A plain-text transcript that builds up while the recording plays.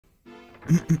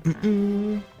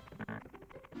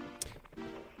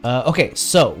Okay,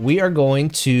 so we are going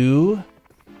to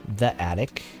the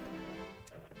attic.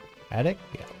 Attic?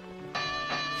 Yeah.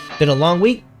 Been a long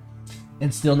week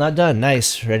and still not done.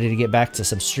 Nice. Ready to get back to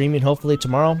some streaming hopefully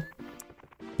tomorrow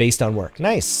based on work.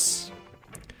 Nice.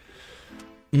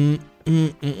 Now,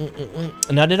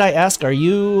 did I ask, are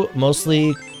you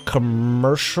mostly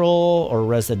commercial or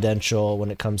residential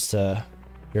when it comes to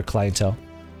your clientele?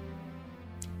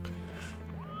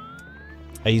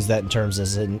 I use that in terms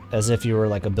as if you were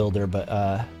like a builder,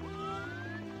 but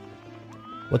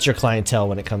what's your clientele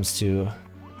when it comes to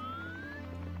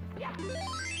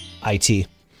IT?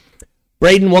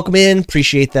 Braden, welcome in.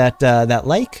 Appreciate that that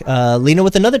like. Lena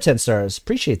with another 10 stars.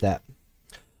 Appreciate that.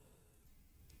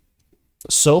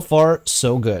 So far,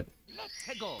 so good.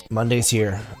 Monday's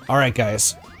here. All right,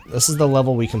 guys. This is the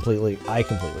level I completely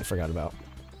forgot about.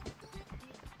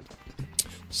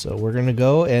 So we're gonna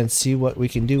go and see what we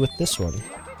can do with this one.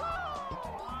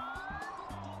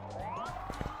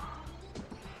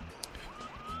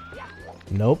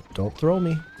 Nope, don't throw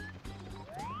me.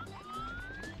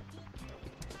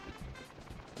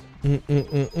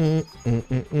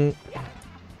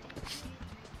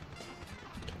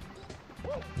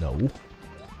 No.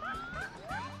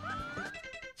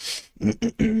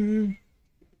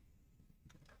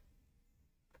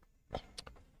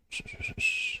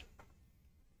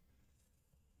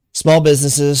 Small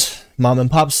businesses, mom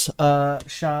and pops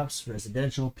shops,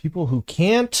 residential, people who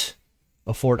can't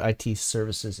afford IT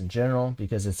services in general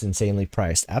because it's insanely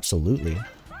priced. Absolutely.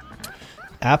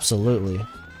 Absolutely.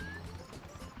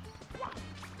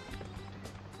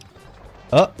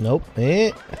 Oh, nope.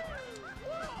 Eh.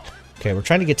 Okay, we're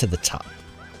trying to get to the top.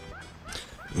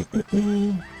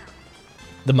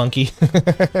 The monkey.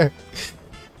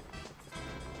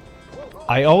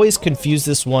 I always confuse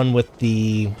this one with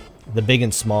the big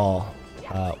and small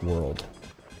world.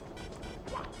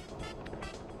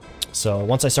 So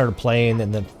once I started playing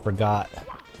and then forgot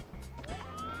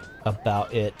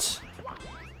about it.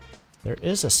 There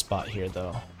is a spot here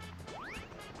though.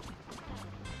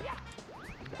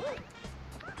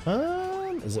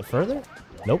 Is it further?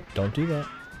 Nope, don't do that.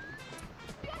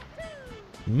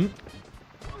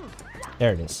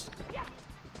 There it is.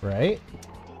 Right?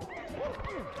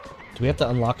 Do we have to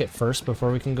unlock it first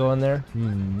before we can go in there?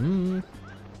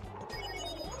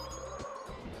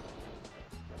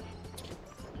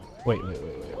 Wait.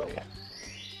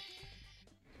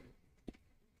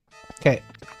 Okay.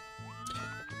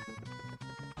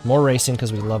 More racing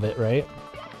because we love it, right?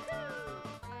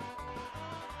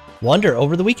 Wonder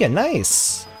over the weekend.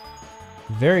 Nice.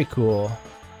 Very cool.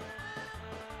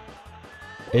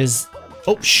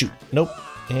 Oh, shoot. Nope.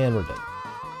 And we're done.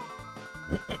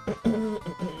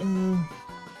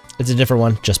 It's a different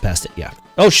one. Just past it. Yeah.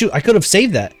 Oh, shoot. I could have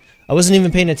saved that. I wasn't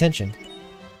even paying attention.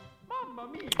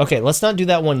 Okay, let's not do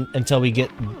that one until we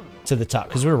get to the top,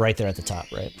 because we're right there at the top,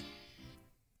 right?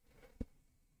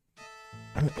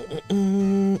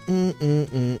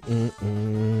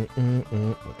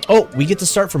 Oh, we get to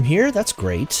start from here? That's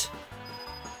great.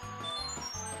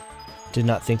 Did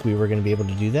not think we were going to be able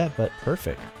to do that, but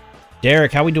perfect.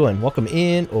 Derek, how we doing? Welcome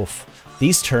in. Oof.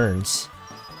 These turns.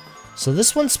 So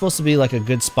this one's supposed to be like a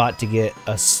good spot to get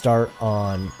a start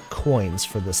on coins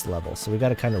for this level. So we got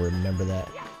to kind of remember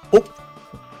that. Oh!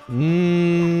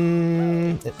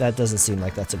 That doesn't seem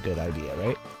like that's a good idea,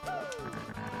 right?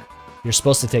 You're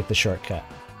supposed to take the shortcut.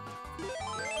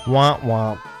 Womp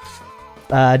womp.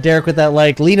 Derek with that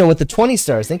like. Lena with the 20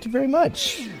 stars. Thank you very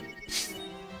much.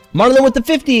 Marlon with the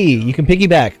 50. You can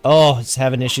piggyback. Oh, it's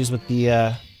having issues with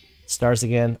the stars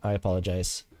again. I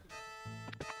apologize.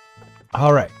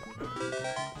 All right.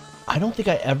 I don't think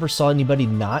I ever saw anybody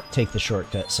not take the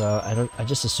shortcut, so I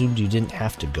just assumed you didn't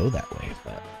have to go that way.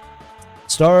 But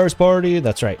stars party.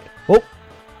 That's right. Oh.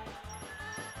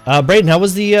 Braden, how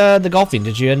was the golfing?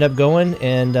 Did you end up going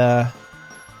and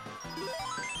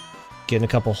getting a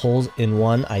couple holes in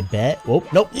one? I bet. Oh,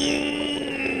 nope.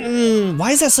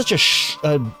 Why is that such a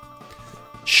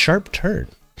sharp turn?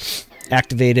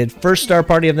 Activated. First star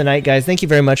party of the night, guys. Thank you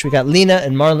very much. We got Lena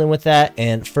and Marlon with that,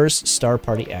 and first star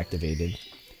party activated.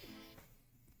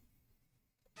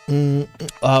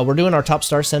 We're doing our top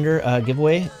star sender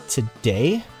giveaway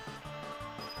today.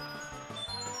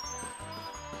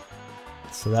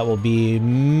 So that will be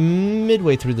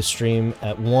midway through the stream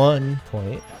at 1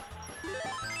 point.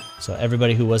 So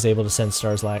everybody who was able to send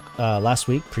stars last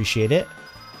week, appreciate it.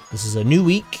 This is a new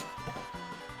week.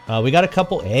 We got a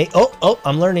couple. Hey, oh,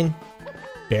 I'm learning.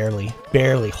 Barely.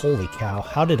 Holy cow.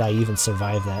 How did I even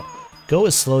survive that? Go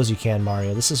as slow as you can,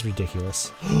 Mario. This is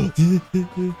ridiculous.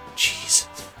 Jeez.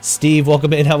 Steve,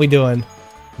 welcome in. How we doing?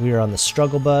 We are on the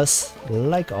struggle bus,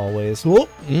 like always. Whoa.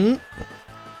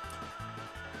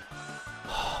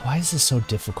 Why is this so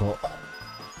difficult?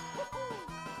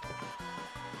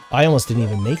 I almost didn't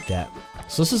even make that.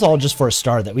 So this is all just for a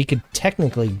star that we could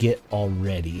technically get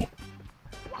already.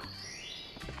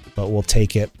 But we'll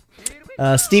take it.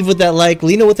 Steve with that like.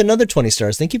 Lena with another 20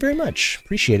 stars. Thank you very much.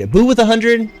 Appreciate it. Boo with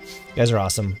 100. You guys are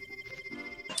awesome.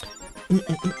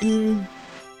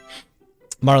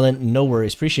 Marlon, no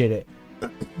worries. Appreciate it.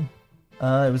 It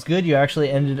was good. You actually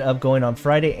ended up going on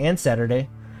Friday and Saturday.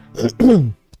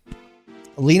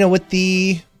 Lena with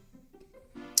the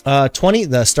 20.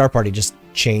 The star party just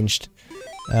changed.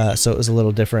 So it was a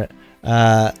little different.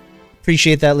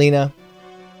 Appreciate that, Lena.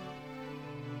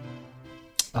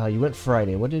 You went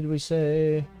Friday. What did we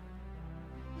say?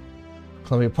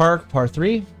 Columbia Park, par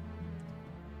 3.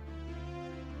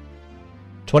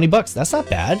 $20. That's not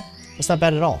bad. That's not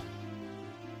bad at all.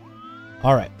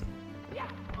 All right.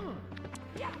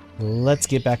 Let's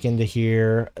get back into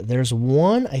here. There's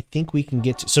one I think we can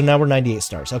get to. So now we're 98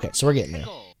 stars. Okay, so we're getting there.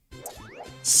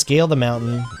 Scale the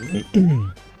mountain.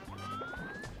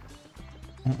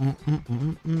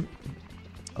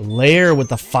 Layer with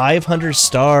the 500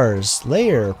 stars.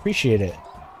 Layer, appreciate it.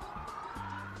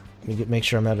 Let me make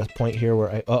sure I'm at a point here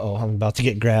where I'm about to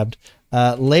get grabbed.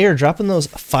 Layer, dropping those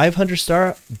 500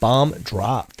 star bomb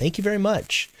drop. Thank you very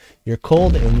much. You're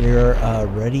cold and you're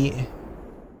ready.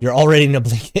 You're all ready to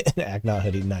blink it. Act not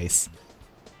hoodie. Nice.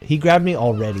 He grabbed me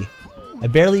already. I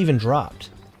barely even dropped.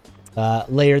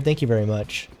 Layer, thank you very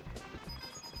much.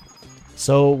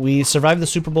 So we survived the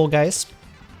Super Bowl, guys.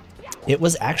 It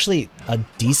was actually a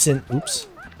decent. Oops.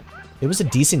 It was a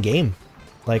decent game.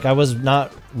 Like, I was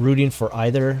not rooting for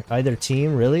either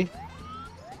team, really.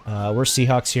 We're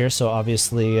Seahawks here, so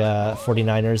obviously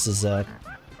 49ers is a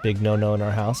big no-no in our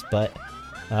house, but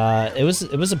it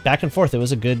was a back and forth. It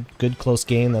was a good close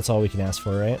game. That's all we can ask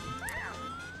for, right?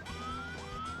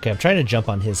 Okay, I'm trying to jump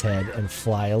on his head and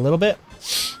fly a little bit.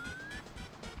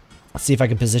 Let's see if I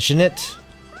can position it.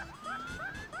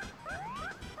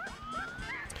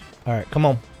 All right, come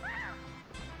on.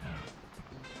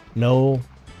 No.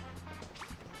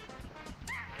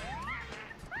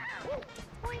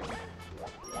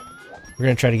 We're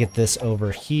gonna try to get this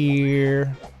over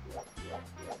here.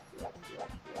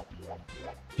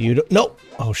 Nope.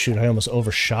 Oh shoot! I almost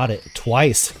overshot it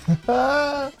twice.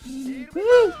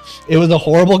 It was a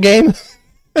horrible game.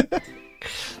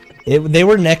 They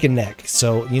were neck and neck.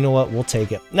 So you know what? We'll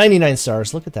take it. 99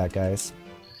 stars. Look at that, guys.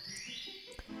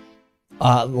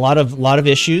 A lot of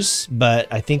issues,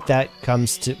 but I think that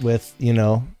comes with, you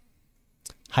know,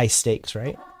 high stakes,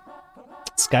 right?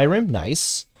 Skyrim,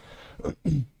 nice.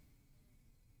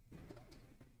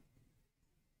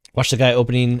 Watch the guy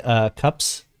opening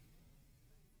cups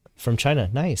from China.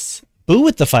 Nice. Boo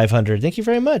with the 500. Thank you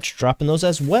very much. Dropping those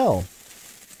as well.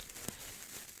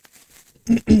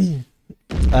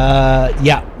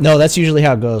 Yeah. No, that's usually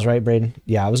how it goes, right, Braden?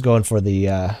 Yeah, I was going for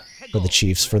the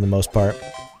Chiefs for the most part.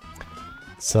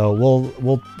 So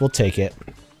we'll take it.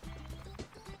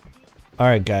 All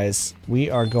right, guys. We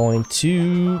are going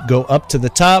to go up to the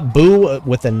top. Boo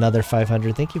with another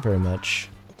 500. Thank you very much.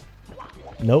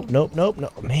 Nope, nope, nope,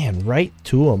 no. Man, right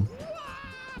to him.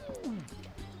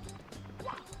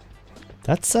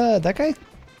 That's that guy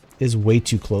is way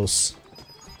too close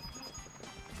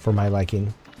for my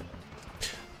liking.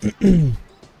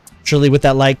 Truly with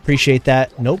that like, appreciate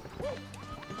that. Nope.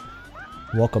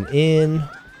 Welcome in.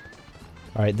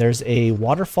 All right, there's a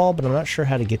waterfall, but I'm not sure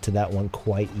how to get to that one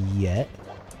quite yet.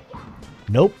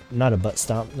 Nope, not a butt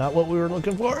stomp. Not what we were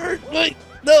looking for. Wait,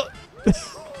 no.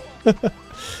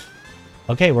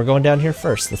 Okay, we're going down here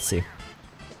first. Let's see.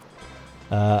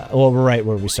 Well, we're right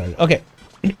where we started. Okay.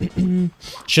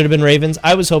 Should have been Ravens.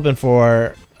 I was hoping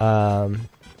for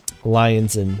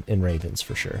Lions and Ravens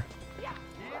for sure.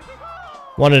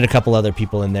 Wanted a couple other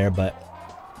people in there, but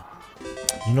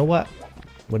you know what?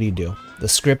 What do you do? The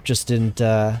script just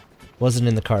wasn't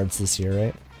in the cards this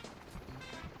year,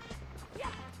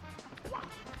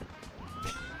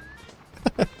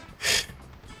 right?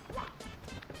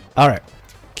 All right.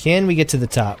 Can we get to the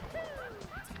top?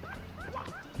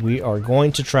 We are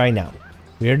going to try now.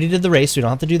 We already did the race. We don't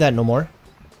have to do that no more.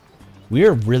 We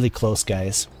are really close,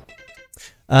 guys.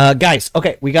 Guys,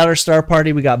 okay, we got our star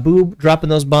party. We got Boob dropping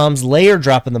those bombs, Layer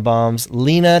dropping the bombs,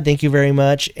 Lena, thank you very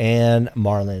much, and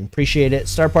Marlon. Appreciate it.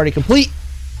 Star party complete.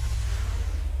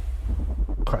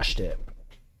 Crushed it.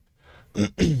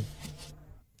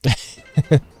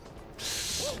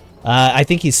 I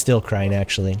think he's still crying,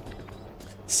 actually.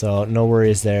 So, no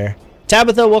worries there.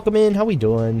 Tabitha, welcome in. How we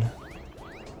doing?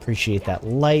 Appreciate that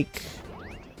like.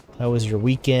 How was your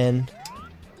weekend?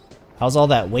 How's all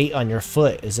that weight on your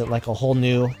foot? Is it like a whole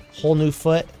new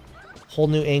foot? Whole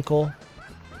new ankle?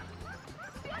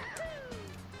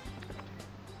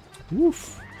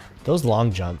 Oof. Those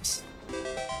long jumps.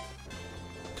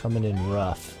 Coming in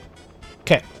rough.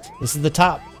 Okay, this is the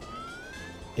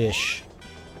top-ish.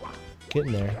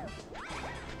 Getting there.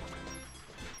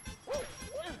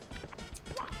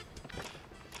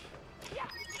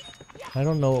 I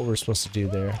don't know what we're supposed to do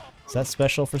there. Is that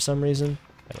special for some reason?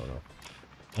 I don't know.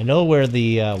 I know where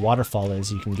the waterfall is.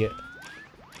 You can get...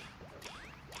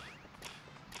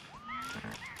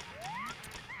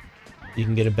 You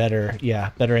can get a better,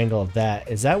 better angle of that.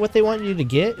 Is that what they want you to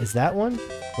get? Is that one?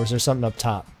 Or is there something up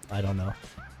top? I don't know.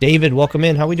 David, welcome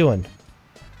in. How we doing?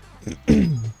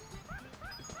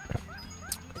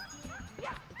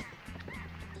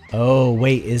 Oh,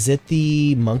 wait. Is it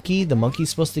the monkey? The monkey's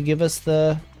supposed to give us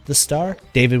the star?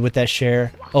 David with that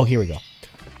share. Oh, here we go.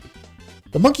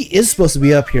 The monkey is supposed to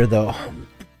be up here, though.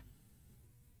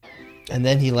 And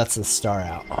then he lets the star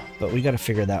out. But we got to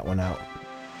figure that one out.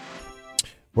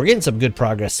 We're getting some good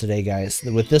progress today, guys.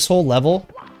 With this whole level,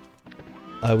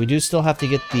 we do still have to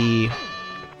get the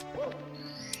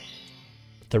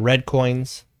red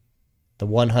coins, the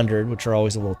 100, which are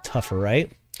always a little tougher,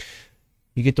 right?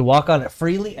 You get to walk on it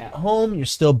freely at home. You're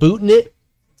still booting it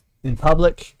in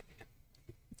public.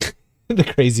 The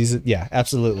crazies, yeah,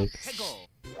 absolutely.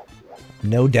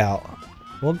 No doubt.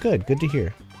 Well, good. Good to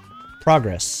hear.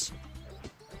 Progress.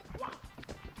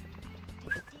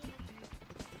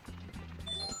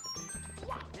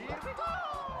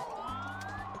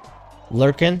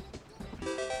 Lurking?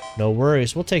 No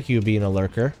worries. We'll take you being a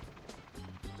lurker.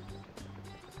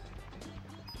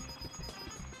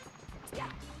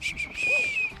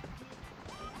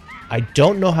 I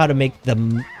don't know how to make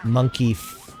the monkey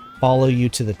follow you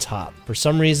to the top. For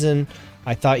some reason,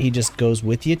 I thought he just goes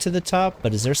with you to the top,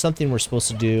 but is there something we're supposed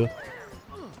to do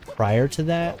prior to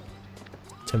that?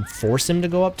 To force him to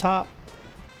go up top?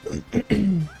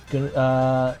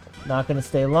 Not gonna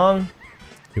stay long.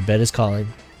 Your bed is calling.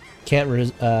 Can't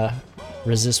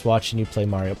resist watching you play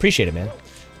Mario. Appreciate it, man.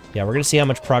 Yeah, we're gonna see how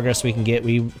much progress we can get.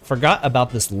 We forgot about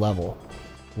this level.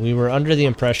 We were under the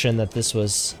impression that this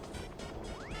was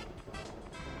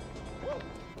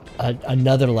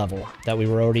another level that we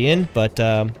were already in, but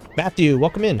Matthew,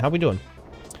 welcome in. How we doing?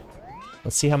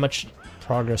 Let's see how much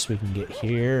progress we can get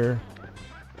here.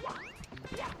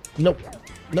 Nope.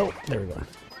 Nope. There we go.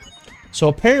 So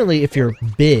apparently if you're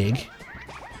big,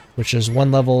 which is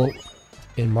one level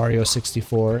in Mario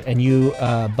 64, and you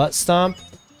butt stomp,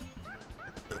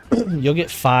 you'll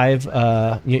get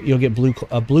you'll get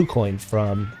a blue coin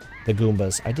from the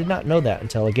Goombas. I did not know that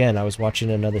until, again, I was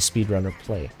watching another speedrunner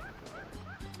play.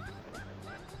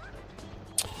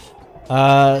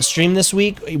 Stream this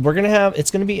week, we're gonna have,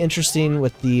 it's gonna be interesting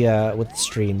with the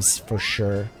streams for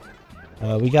sure.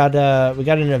 We got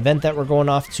an event that we're going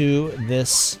off to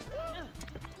this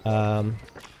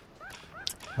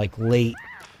like late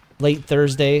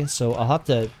Thursday, so I'll have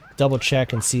to double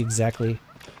check and see exactly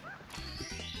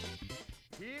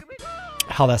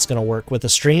how that's gonna work with the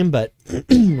stream, but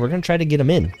we're gonna try to get them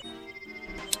in.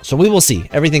 So we will see.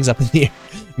 Everything's up in the air.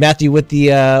 Matthew with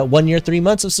the 1 year, 3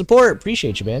 months of support.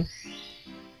 Appreciate you, man.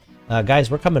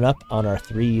 Guys, we're coming up on our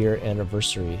 3-year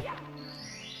anniversary.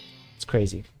 It's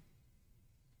crazy.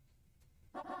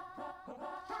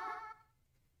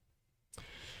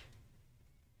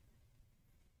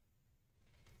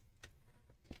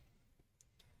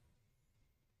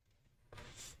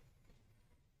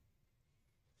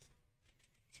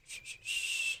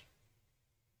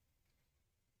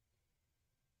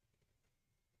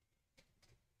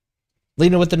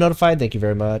 Lena with the notified, thank you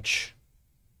very much.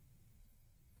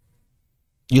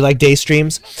 You like day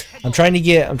streams? I'm trying to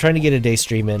get a day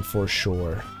stream in for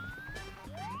sure.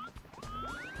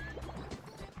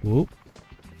 Whoop.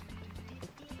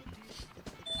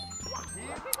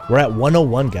 We're at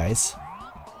 101, guys.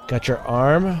 Got your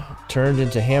arm turned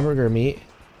into hamburger meat.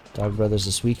 Dog Brothers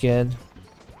this weekend.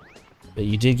 But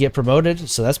you did get promoted,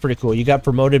 so that's pretty cool. You got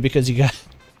promoted because you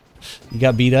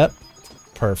got beat up.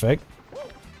 Perfect.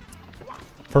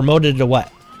 Promoted to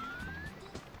what?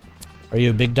 Are you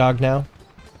a big dog now?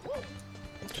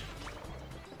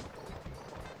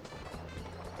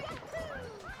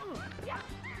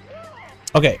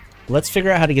 Okay, let's figure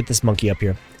out how to get this monkey up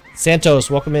here. Santos,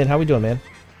 welcome in. How we doing, man?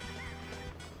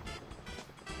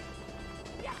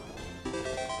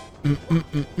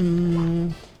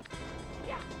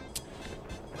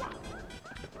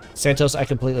 Santos, I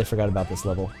completely forgot about this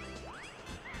level.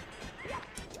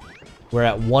 We're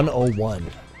at 101.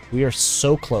 We are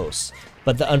so close.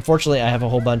 But unfortunately, I have a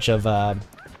whole bunch of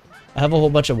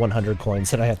 100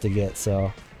 coins that I have to get,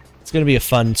 so It's gonna be a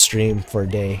fun stream for a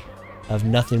day of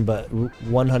nothing but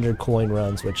 100 coin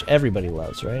runs, which everybody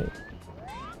loves, right?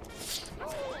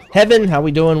 Heaven, how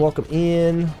we doing? Welcome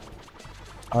in.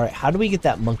 All right, how do we get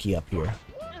that monkey up here?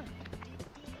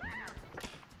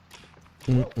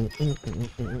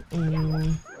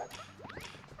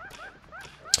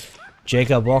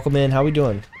 Jacob, welcome in. How we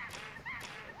doing?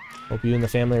 Hope you and the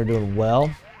family are doing well.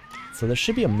 So there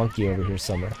should be a monkey over here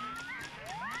somewhere.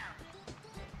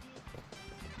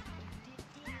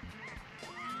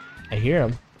 I hear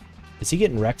him. Is he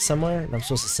getting wrecked somewhere and I'm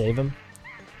supposed to save him?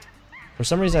 For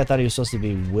some reason I thought he was supposed to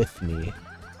be with me.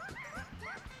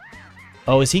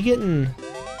 Oh, is he getting...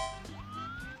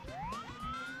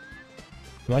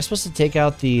 Am I supposed to take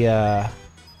out the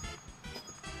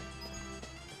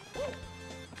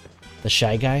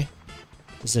Shy Guy?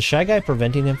 Is the Shy Guy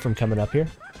preventing him from coming up here?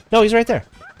 No, he's right there.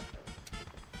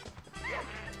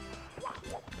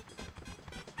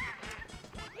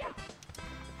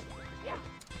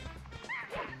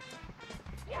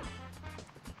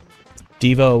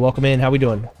 Devo, welcome in. How we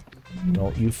doing?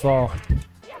 Don't you fall.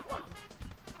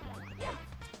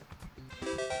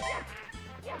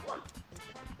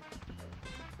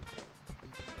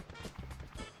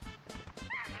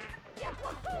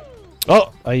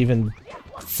 Oh, I even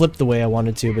flipped the way I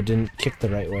wanted to, but didn't kick the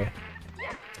right way.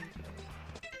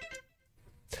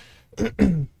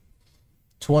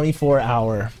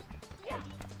 24-hour.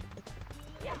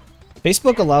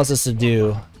 Facebook allows us to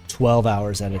do 12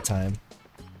 hours at a time.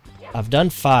 I've done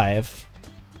 5.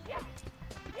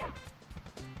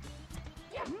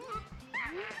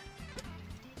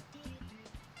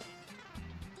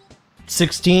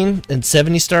 $16 and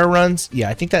 70-star runs. Yeah,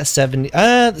 I think that's 70.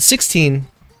 16.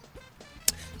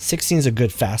 16 is a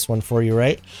good fast one for you,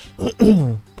 right?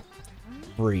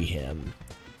 Free him.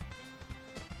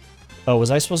 Oh,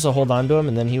 was I supposed to hold on to him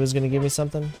and then he was going to give me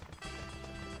something?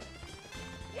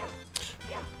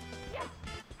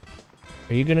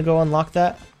 Are you going to go unlock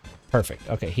that? Perfect.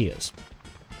 Okay, he is.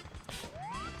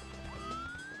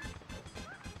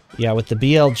 Yeah, with the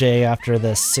BLJ after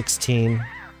the 16,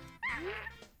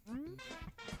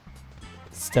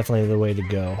 it's definitely the way to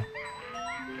go.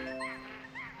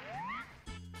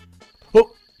 Oh!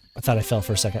 I thought I fell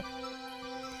for a second.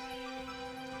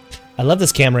 I love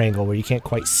this camera angle where you can't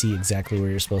quite see exactly where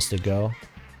you're supposed to go.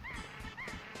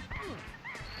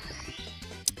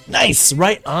 Nice!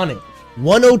 Right on it!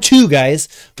 102, guys.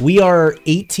 We are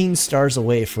 18 stars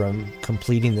away from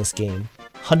completing this game.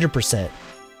 100%.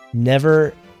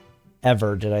 Never,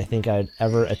 ever did I think I'd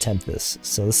ever attempt this.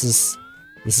 So this is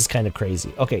kind of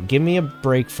crazy. Okay, give me a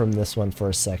break from this one for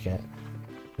a second.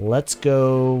 Let's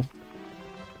go.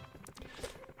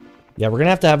 Yeah, we're gonna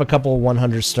have a couple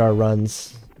 100-star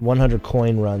runs, 100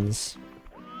 coin runs.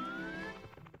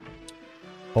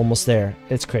 Almost there.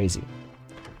 It's crazy.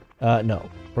 No,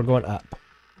 we're going up.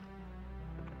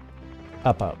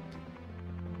 Up, up.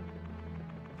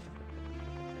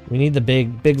 We need the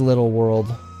big little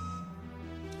world.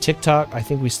 TikTok, I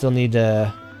think we still need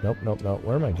to... Nope, nope, nope.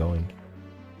 Where am I going?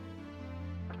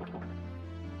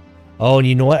 Oh, and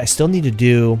you know what? I still need to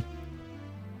do...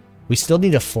 We still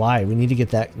need to fly. We need to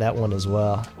get that one as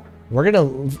well. We're gonna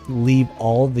leave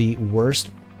all the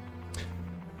worst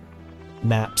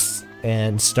maps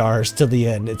and stars till the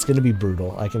end. It's gonna be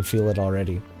brutal. I can feel it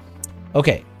already.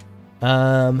 Okay.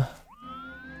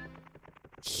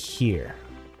 Here.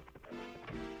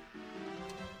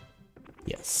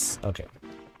 Yes. Okay.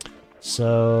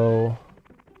 So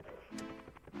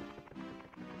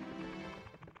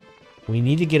we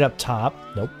need to get up top.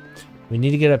 Nope. We need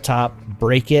to get up top,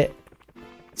 break it.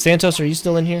 Santos, are you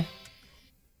still in here?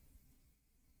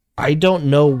 I don't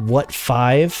know what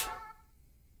 5.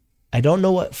 I don't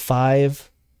know what 5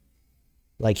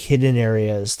 like hidden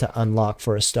areas to unlock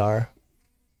for a star.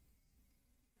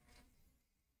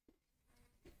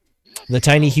 The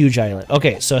tiny huge island.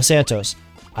 Okay, so Santos,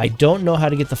 I don't know how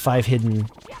to get the 5 hidden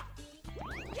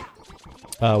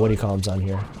what do you call them on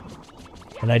here?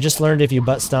 And I just learned if you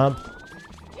butt stomp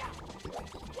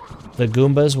the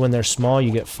Goombas when they're small,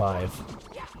 you get 5.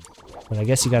 But I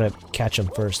guess you gotta catch them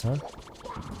first, huh?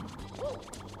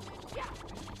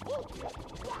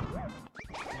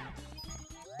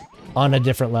 On a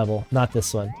different level, not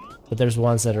this one. But there's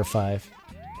ones that are 5.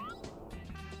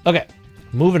 Okay,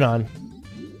 moving on.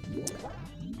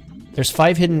 There's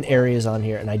 5 hidden areas on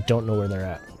here, and I don't know where they're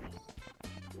at.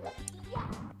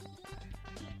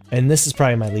 And this is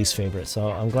probably my least favorite, so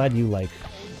I'm glad you like...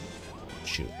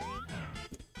 Shoot.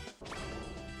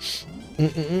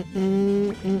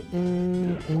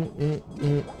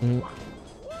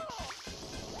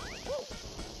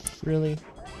 Really?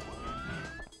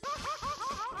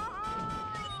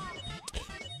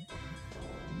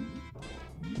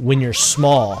 When you're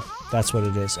small, that's what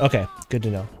it is. Okay, good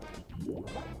to know.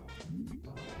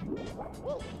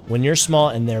 When you're small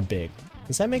and they're big.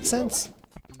 Does that make sense?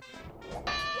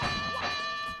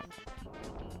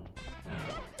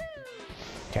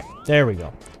 Okay, there we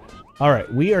go.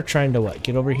 Alright, we are trying to what?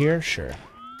 Get over here? Sure.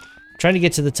 Trying to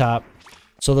get to the top.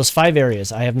 So those 5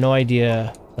 areas, I have no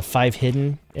idea the 5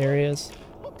 hidden areas.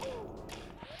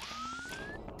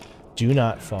 Do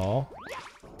not fall.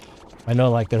 I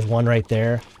know, like, there's one right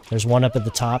there. There's one up at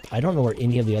the top. I don't know where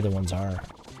any of the other ones are.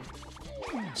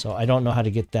 So I don't know how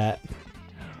to get that.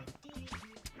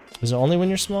 Is it only when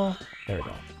you're small? There we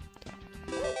go.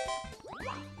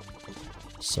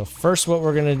 So first what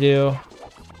we're gonna do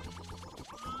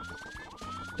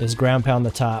is ground pound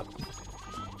the top.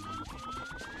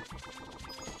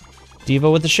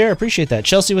 Devo with the share, appreciate that.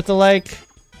 Chelsea with the like.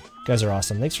 You guys are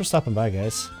awesome. Thanks for stopping by,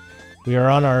 guys. We are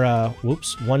on our,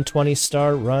 120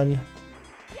 star run.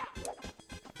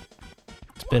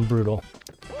 It's been brutal.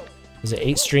 Is it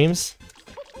 8 streams?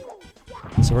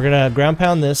 So we're gonna ground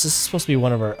pound this. This is supposed to be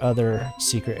one of our other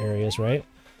secret areas, right?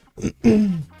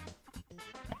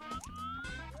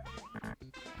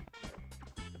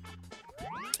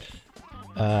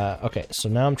 Okay, so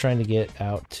now I'm trying to get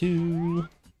out to...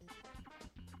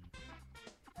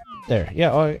 There,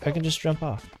 yeah, oh, I can just jump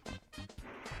off.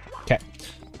 Okay,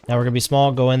 now we're gonna be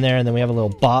small, go in there, and then we have a little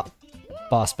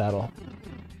boss battle.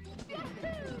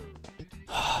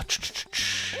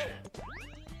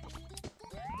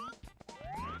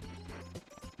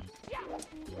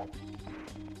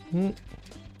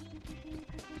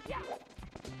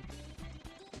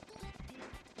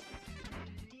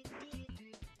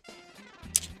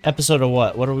 Episode of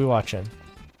what? What are we watching?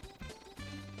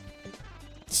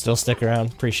 Still stick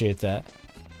around. Appreciate that.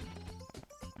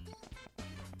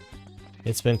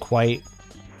 It's been quite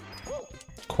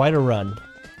a run.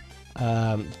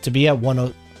 To be at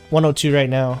 102 right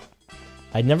now,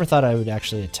 I never thought I would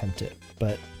actually attempt it,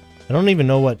 but I don't even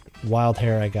know what wild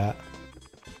hair I got.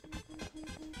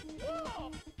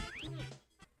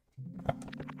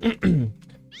 Let me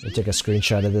take a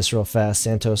screenshot of this real fast.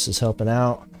 Santos is helping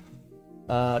out.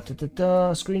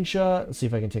 Screenshot. Let's see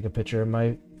if I can take a picture.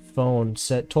 My phone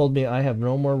told me I have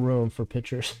no more room for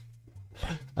pictures.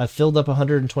 I filled up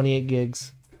 128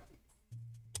 gigs.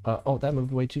 Oh, that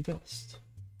moved way too fast.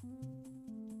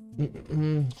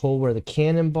 Hole where the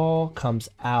cannonball comes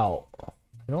out.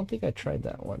 I don't think I tried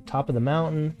that one. Top of the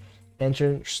mountain.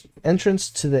 Entrance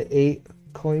to the 8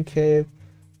 coin cave.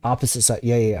 Opposite side.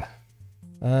 Yeah.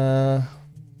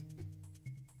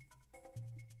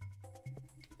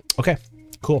 Okay,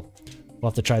 cool.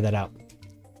 We'll have to try that out.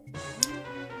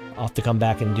 I'll have to come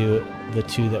back and do the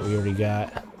 2 that we already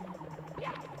got.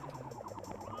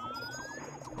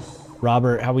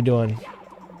 Robert, how we doing?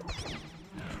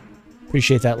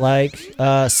 Appreciate that like.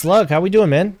 Slug, how we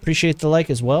doing, man? Appreciate the like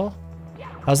as well.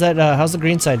 How's that? How's the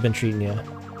green side been treating you?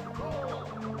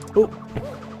 Ooh.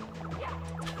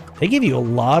 They give you a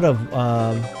lot of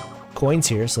coins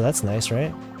here, so that's nice,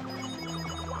 right?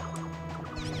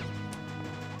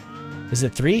 Is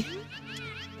it 3?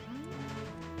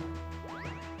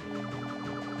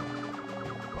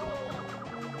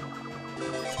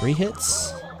 Three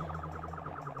hits?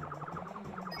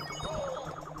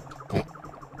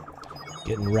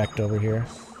 Getting wrecked over here.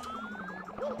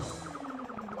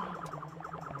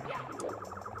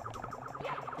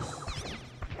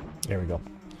 There we go.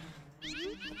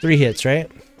 3 hits,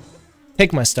 right?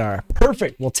 Take my star.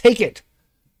 Perfect. We'll take it.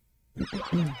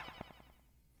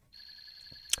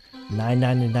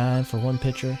 $9.99 for 1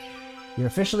 picture. You're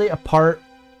officially a part.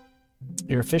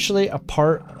 You're officially a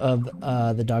part of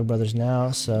the Dog Brothers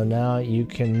now. So now you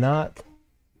cannot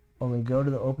only go to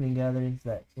the opening gatherings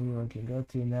that anyone can go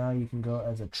to. Now you can go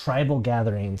as a tribal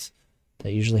gatherings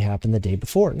that usually happen the day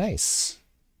before. Nice.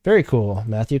 Very cool,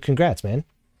 Matthew. Congrats, man.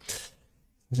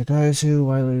 There's a guy who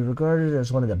widely regarded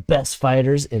as one of the best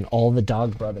fighters in all the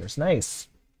Dog Brothers. Nice.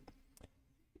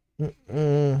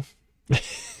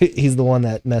 He's the one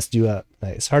that messed you up.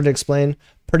 Nice. Hard to explain.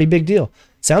 Pretty big deal.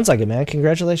 Sounds like it, man.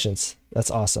 Congratulations. That's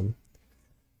awesome.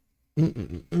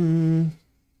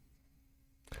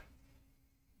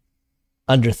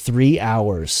 Under 3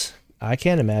 hours. I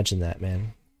can't imagine that,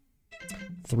 man.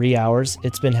 3 hours.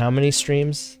 It's been how many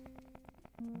streams?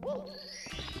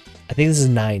 I think this is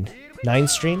 9. 9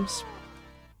 streams.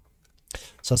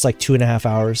 So it's like 2.5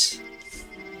 hours.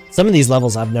 Some of these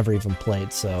levels I've never even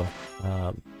played, so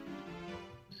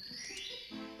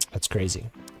that's crazy.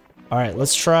 All right,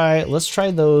 let's try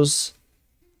those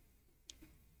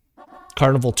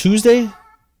Carnival Tuesday.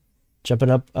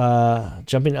 Jumping up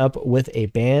with a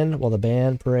band while the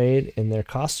band parade in their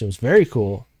costumes. Very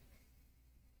cool.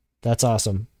 That's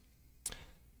awesome.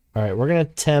 All right, we're gonna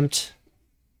attempt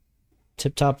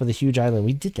tip top of the huge island.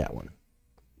 We did that one.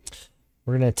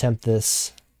 We're gonna attempt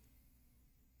this.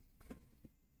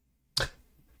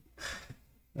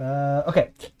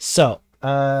 Okay, so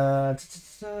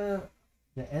the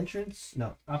entrance,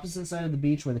 no, opposite side of the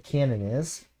beach where the cannon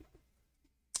is.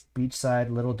 Beach side,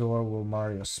 little door where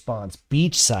Mario spawns.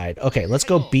 Beach side. Okay, let's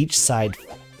go beach side.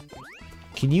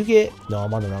 Can you get? No,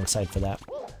 I'm on the wrong side for that.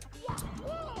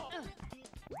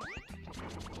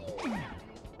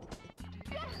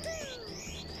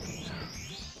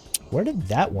 Where did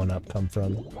that one up come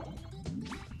from?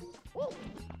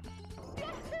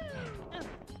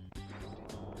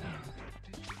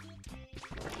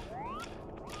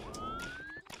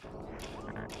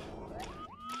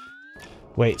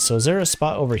 Wait, so is there a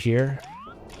spot over here?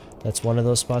 That's one of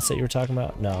those spots that you were talking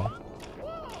about? No.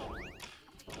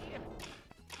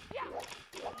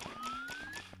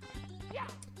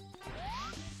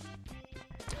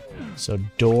 So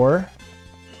door.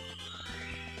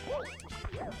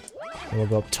 And we'll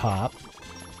go up top.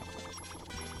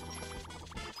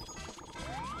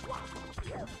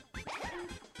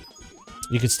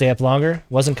 You could stay up longer?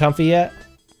 Wasn't comfy yet?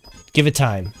 Give it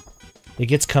time. It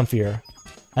gets comfier.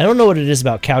 I don't know what it is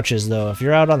about couches though. If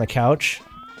you're out on the couch,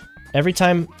 every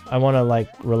time I want to like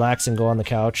relax and go on the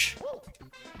couch,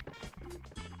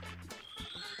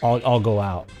 I'll go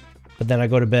out. But then I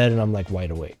go to bed and I'm like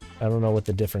wide awake. I don't know what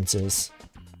the difference is.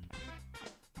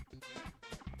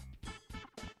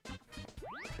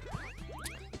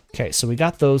 Okay, so we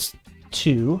got those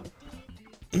two.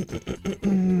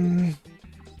 The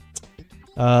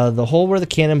hole where the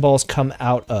cannonballs come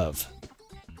out of.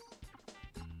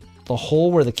 The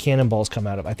hole where the cannonballs come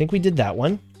out of. I think we did that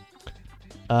one.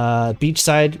 Beach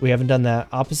side, we haven't done that.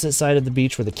 Opposite side of the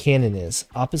beach where the cannon is.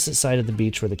 Opposite side of the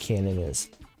beach where the cannon is.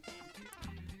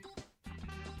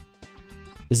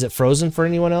 Is it frozen for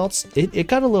anyone else? It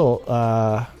got a little,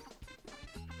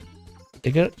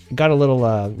 it got a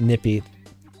little, nippy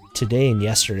today and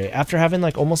yesterday. After having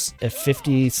like almost a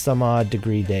 50 some odd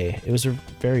degree day. It was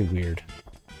very weird.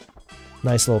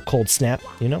 Nice little cold snap,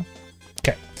 you know?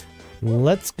 Okay.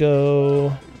 Let's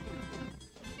go.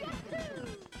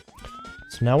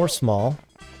 So now we're small.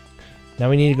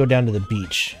 Now we need to go down to the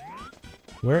beach.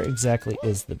 Where exactly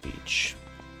is the beach?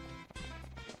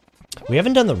 We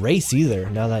haven't done the race either,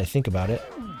 now that I think about it.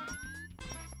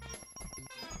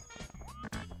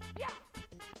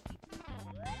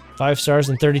 Five stars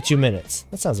in 32 minutes.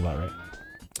 That sounds about right.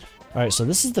 Alright, so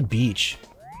this is the beach.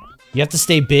 You have to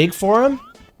stay big for him?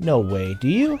 No way, do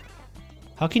you?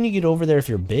 How can you get over there if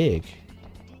you're big?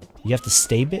 You have to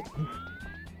stay big?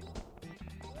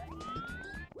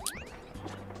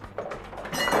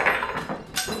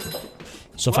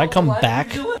 So if I come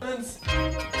back...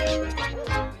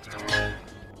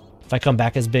 If I come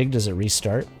back as big, does it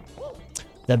restart?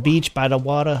 The beach by the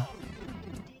water.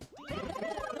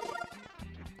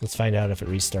 Let's find out if it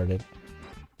restarted.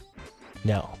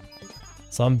 No.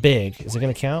 So I'm big. Is it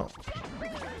gonna count?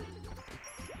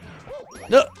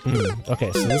 No.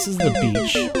 Okay, so this is the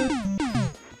beach.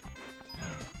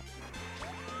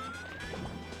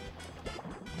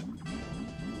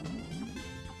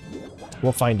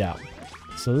 We'll find out.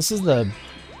 So this is the...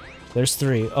 There's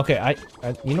three. Okay, I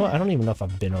you know what? I don't even know if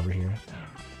I've been over here.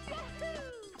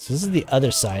 So this is the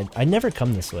other side. I never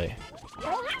come this way.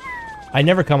 I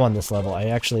never come on this level. I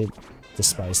actually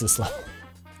despise this level.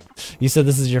 You said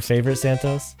this is your favorite,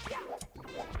 Santos?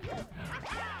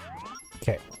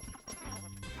 Okay.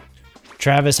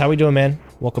 Travis, how we doing, man?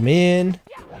 Welcome in.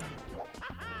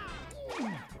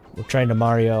 We're trying to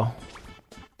Mario.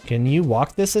 Can you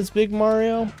walk this as big,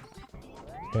 Mario?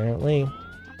 Apparently.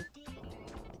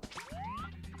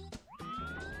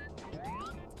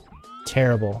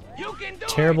 Terrible.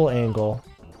 Terrible angle.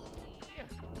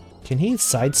 Can he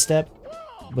sidestep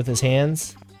with his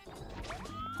hands?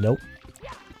 Nope.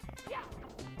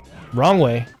 Wrong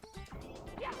way.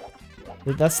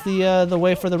 That's the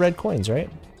way for the red coins, right?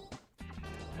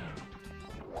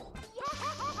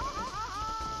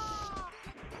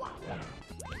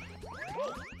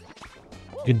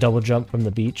 Good double jump from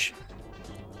the beach.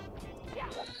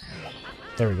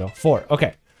 There we go. 4.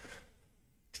 Okay.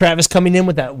 Travis coming in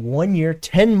with that 1 year,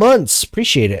 10 months.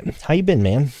 Appreciate it. How you been,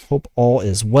 man? Hope all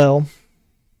is well.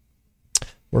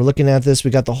 We're looking at this. We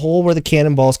got the hole where the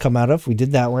cannonballs come out of. We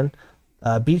did that one.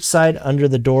 Beach side under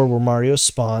the door where Mario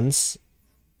spawns.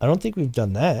 I don't think we've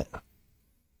done that.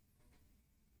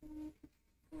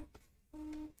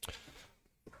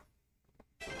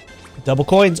 Double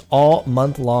coins all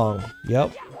month long.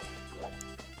 Yep.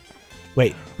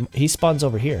 Wait, he spawns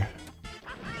over here.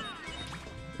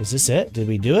 Is this it? Did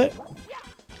we do it?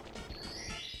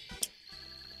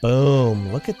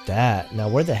 Boom. Look at that. Now,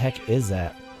 where the heck is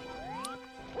that?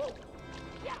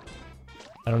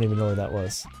 I don't even know where that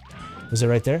was. Was it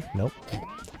right there? Nope.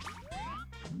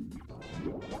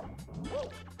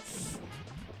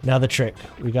 Now the trick.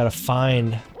 We gotta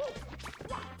find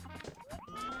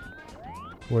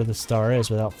where the star is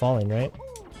without falling, right?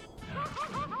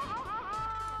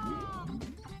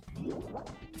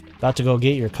 About to go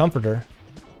get your comforter.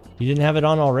 You didn't have it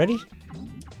on already?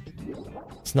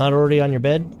 It's not already on your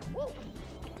bed?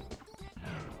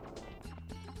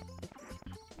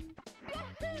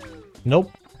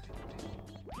 Nope.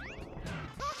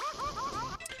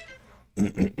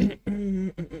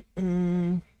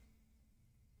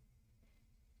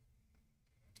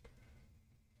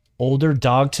 Older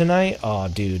dog tonight? Oh,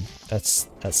 dude, that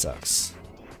sucks.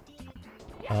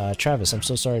 Travis, I'm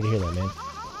so sorry to hear that, man.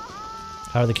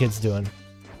 How are the kids doing?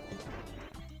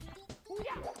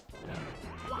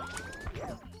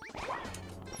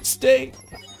 Stay!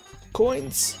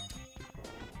 Coins!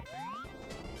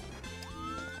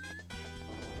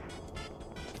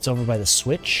 It's over by the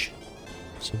switch.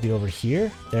 So it'll be over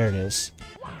here. There it is.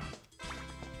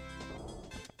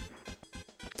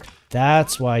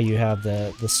 That's why you have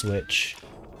the switch.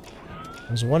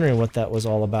 I was wondering what that was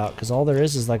all about, because all there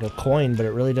is like a coin, but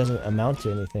it really doesn't amount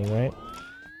to anything, right?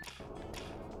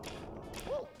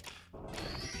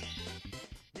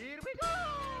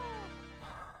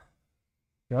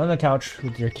 You're on the couch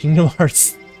with your Kingdom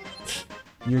Hearts...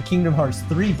 your Kingdom Hearts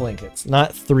 3 blankets,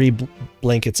 not 3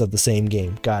 blankets of the same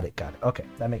game. Got it, got it. Okay,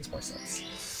 that makes more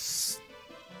sense.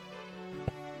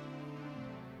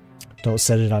 Don't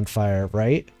set it on fire,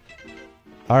 right?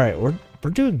 Alright, we're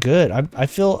doing good. I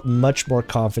feel much more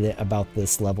confident about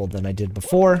this level than I did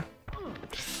before.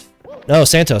 No,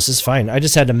 Santos is fine. I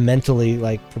just had to mentally,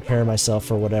 like, prepare myself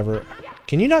for whatever.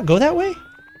 Can you not go that way?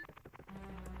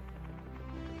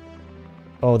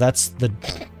 Oh, that's the...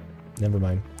 Never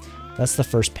mind. That's the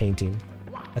first painting.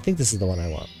 I think this is the one I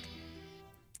want.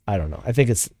 I don't know. I think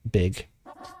it's big.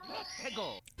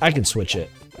 I can switch it.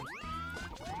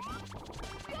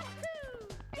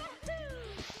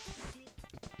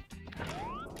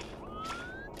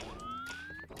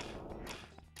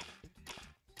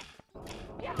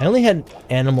 I only had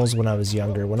animals when I was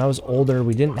younger. When I was older,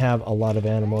 we didn't have a lot of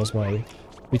animals.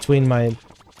 Between my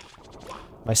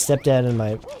stepdad and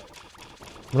my...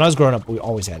 When I was growing up, we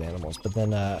always had animals. But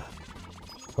then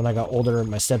when I got older,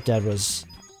 my stepdad was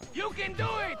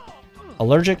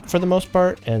allergic for the most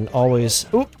part and always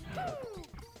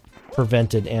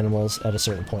prevented animals at a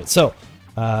certain point. So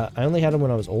I only had them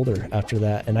when I was older after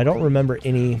that. And I don't remember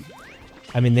any...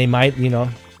 I mean, they might, you know,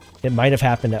 it might have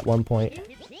happened at one point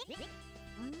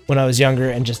when I was younger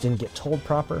and just didn't get told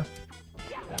proper.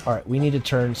 Alright, we need to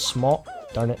turn small.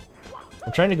 Darn it.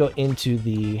 I'm trying to go into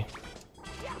the...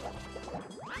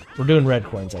 We're doing red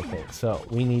coins, I think. So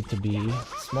we need to be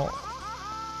small.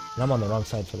 And I'm on the wrong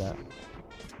side for that.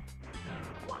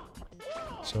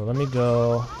 So let me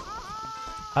go...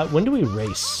 when do we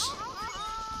race?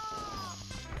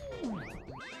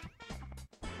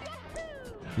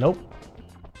 Nope.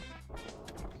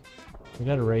 We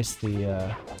gotta race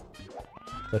the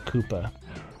Koopa.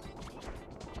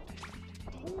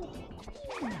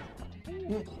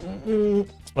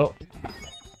 Oh.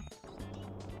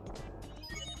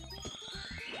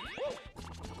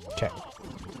 Okay.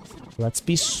 Let's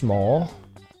be small.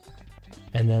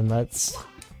 And then let's...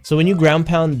 So when you ground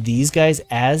pound these guys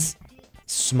as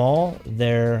small,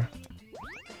 they're...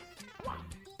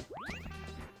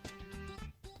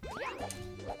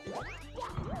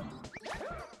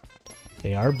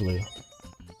 They are blue.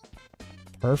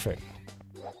 Perfect.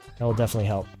 That will definitely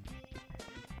help.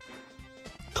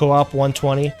 Co-op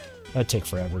 120. That'd take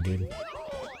forever, dude.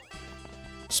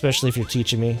 Especially if you're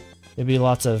teaching me. There'd be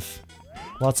lots of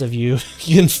you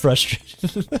getting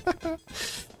frustrated.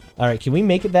 Alright, can we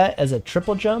make it that as a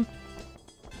triple jump?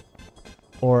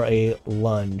 Or a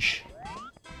lunge?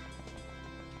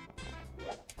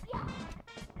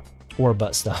 Or a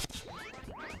butt stomp?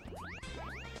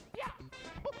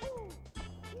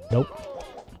 Nope.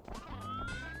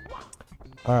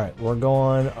 Alright, we're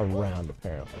going around,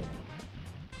 apparently.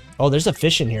 Oh, there's a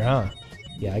fish in here, huh?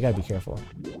 Yeah, I gotta be careful.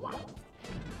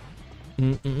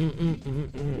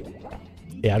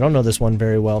 Yeah, I don't know this one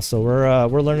very well, so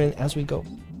we're learning as we go.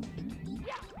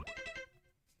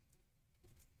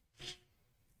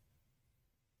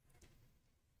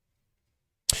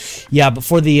 Yeah, but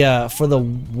for the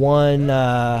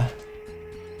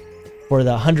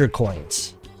 100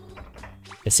 coins,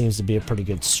 it seems to be a pretty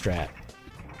good strat.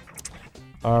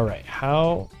 Alright,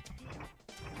 how...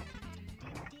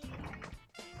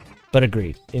 But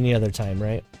agreed. Any other time,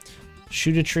 right?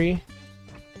 Shoot a tree.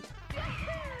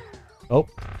 Oh.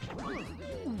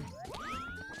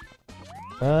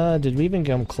 Did we even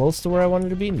come close to where I wanted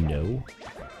to be? No.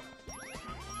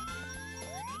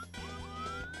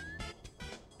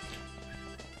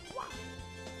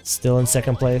 Still in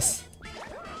second place.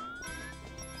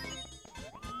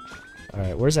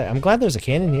 Alright, where's that? I'm glad there's a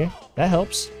cannon here. That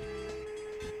helps.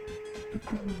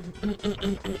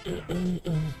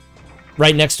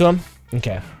 Right next to him?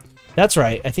 Okay. That's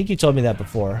right. I think you told me that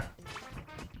before.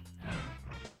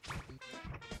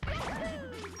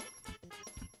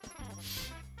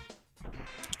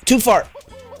 Too far!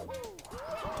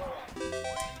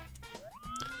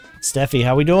 Steffi,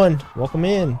 how we doing? Welcome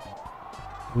in.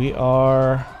 We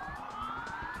are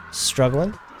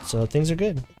struggling, so things are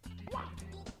good.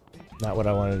 Not what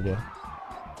I wanted to do.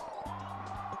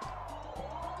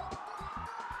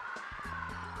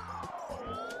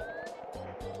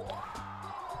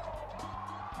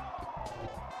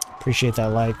 Appreciate that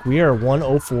like. We are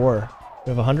 104. We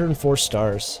have 104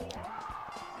 stars.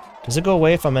 Does it go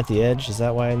away if I'm at the edge? Is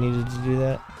that why I needed to do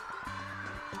that?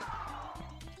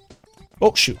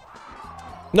 Oh, shoot.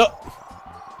 No.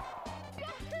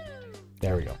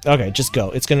 There we go. Okay, just go.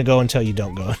 It's gonna go until you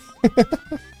don't go.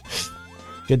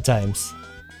 Good times.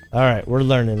 Alright, we're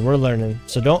learning. We're learning.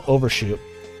 So don't overshoot.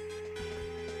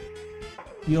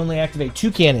 You only activate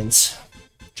 2 cannons.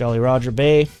 Jolly Roger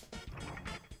Bay.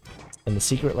 And the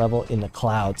secret level in the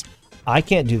clouds. I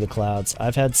can't do the clouds.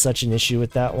 I've had such an issue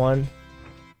with that one.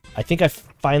 I think I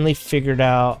finally figured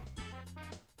out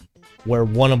where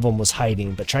one of them was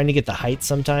hiding, but trying to get the height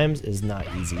sometimes is not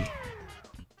easy.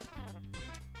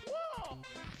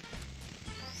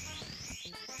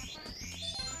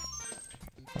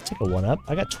 I'll take a 1-up.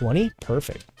 I got 20?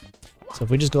 Perfect. So if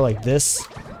we just go like this...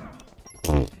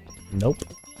 Nope.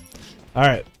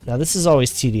 Alright, now this is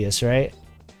always tedious, right?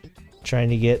 Trying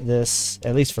to get this,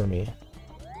 at least for me.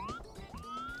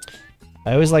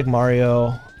 I always like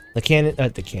Mario, the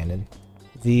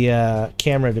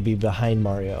camera to be behind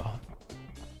Mario.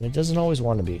 And it doesn't always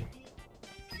want to be.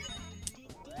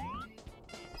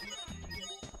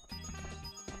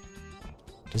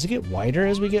 Does it get wider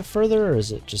as we get further, or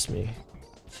is it just me?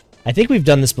 I think we've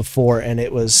done this before, and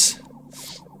it was...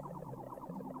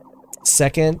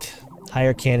 Second,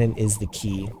 higher cannon is the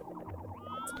key.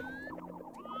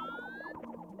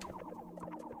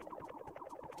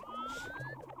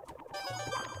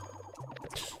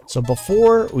 So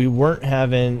before, we weren't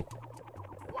having...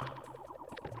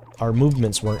 Our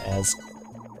movements weren't as...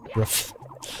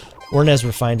 weren't as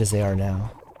refined as they are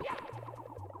now.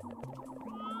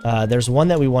 There's one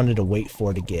that we wanted to wait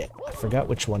for to get. I forgot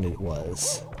which one it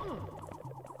was.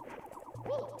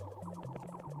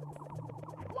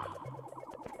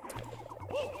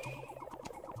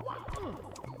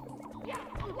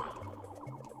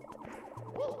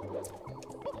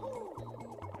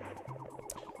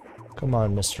 Come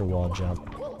on, Mr. Wall Jump.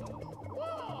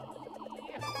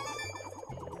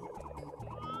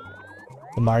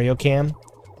 The Mario Cam?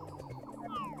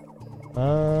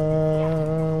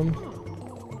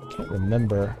 Can't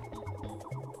remember.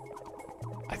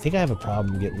 I think I have a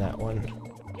problem getting that one.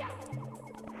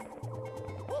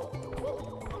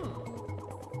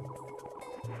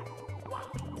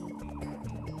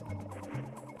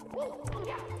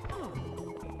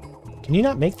 Can you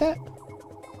not make that?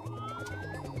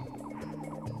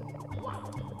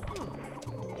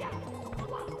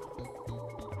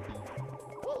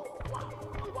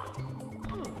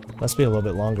 Must be a little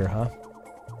bit longer, huh?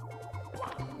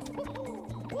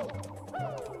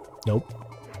 Nope.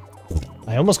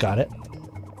 I almost got it.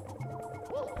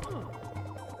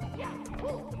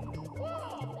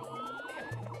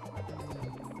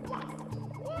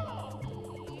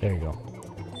 There you go.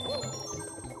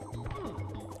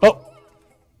 Oh!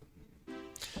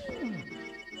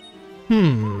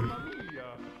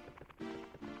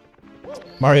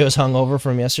 Mario's hungover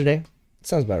from yesterday?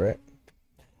 Sounds about right.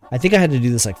 I think I had to do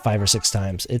this like 5 or 6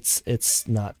 times. It's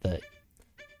not the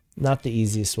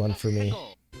easiest one for me.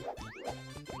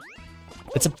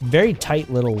 It's a very tight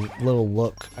little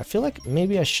look. I feel like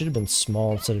maybe I should have been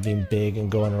small instead of being big and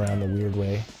going around the weird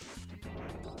way.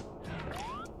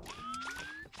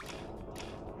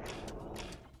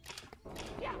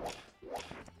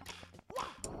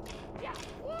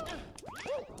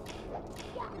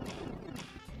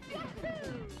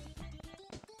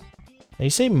 Now you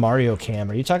say Mario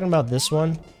Cam. Are you talking about this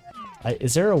one?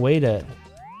 Is there a way to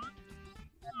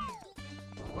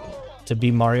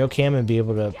be Mario Cam and be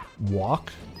able to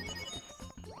walk?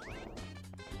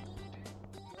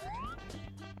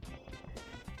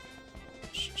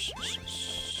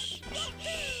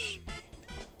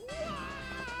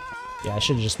 Yeah, I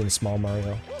should have just been small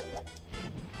Mario.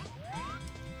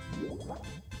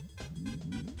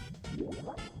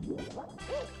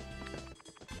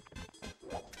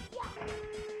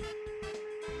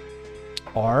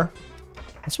 R?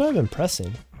 That's what I've been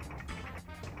pressing.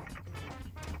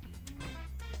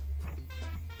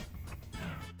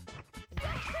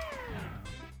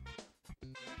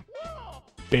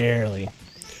 Barely.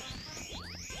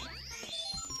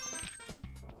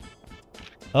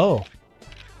 Oh.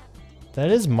 That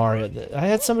is Mario. I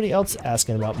had somebody else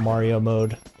asking about Mario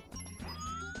mode.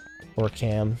 Or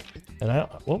Cam. And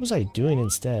what was I doing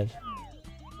instead?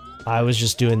 I was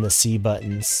just doing the C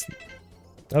buttons.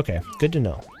 Okay, good to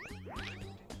know.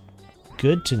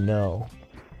 Good to know.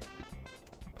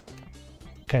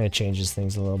 Kind of changes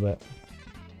things a little bit.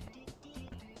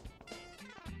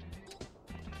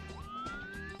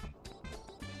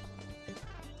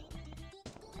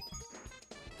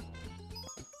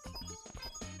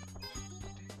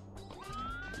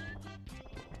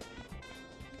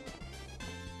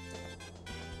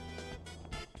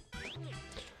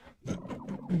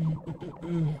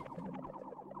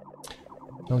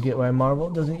 Don't get why Marvel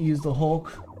doesn't use the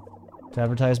Hulk to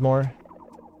advertise more.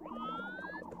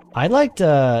 I liked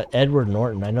Edward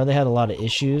Norton. I know they had a lot of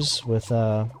issues with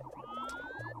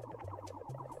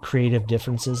creative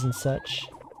differences and such.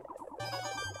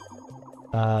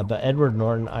 But Edward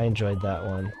Norton, I enjoyed that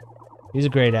one. He's a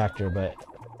great actor, but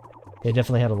they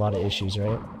definitely had a lot of issues,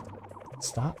 right?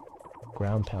 Stop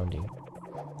ground pounding.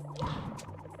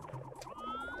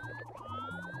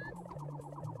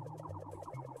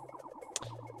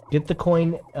 Get the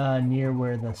coin near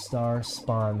where the star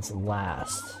spawns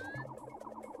last.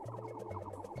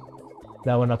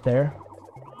 That one up there?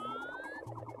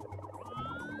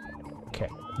 Okay,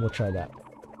 we'll try that.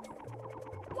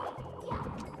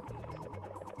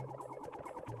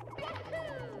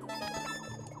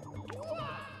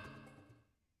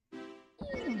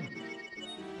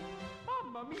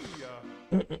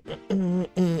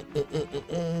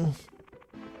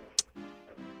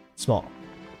 Small.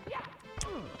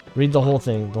 Read the whole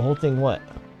thing. The whole thing what?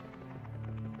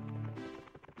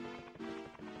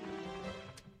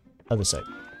 Other side.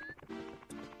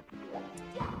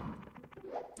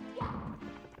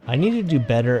 I need to do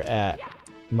better at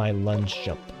my lunge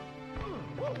jump.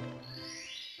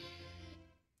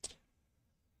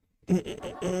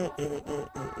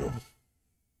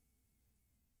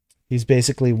 He's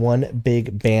basically one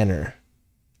big banner,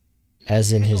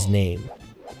 as in his name.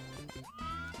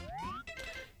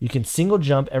 You can single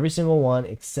jump every single one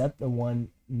except the one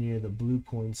near the blue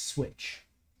coin switch.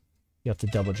 You have to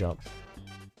double jump.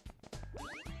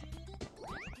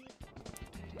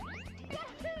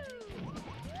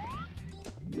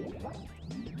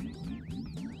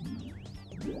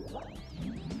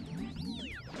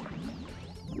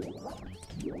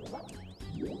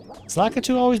 Has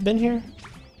Lakitu always been here?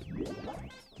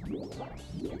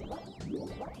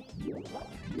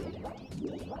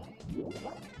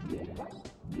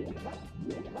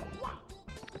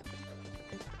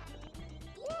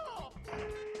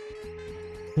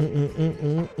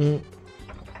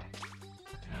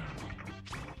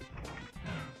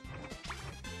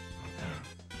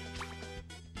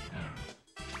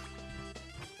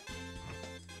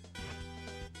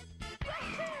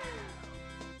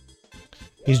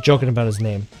 He's joking about his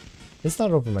name. It's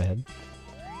not over my head.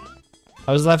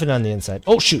 I was laughing on the inside.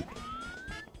 Oh, shoot!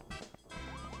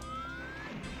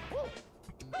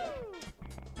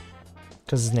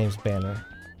 Because his name's Banner.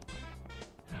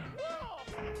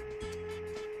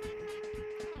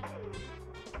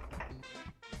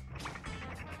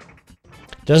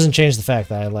 Doesn't change the fact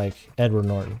that I like Edward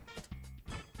Norton.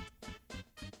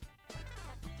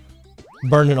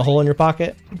 Burning a hole in your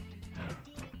pocket?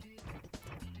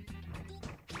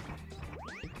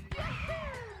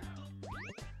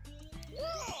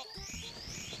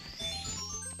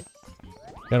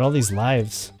 Got all these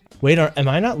lives. Wait, am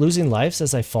I not losing lives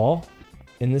as I fall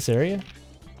in this area?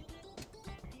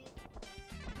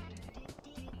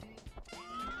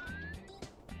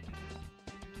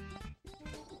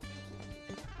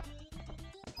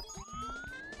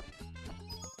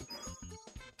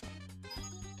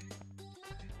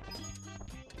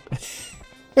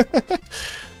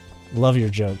 Love your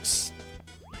jokes.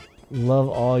 Love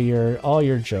all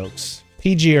your jokes.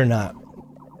 PG or not.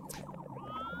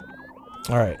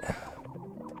 Alright.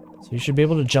 So you should be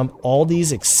able to jump all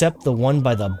these except the one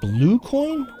by the blue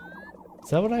coin? Is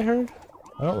that what I heard?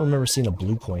 I don't remember seeing a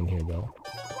blue coin here though.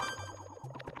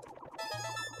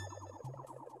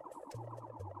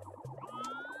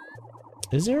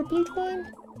 Is there a blue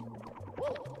coin?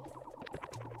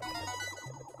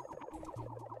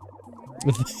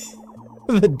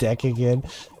 The deck again.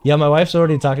 Yeah, my wife's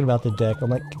already talking about the deck. I'm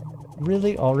like,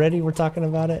 really? Already we're talking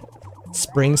about it?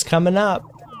 Spring's coming up.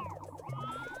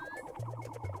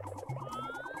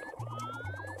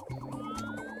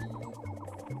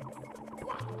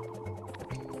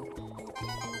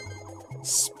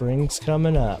 Spring's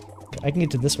coming up. I can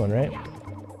get to this one, right?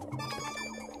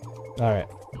 Alright.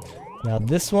 Now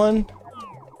this one,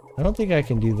 I don't think I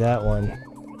can do that one.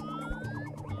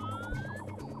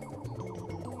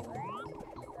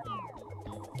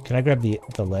 Can I grab the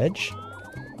ledge?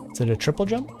 Is it a triple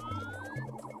jump?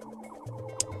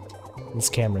 This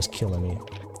camera's killing me.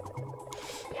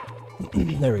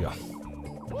 There we go.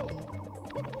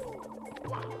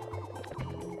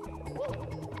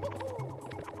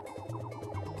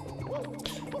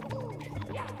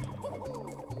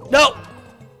 No!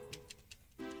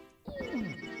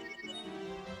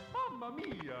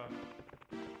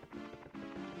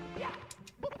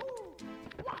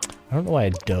 I don't know why I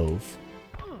dove.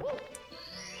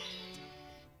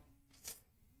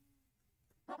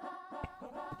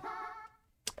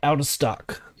 Out of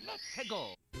stock.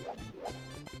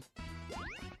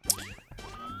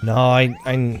 No, I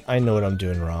know what I'm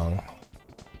doing wrong.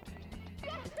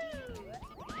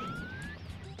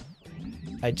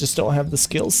 I just don't have the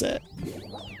skill set.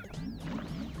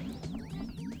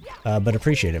 But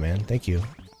appreciate it, man. Thank you.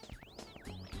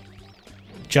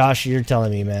 Josh, you're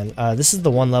telling me, man. This is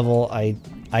the one level I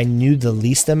knew the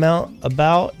least amount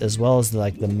about, as well as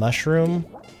the mushroom.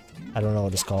 I don't know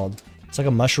what it's called. It's like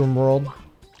a mushroom world.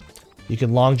 You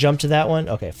can long jump to that one.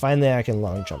 Okay, finally I can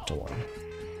long jump to one.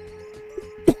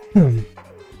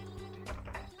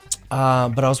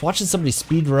 But I was watching somebody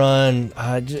speed run.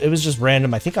 It was just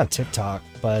random, I think on TikTok,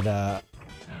 but a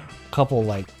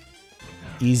couple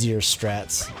easier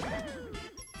strats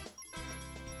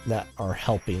that are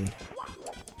helping.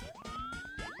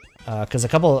 Because a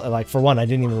couple, for one, I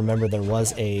didn't even remember there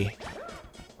was a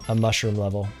mushroom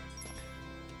level.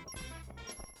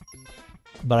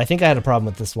 But I think I had a problem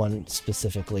with this one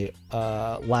specifically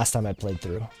last time I played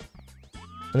through.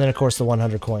 And then, of course, the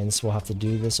 100 coins. We'll have to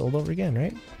do this all over again,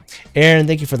 right? Aaron,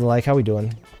 thank you for the like. How we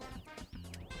doing?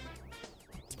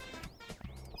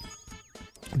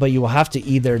 But you will have to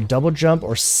either double jump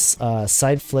or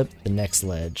side flip the next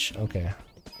ledge. Okay.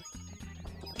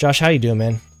 Josh, how you doing,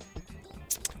 man?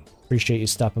 Appreciate you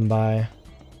stopping by.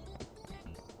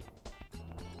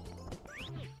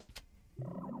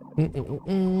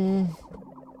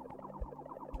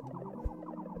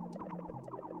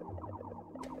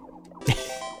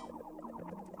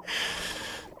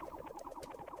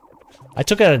 I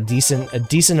took out a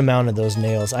decent amount of those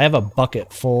nails. I have a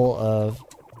bucket full of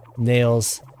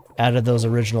nails out of those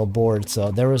original boards,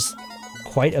 so there was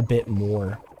quite a bit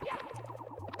more.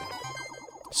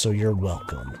 So you're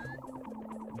welcome.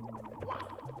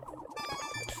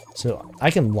 So I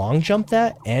can long jump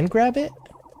that and grab it?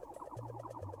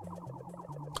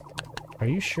 Are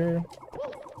you sure?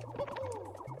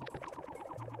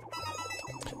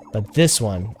 But this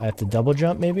one, I have to double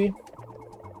jump maybe?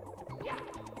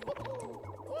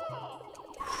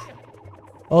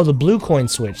 Oh, the blue coin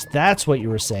switch. That's what you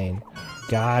were saying.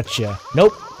 Gotcha.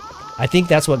 Nope. I think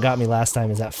that's what got me last time,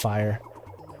 is that fire.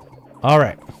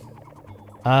 Alright.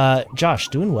 Josh,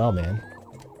 doing well, man.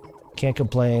 Can't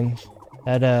complain.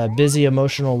 Had a busy,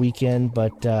 emotional weekend,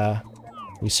 but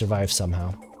we survived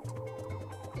somehow.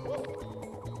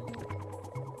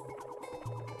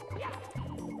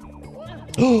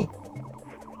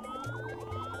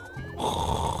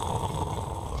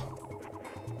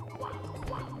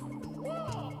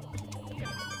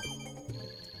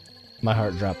 My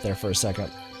heart dropped there for a second.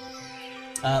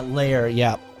 Layer,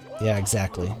 yeah. Yeah,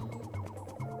 exactly.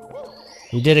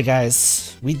 We did it,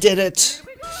 guys. We did it!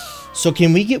 So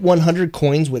can we get 100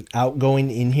 coins without going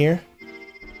in here?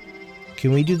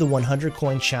 Can we do the 100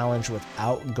 coin challenge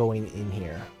without going in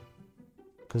here?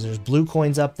 Because there's blue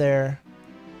coins up there.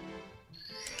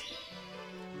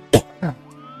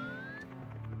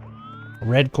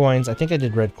 Red coins. I think I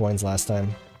did red coins last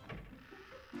time.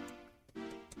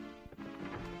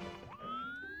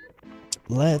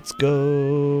 Let's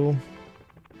go.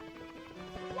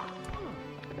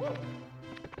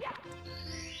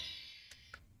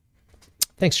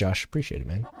 Thanks, Josh. Appreciate it,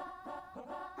 man.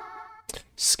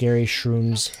 Scary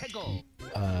shrooms.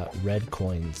 Red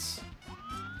coins.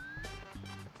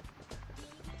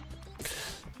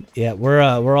 Yeah, we're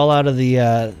all out of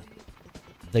the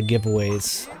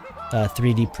giveaways.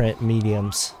 3D print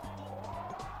mediums.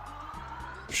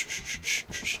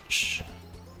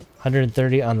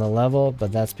 130 on the level,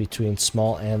 but that's between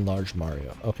small and large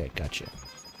Mario. Okay, gotcha.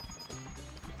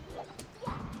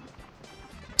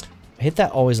 I hit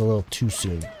that always a little too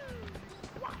soon.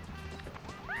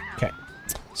 Okay,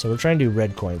 so we're trying to do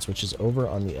red coins, which is over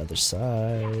on the other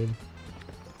side.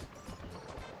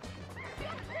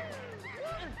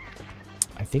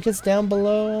 I think it's down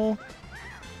below.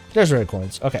 There's red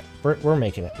coins. Okay, we're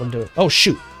making it. We're doing. Oh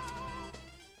shoot!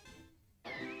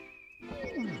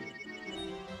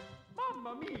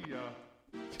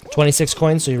 26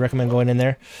 coins, so you recommend going in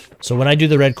there. So when I do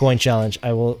the red coin challenge,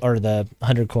 I will, or the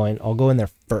 100 coin, I'll go in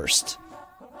there first,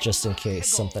 just in case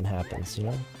something happens, you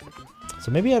know?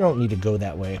 So maybe I don't need to go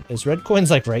that way. Is red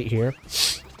coins like right here?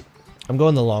 I'm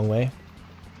going the long way.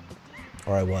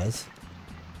 Or I was.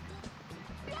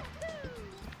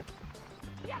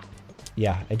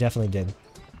 Yeah, I definitely did.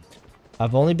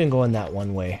 I've only been going that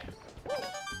one way.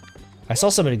 I saw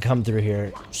somebody come through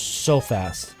here so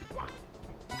fast.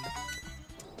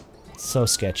 So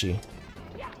sketchy.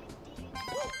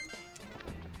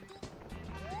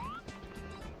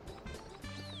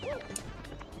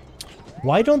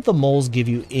 Why don't the moles give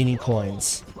you any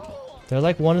coins? They're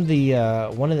like one of the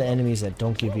enemies that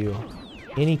don't give you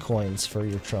any coins for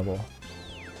your trouble.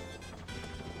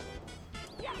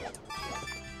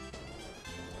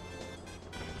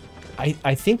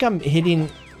 I think I'm hitting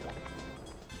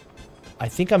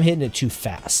it too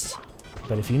fast.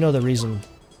 But if you know the reason,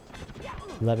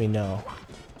 let me know.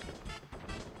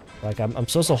 Like I'm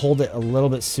supposed to hold it a little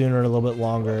bit sooner, a little bit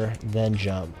longer, then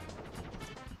jump.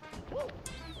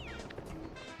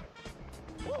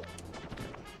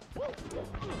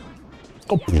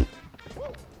 Oh.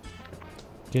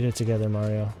 Get it together,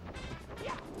 Mario.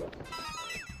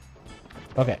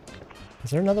 Okay.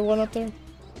 Is there another one up there?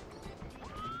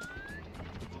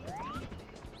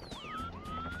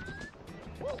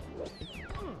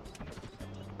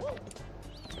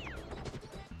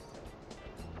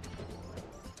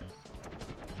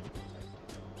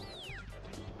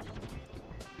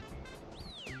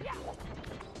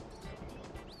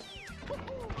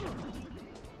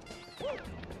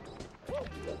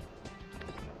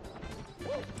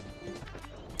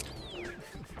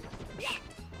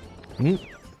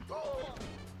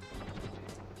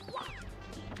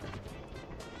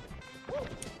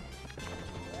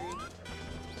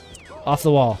 Off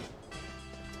the wall.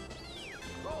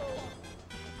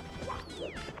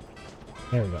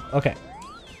 There we go. Okay.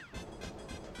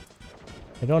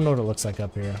 I don't know what it looks like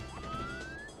up here.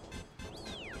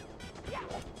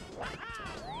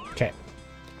 Okay.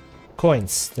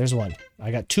 Coins. There's one.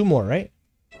 I got 2 more, right?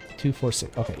 2, 4,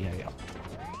 6. Okay, yeah.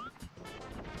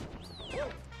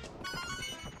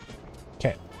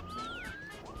 Okay.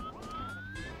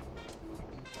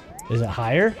 Is it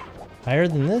higher? Higher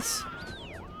than this?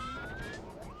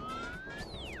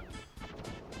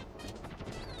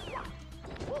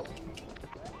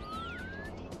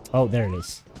 Oh, there it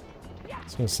is. I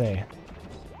was gonna say,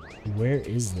 where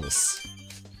is this?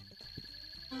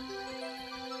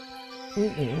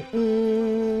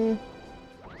 And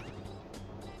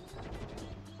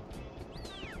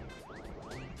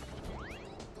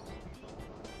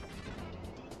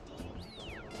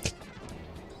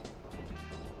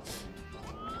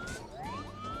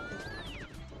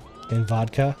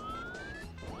vodka.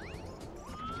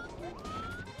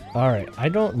 Alright, I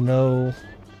don't know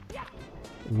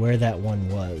where that one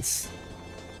was.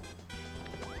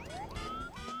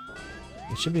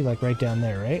 It should be like right down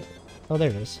there, right? Oh, there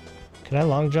it is. Can I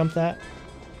long jump that?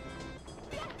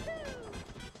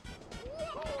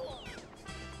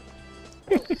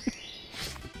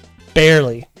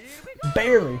 Barely.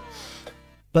 Barely.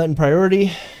 Button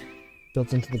priority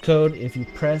built into the code. If you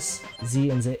press Z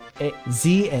and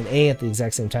A at the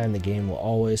exact same time, the game will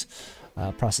always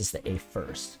process the A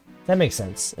first. That makes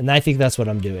sense. And I think that's what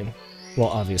I'm doing. Well,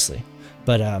 obviously,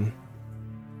 but I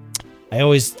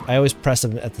always press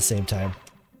them at the same time,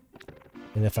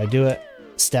 and if I do it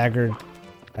staggered,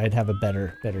 I'd have a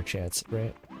better chance,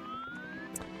 right?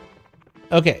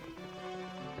 Okay.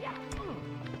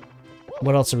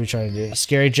 What else are we trying to do?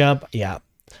 Scary jump? Yeah.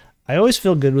 I always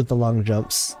feel good with the long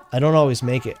jumps. I don't always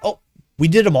make it. Oh, we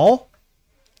did them all?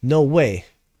 No way.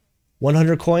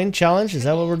 100 coin challenge? Is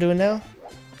that what we're doing now?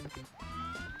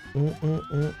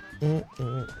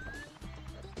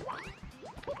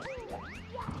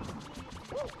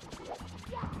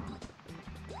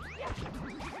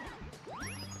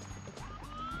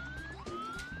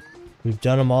 We've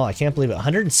done them all. I can't believe it.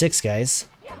 106, guys.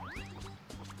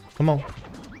 Come on.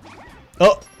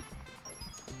 Oh!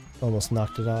 Almost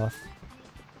knocked it off.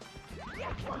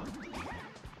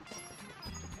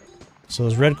 So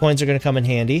those red coins are going to come in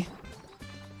handy.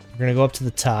 We're going to go up to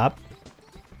the top.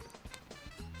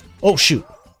 Oh, shoot.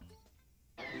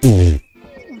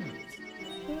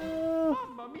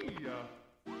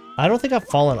 I don't think I've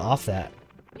fallen off that.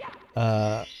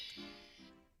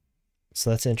 So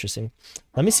that's interesting.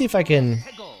 Let me see if I can...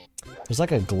 There's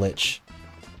like a glitch.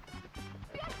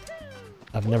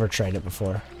 I've never tried it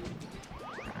before.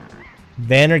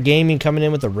 Banner Gaming coming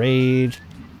in with a raid.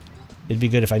 It'd be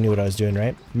good if I knew what I was doing,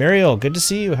 right? Mario, good to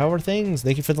see you. How are things?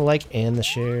 Thank you for the like and the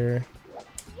share.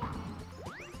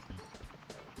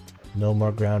 No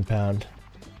more ground pound.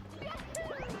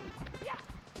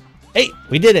 Hey,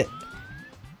 we did it.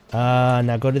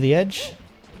 Now go to the edge.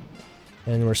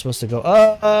 And we're supposed to go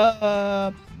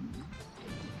up.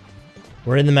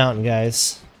 We're in the mountain,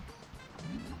 guys.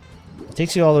 It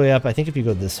takes you all the way up. I think if you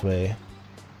go this way.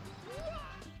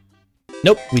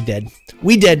 Nope, we dead.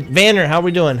 We dead. Vanner, how are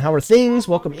we doing? How are things?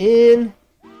 Welcome in.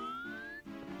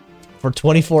 For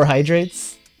 24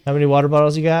 hydrates. How many water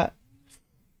bottles you got?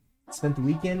 Spent the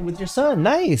weekend with your son.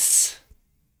 Nice.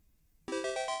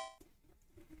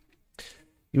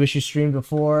 You wish you streamed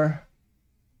before,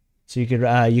 so you could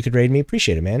raid me.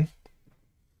 Appreciate it, man.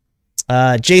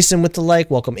 Jason with the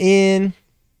like. Welcome in.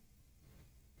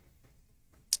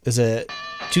 Is it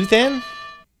Toothan?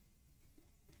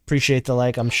 Appreciate the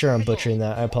like. I'm sure I'm butchering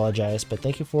that. I apologize, but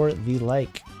thank you for the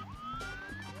like.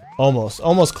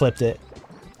 Almost clipped it.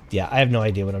 Yeah, I have no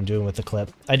idea what I'm doing with the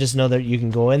clip. I just know that you can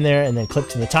go in there and then clip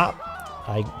to the top.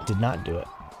 I did not do it.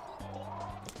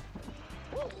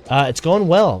 It's going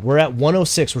well. We're at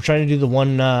 106. We're trying to do the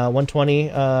 120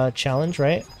 challenge,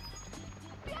 right?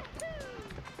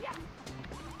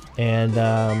 And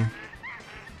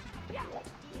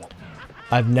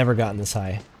I've never gotten this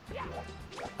high.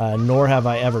 Nor have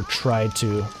I ever tried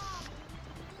to.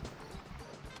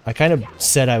 I kind of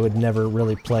said I would never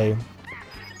really play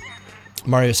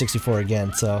Mario 64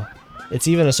 again, so it's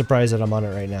even a surprise that I'm on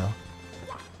it right now.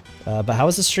 But how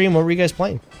was the stream? What were you guys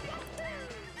playing?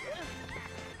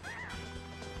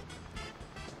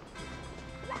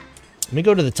 Let me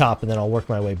go to the top and then I'll work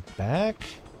my way back.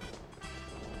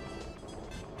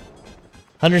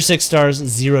 106 stars,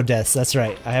 0 deaths. That's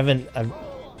right. I've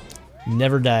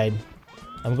never died.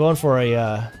 I'm going for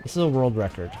a, this is a world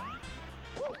record.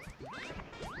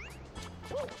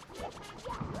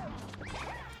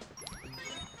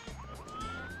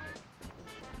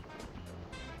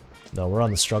 No, we're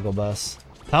on the struggle bus.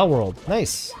 Pal World,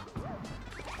 nice.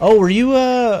 Oh, were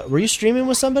you streaming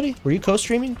with somebody? Were you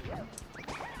co-streaming?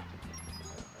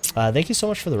 Thank you so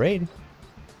much for the raid.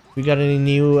 We got any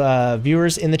new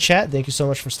viewers in the chat? Thank you so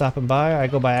much for stopping by. I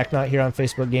go by Acnaut here on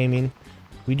Facebook Gaming.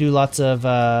 We do lots of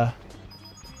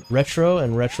retro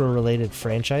and retro-related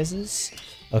franchises.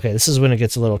 Okay, this is when it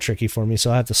gets a little tricky for me, so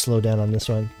I have to slow down on this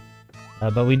one.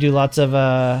 But we do lots of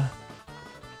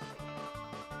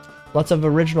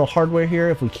original hardware here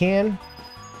if we can.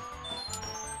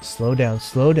 Slow down,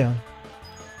 slow down.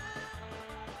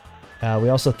 We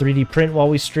also 3D print while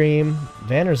we stream.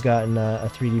 Vanner's gotten a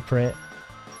 3D print.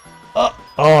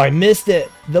 Oh, I missed it.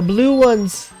 The blue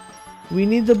ones. We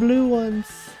need the blue ones.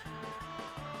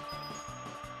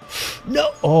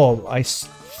 No. Oh, I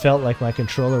felt like my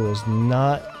controller was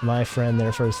not my friend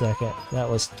there for a second. That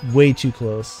was way too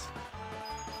close.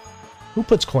 Who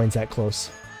puts coins that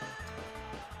close?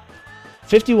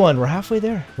 51. We're halfway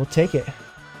there. We'll take it.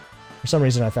 For some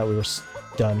reason, I thought we were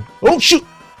done. Oh, shoot.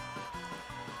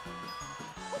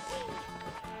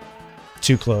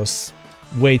 Too close.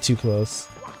 Way too close.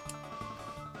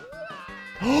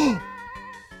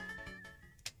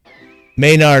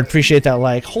 Maynard, appreciate that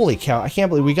like. Holy cow, I can't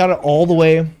believe we got it all the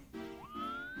way.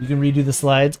 You can redo the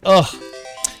slides. Ugh.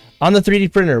 On the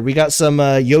 3D printer, we got some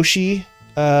Yoshi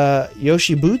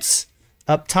boots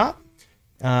up top.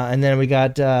 And then we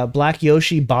got black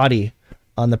Yoshi body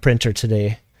on the printer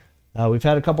today. We've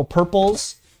had a couple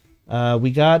purples.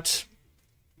 We got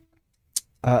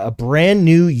a brand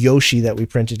new Yoshi that we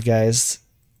printed, guys.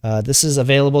 This is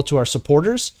available to our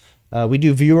supporters. We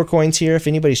do viewer coins here. If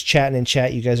anybody's chatting in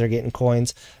chat, you guys are getting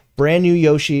coins. Brand new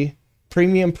Yoshi,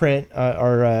 premium print.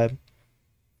 Our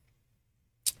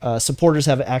supporters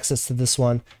have access to this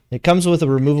one. It comes with a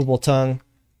removable tongue.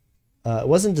 It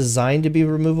wasn't designed to be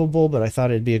removable, but I thought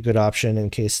it'd be a good option in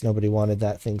case nobody wanted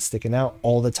that thing sticking out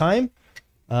all the time.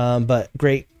 But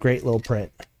great little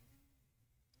print.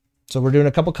 So we're doing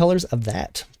a couple colors of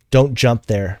that. Don't jump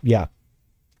there. Yeah.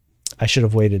 I should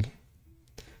have waited.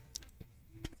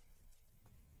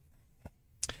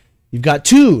 You've got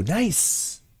 2.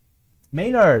 Nice.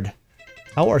 Maynard.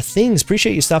 How are things?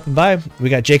 Appreciate you stopping by. We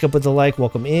got Jacob with the like.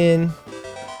 Welcome in.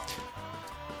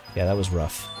 Yeah, that was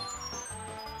rough.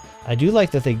 I do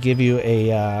like that they give you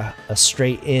a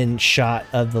straight in shot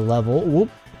of the level. Whoop.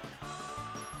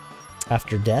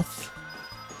 After death.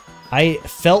 I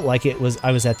felt like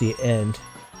I was at the end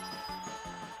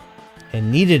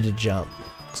and needed to jump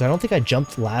because I don't think I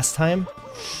jumped last time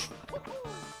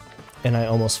and I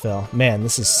almost fell. Man,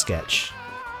 this is sketch.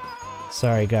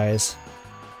 Sorry, guys.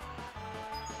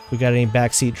 We got any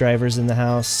backseat drivers in the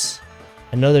house?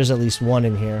 I know there's at least one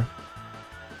in here.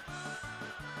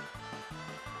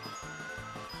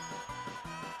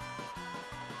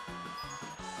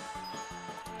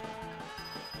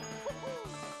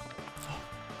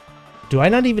 Do I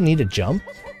not even need to jump?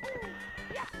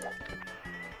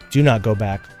 Do not go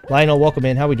back. Lionel, welcome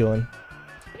in. How we doing?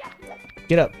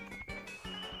 Get up.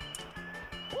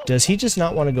 Does he just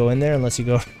not want to go in there unless you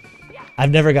go... I've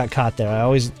never got caught there. I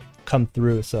always come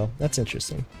through, so that's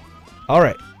interesting.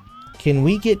 Alright. Can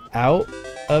we get out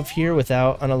of here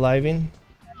without unaliving?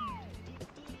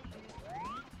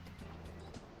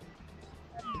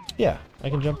 Yeah, I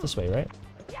can jump this way, right?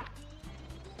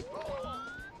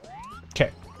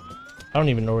 Okay. I don't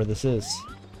even know where this is.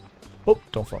 Oh,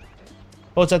 don't fall.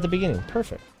 Oh, it's at the beginning.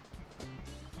 Perfect.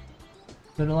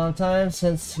 Been a long time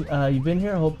since you've been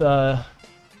here. I hope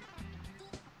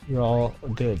you're all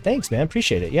good. Thanks, man.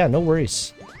 Appreciate it. Yeah, no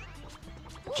worries.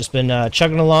 Just been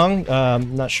chugging along.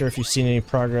 Not sure if you've seen any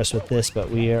progress with this, but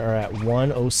we are at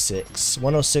 106.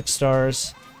 106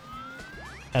 stars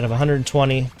out of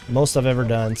 120. Most I've ever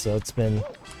done, so it's been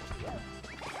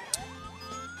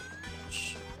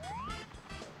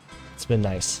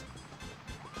nice.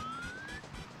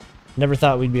 Never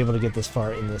thought we'd be able to get this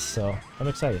far in this, so I'm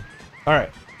excited.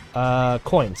 Alright.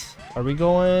 Coins. Are we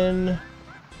going...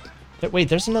 Wait,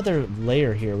 there's another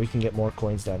layer here. We can get more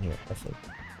coins down here, I think.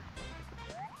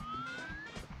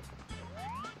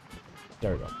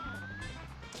 There we go.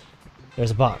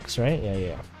 There's a box, right? Yeah,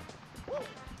 yeah.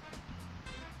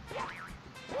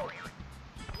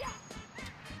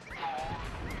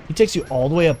 He takes you all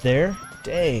the way up there?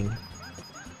 Dang.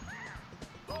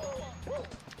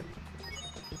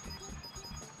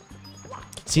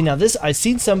 See, now this, I've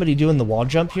seen somebody doing the wall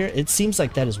jump here. It seems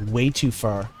like that is way too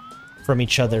far from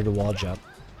each other to wall jump.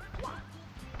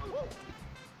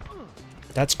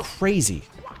 That's crazy.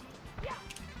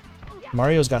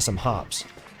 Mario's got some hops.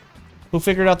 Who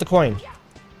figured out the coin?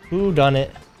 Who done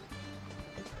it?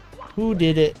 Who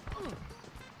did it?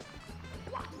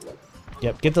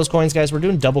 Yep, get those coins, guys. We're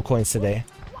doing double coins today.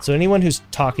 So anyone who's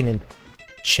talking in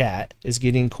chat is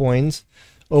getting coins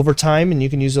over time, and you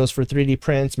can use those for 3D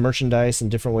prints, merchandise,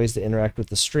 and different ways to interact with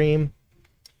the stream.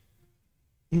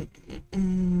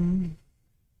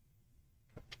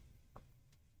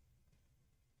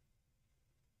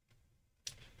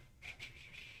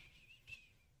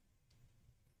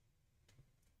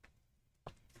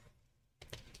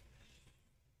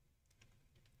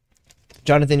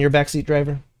 Jonathan, your backseat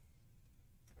driver?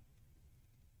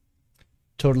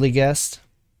 Totally guessed.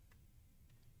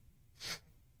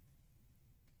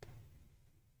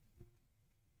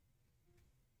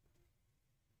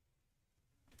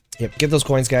 Yep, get those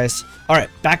coins, guys. Alright,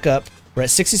 back up. We're at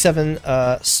 67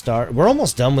 star. We're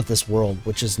almost done with this world,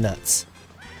 which is nuts.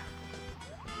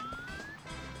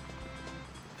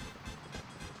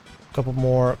 Couple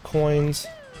more coins.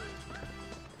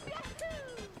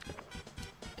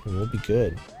 And we'll be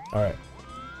good. Alright.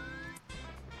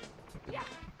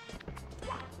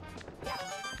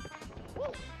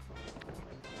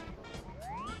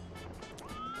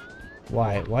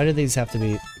 Why? Why do these have to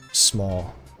be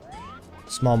small?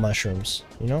 Small mushrooms,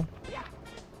 you know?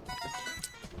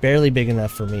 Barely big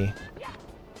enough for me.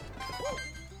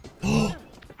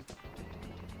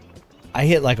 I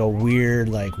hit like a weird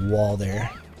like wall there.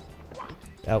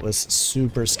 That was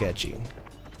super sketchy.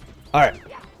 Alright.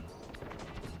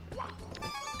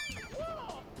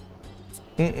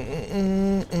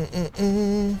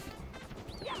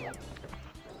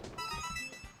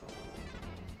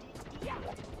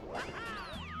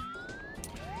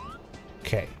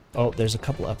 Okay. Oh, there's a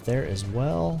couple up there as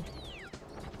well.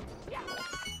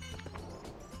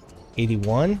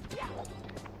 81.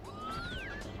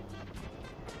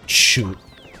 Shoot.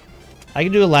 I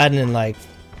can do Aladdin in like,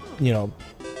 you know,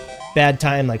 bad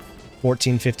time, like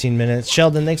 14, 15 minutes.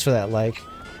 Sheldon, thanks for that like.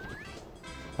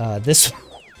 This,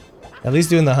 at least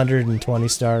doing the 120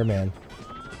 star, man.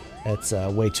 That's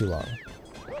way too long.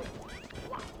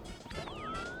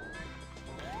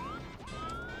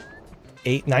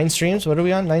 Nine streams? What are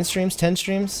we on? 9 streams? 10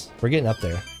 streams? We're getting up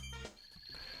there.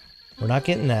 We're not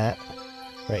getting that.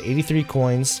 Right, 83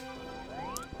 coins.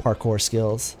 Parkour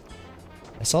skills.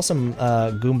 I saw some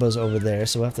Goombas over there,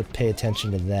 so we'll have to pay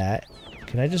attention to that.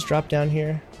 Can I just drop down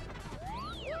here?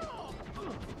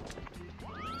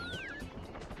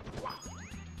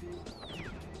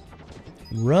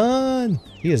 Run!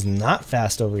 He is not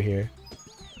fast over here.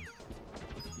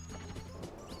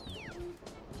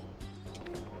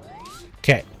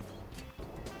 Okay.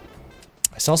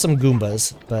 I saw some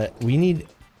Goombas, but we need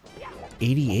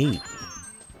 88.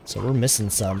 So we're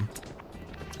missing some.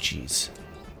 Jeez.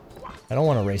 I don't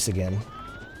want to race again.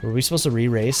 Were we supposed to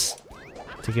re-race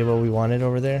to get what we wanted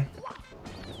over there?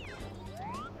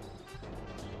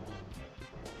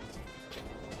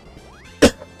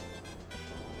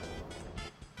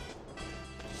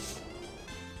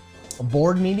 A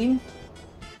board meeting?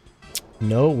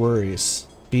 No worries.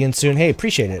 Be in soon. Hey,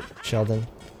 appreciate it, Sheldon.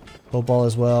 Hope all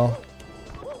is well.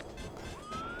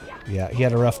 Yeah, he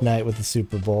had a rough night with the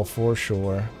Super Bowl for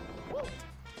sure.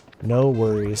 No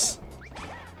worries.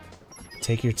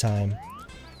 Take your time.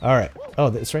 Alright. Oh,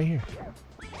 it's right here.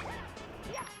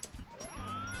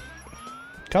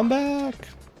 Come back.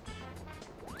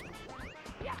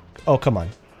 Oh, come on.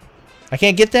 I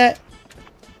can't get that?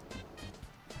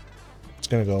 It's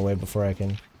gonna go away before I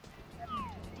can...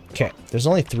 Okay, there's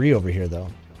only 3 over here, though.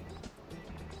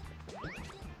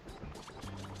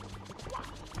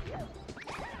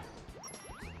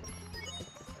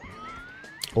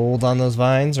 Hold on those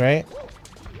vines, right?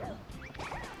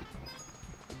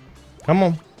 Come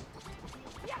on.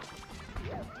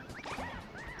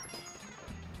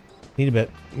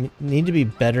 Need to be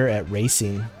better at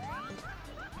racing.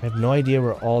 I have no idea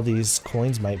where all these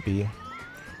coins might be.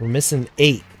 We're missing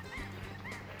 8.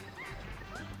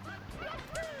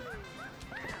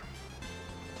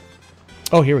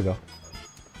 Oh, here we go.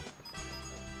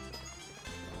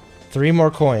 3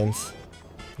 more coins.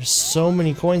 There's so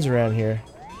many coins around here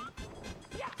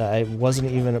that I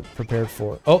wasn't even prepared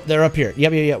for. Oh, they're up here.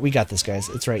 Yep. We got this, guys.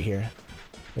 It's right here.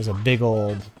 There's a big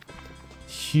old,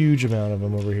 huge amount of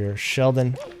them over here.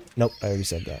 Sheldon. Nope, I already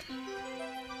said that.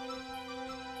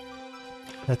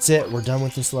 That's it. We're done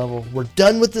with this level. We're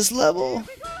done with this level.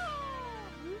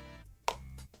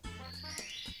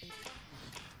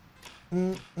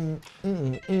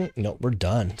 No, we're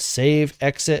done. Save,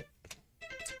 exit.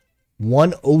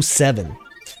 107.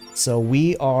 So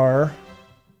we are,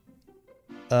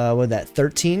 what that,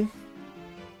 13?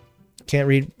 Can't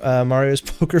read Mario's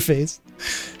poker face.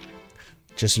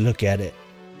 Just look at it.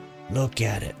 Look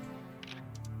at it.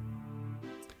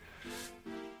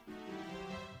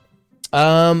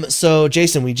 So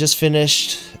Jason, we just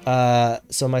finished,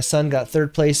 so my son got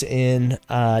 3rd place in,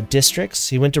 districts.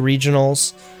 He went to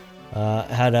regionals,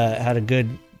 had a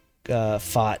good,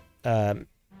 fought,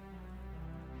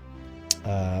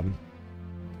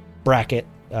 bracket,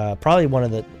 probably one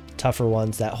of the tougher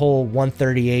ones. That whole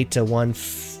 138 to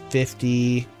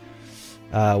 150,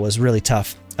 was really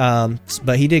tough.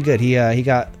 But he did good. He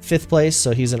got 5th place,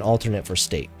 so he's an alternate for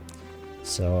state.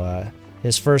 So,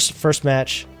 his first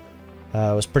match,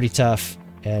 was pretty tough,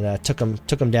 and took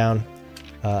him down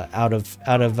out of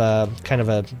kind of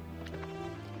a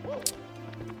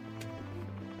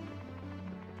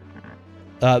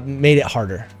made it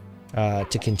harder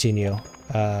to continue,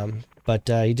 but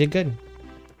he did good.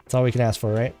 That's all we can ask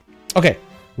for, right? Okay,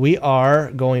 we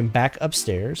are going back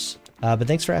upstairs, but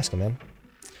thanks for asking, man.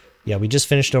 Yeah, we just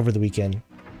finished over the weekend.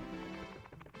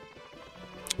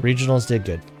 Regionals did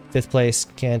good. 5th place,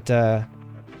 can't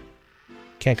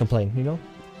complain, you know?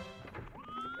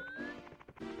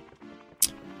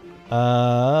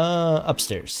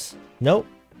 Upstairs. Nope.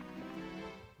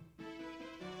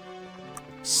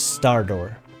 Star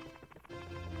door.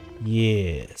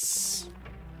 Yes.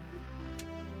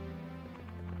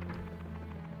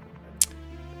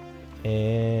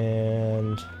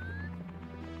 And...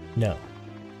 no.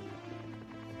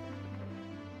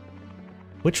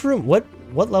 Which room? What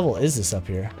level is this up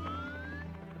here?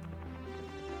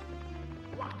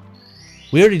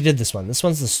 We already did this one. This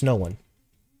one's the snow one.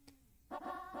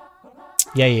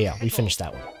 Yeah. We finished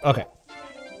that one. Okay.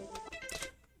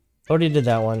 Already did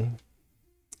that one.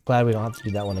 Glad we don't have to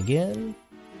do that one again.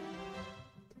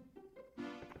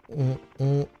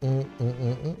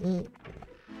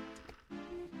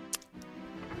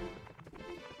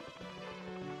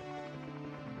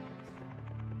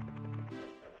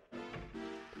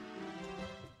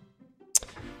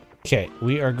 Okay,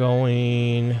 we are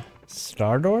going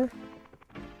Star Door.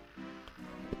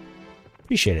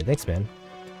 Appreciate it. Thanks, man.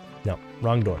 No,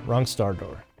 wrong door. Wrong Star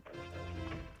Door.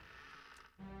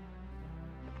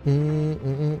 There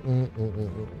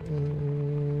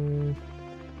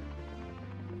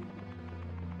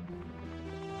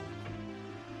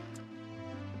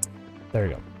we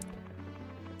go.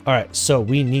 All right, so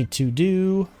we need to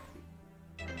do...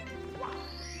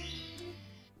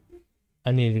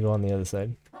 I need to go on the other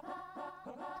side.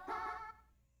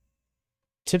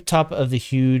 Tip top of the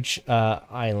huge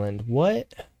island.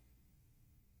 What?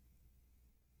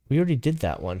 We already did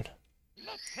that one.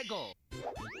 Let's go.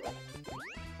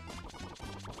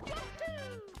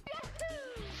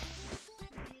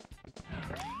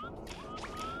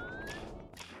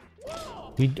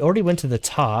 We already went to the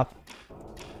top.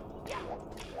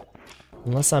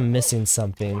 Unless I'm missing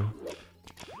something.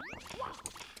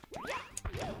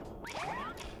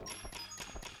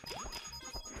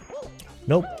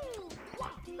 Nope.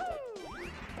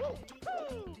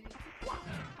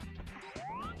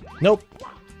 Nope.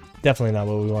 Definitely not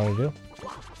what we want to do.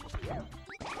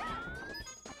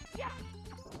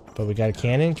 But we got a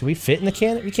cannon. Can we fit in the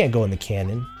cannon? We can't go in the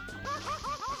cannon.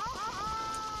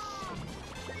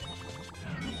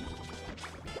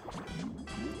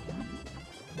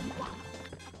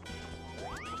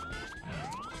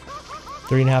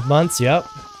 3.5 months, yep.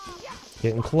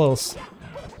 Getting close.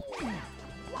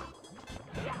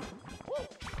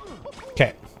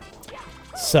 Okay.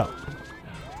 So,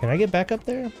 can I get back up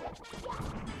there?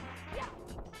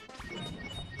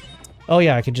 Oh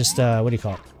yeah, I could just, what do you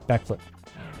call it? Backflip.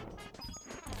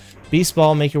 Beast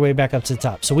ball, make your way back up to the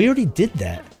top. So we already did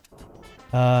that.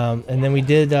 And then we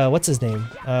did, what's his name?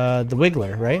 The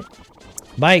Wiggler, right?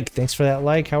 Mike, thanks for that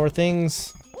like. How are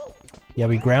things? Yeah,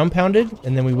 we ground pounded,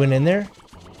 and then we went in there.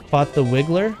 Fought the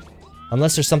Wiggler.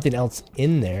 Unless there's something else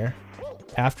in there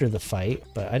after the fight,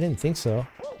 but I didn't think so.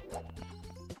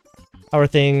 How are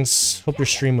things? Hope your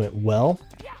stream went well.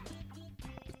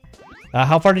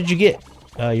 How far did you get?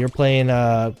 You're playing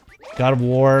God of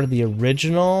War, the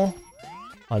original,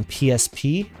 on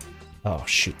PSP? Oh,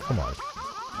 shoot. Come on.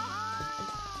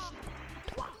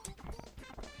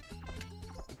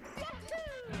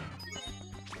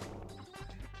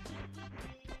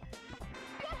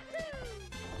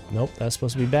 Nope, that's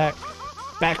supposed to be back.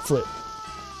 Backflip.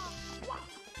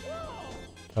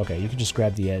 Okay, you can just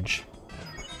grab the edge.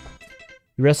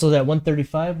 You wrestled at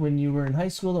 135 when you were in high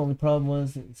school. The only problem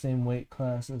was the same weight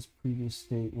class as previous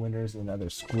state winners in other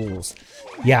schools.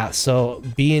 Yeah, so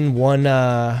being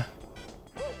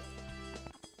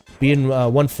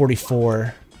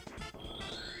 144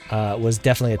 was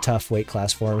definitely a tough weight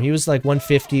class for him. He was like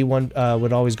 150,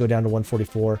 would always go down to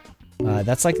 144.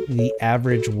 That's like the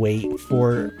average weight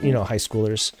for, you know, high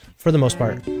schoolers for the most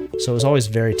part. So it was always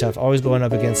very tough. Always going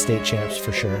up against state champs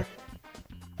for sure.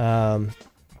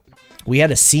 We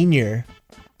had a senior,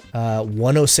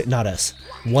 106, not us,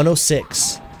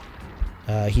 106.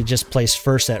 He just placed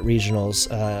first at regionals,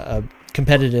 a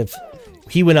competitive.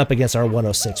 He went up against our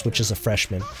 106, which is a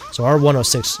freshman. So our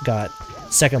 106 got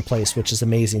second place, which is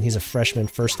amazing. He's a freshman,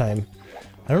 first time.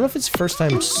 I don't know if it's first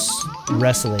time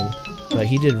wrestling, but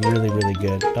he did really, really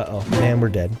good. Uh-oh, man, we're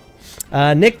dead.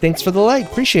 Nick, thanks for the like.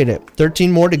 Appreciate it.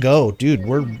 13 more to go. Dude,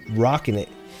 we're rocking it.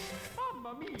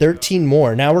 13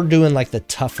 more. Now we're doing like the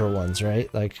tougher ones,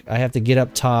 right? Like I have to get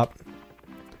up top.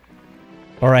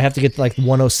 Or I have to get like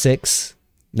 106.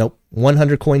 Nope.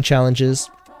 100 coin challenges.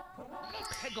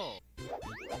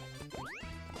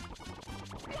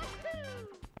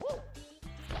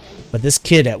 But this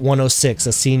kid at 106,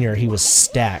 a senior, he was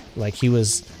stacked. Like he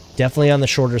was definitely on the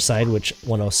shorter side, which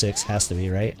 106 has to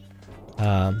be, right?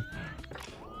 But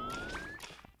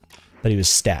he was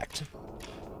stacked.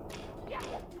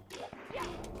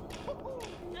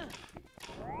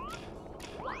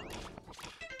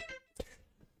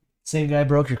 Same guy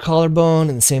broke your collarbone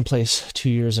in the same place 2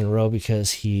 years in a row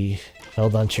because he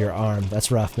held onto your arm.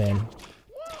 That's rough, man.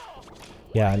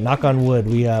 Yeah, knock on wood.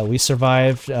 We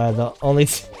survived. The only,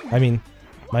 I mean,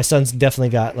 my son's definitely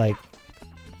got like,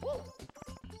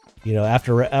 you know,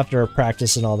 after a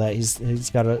practice and all that, he's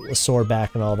got a sore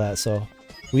back and all that. So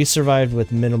we survived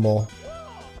with minimal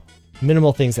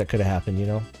things that could have happened, you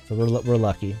know. So we're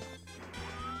lucky.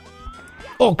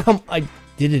 Oh come! I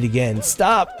did it again.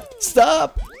 Stop!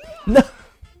 Stop! No.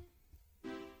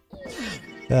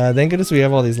 Thank goodness we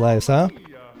have all these lives, huh?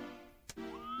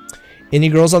 Any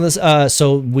girls on this?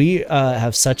 So we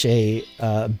have such a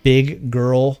big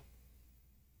girl,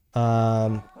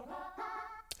 a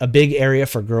big area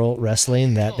for girl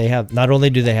wrestling that they have. Not only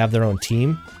do they have their own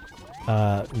team,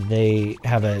 they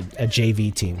have a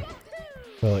JV team.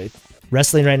 So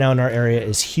wrestling right now in our area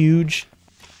is huge.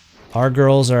 Our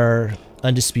girls are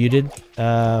undisputed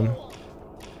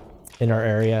in our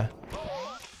area.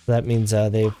 So that means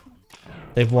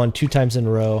they've won 2 times in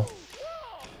a row.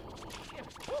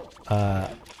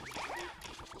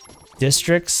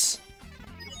 Districts,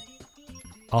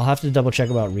 I'll have to double check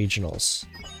about regionals,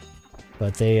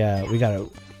 but we got a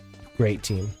great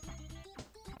team.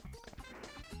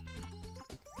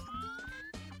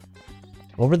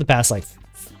 Over the past like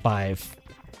 4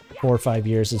 or 5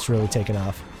 years, it's really taken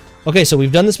off. Okay, so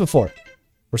we've done this before.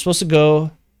 We're supposed to go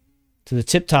to the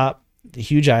tip top, the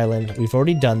huge island. We've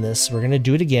already done this. We're gonna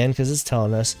do it again because it's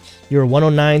telling us you're a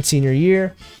 109 senior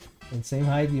year. And same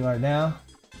height you are now.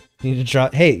 You need to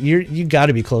drop. Hey, you got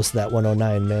to be close to that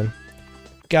 109, man.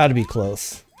 Got to be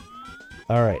close.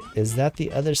 All right, is that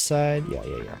the other side? Yeah.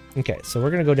 Okay, so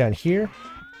we're gonna go down here.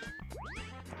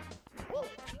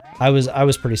 I was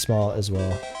pretty small as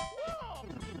well.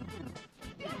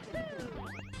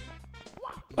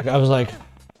 Like I was like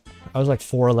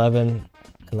 4'11"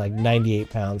 and like 98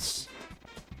 pounds.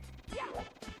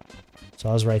 So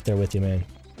I was right there with you, man.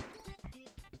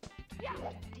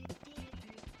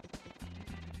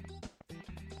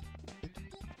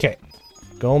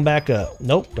 Going back up.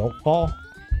 Nope, don't fall.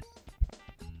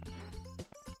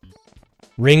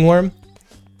 Ringworm.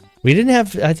 We didn't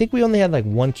have, I think we only had like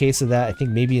one case of that. I think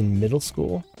maybe in middle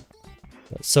school.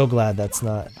 So glad that's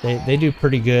not, they do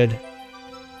pretty good.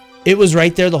 It was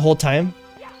right there the whole time.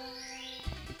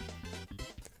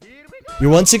 You're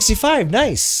 165,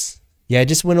 nice. Yeah, I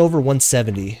just went over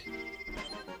 170.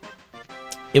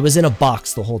 It was in a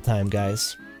box the whole time,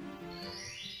 guys.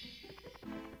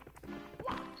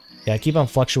 Yeah, I keep on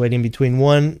fluctuating between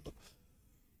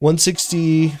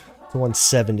 160 to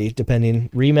 170, depending.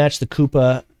 Rematch the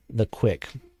Koopa the Quick.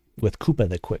 With Koopa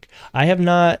the Quick. I have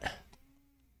not...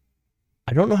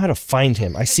 I don't know how to find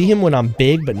him. I see him when I'm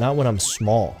big, but not when I'm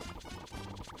small.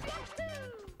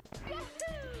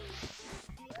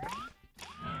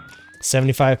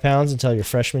 £75 until your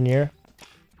freshman year.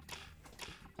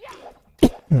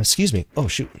 Excuse me. Oh,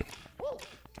 shoot.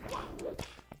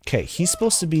 Okay, he's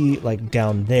supposed to be, like,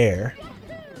 down there.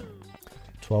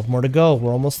 12 more to go.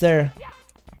 We're almost there.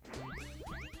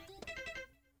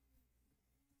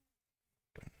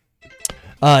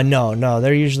 No,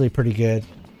 they're usually pretty good.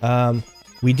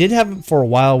 We did have it for a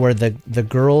while where the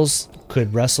girls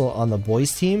could wrestle on the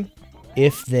boys' team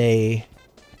if they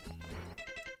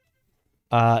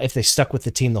stuck with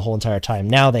the team the whole entire time.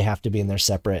 Now they have to be in their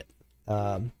separate.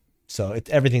 So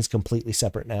everything's completely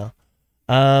separate now.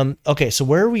 Okay, so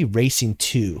where are we racing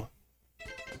to?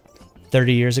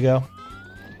 30 years ago?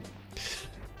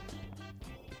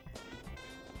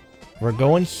 We're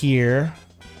going here.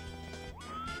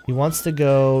 He wants to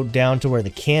go down to where the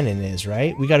cannon is,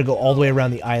 right? We got to go all the way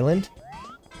around the island.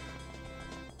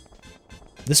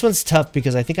 This one's tough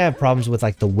because I think I have problems with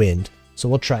like the wind. So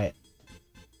we'll try it.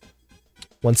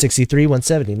 163,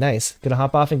 170. Nice. Gonna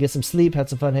hop off and get some sleep. Had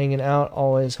some fun hanging out.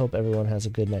 Always hope everyone has a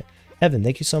good night. Evan,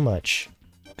 thank you so much.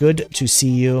 Good to see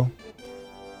you.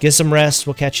 Get some rest.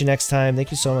 We'll catch you next time.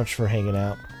 Thank you so much for hanging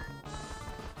out.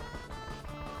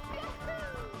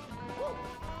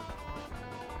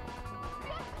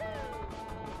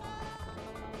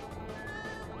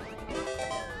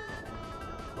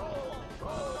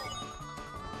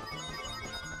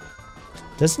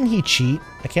 Doesn't he cheat?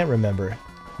 I can't remember.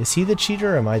 Is he the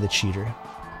cheater or am I the cheater?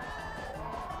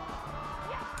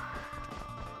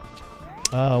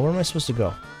 Where am I supposed to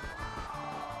go?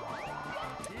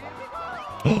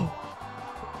 Oh,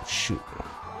 shoot.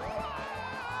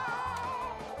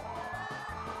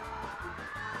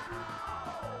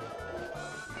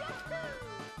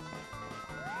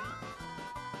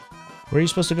 Where are you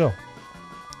supposed to go?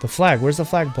 The flag. Where's the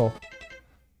flagpole?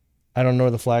 I don't know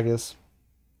where the flag is.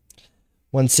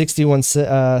 160,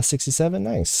 167.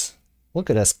 Nice. Look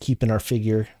at us keeping our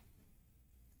figure.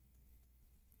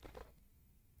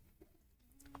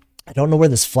 I don't know where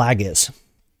this flag is.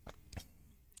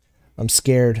 I'm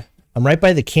scared. I'm right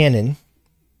by the cannon.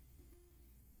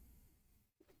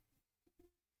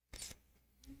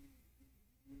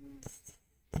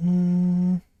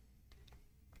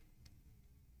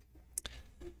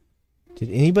 Did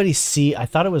anybody see? I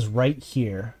thought it was right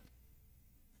here.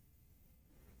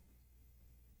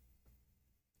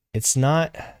 It's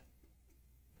not.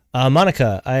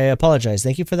 Monica, I apologize.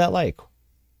 Thank you for that like.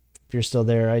 If you're still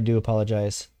there, I do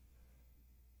apologize.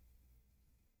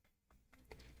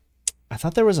 I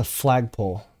thought there was a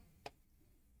flagpole.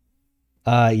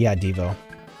 Yeah, Devo.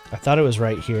 I thought it was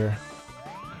right here.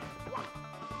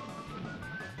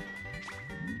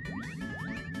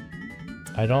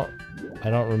 I don't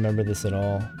remember this at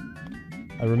all.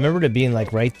 I remembered it being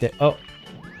like right there. Oh,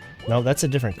 no, that's a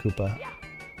different Koopa.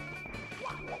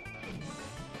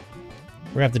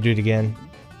 We're gonna have to do it again.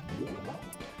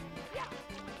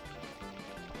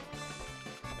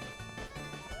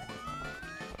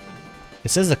 It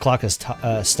says the clock has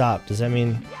stopped. Does that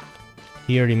mean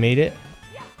he already made it?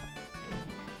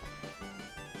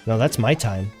 No, that's my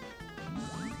time.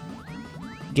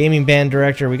 Gaming band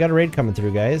director, we got a raid coming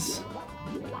through, guys.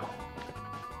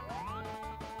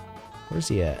 Where's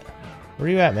he at? Where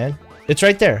are you at, man? It's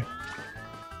right there.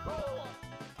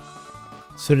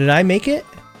 So did I make it?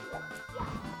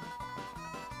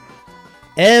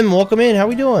 M, welcome in. How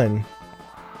we doing?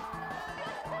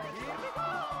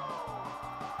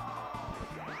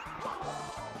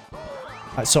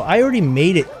 So I already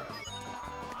made it.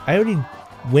 I already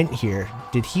went here.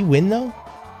 Did he win though?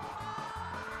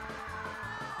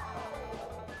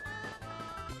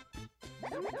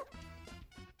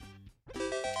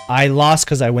 I lost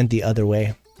because I went the other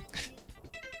way.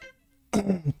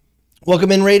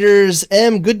 Welcome in, Raiders.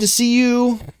 M, good to see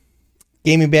you.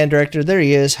 Gaming band director, there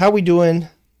he is. How we doing?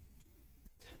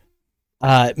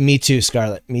 Me too,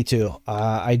 Scarlett. Me too.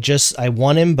 I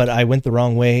won him, but I went the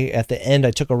wrong way. At the end,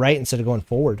 I took a right instead of going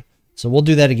forward. So we'll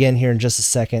do that again here in just a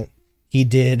second. He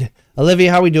did.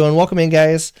 Olivia, how we doing? Welcome in,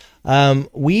 guys.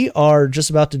 We are just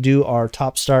about to do our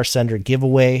Top Star Sender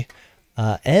giveaway.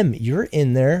 M, you're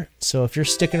in there. So if you're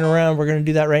sticking around, we're going to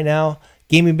do that right now.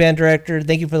 Gaming Band Director,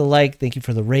 thank you for the like. Thank you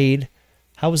for the raid.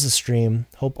 How was the stream?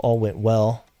 Hope all went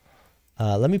well.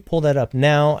 Let me pull that up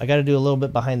now. I got to do a little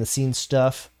bit behind the scenes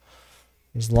stuff.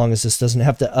 As long as this doesn't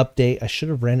have to update. I should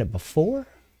have ran it before.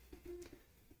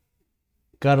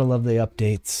 Gotta love the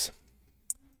updates.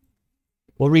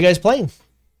 What were you guys playing?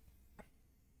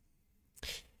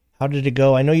 How did it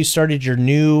go? I know you started your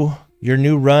new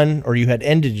run, or you had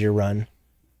ended your run.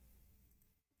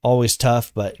 Always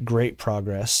tough, but great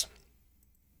progress.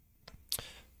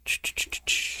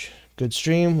 Good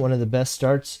stream. One of the best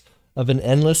starts of an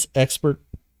endless expert,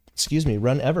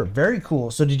 run ever. Very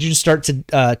cool. So did you start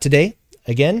today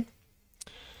again?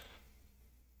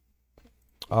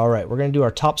 All right, we're going to do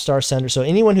our Top Star Sender. So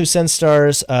anyone who sends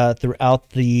stars throughout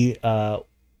the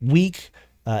week,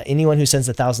 anyone who sends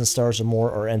 1,000 stars or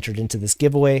more are entered into this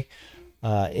giveaway.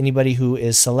 Anybody who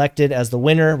is selected as the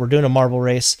winner, we're doing a marble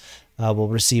race, will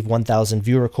receive 1,000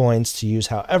 viewer coins to use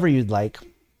however you'd like.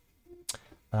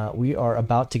 We are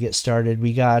about to get started.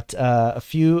 We got a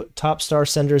few Top Star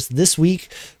Senders this week.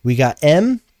 We got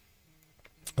M.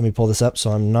 Let me pull this up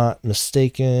so I'm not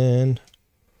mistaken.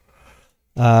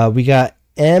 We got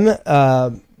M,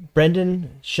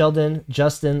 Brendan, Sheldon,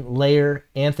 Justin, Lair,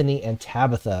 Anthony, and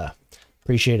Tabitha.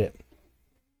 Appreciate it.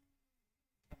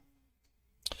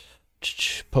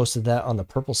 Posted that on the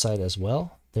purple side as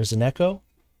well. There's an echo.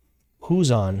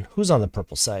 Who's on the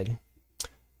purple side?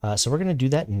 So we're going to do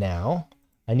that now.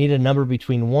 I need a number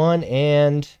between 1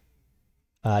 and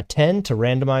 10 to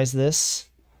randomize this.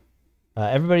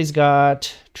 Everybody's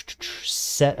got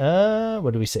set.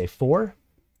 What do we say? 4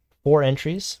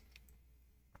 entries.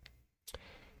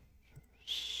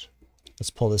 Let's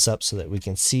pull this up so that we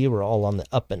can see we're all on the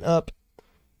up and up.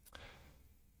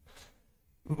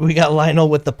 We got Lionel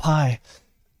with the pie.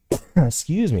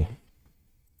 Excuse me.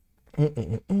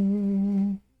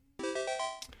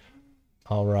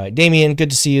 All right, Damien, good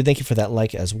to see you. Thank you for that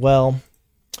like as well.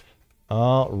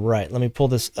 All right, let me pull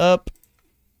this up.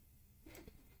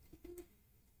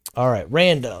 All right,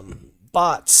 random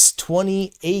bots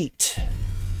 28.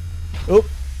 Oh,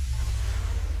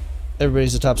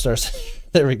 everybody's a top star.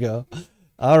 There we go.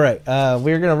 All right,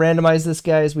 we're going to randomize this,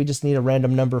 guys. We just need a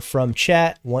random number from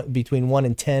chat. Between 1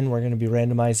 and 10, we're going to be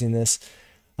randomizing this.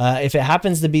 If it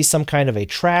happens to be some kind of a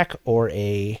track or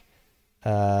a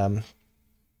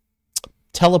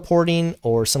teleporting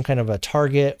or some kind of a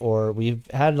target, or we've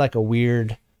had like a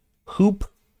weird hoop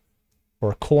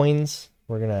or coins,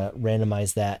 we're going to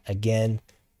randomize that again.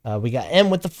 We got M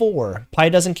with the 4. Pi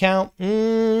doesn't count.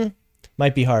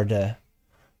 Might be hard to...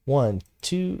 1,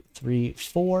 2, 3,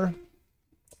 4.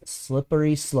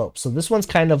 Slippery slope. So this one's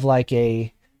kind of like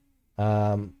a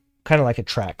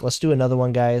track. Let's do another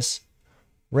one, guys.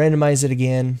 Randomize it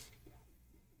again.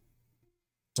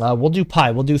 We'll do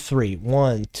pi. We'll do 3.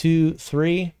 1, 2,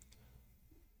 3.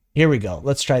 Here we go.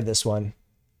 Let's try this one.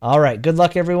 All right. Good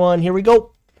luck, everyone. Here we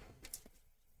go.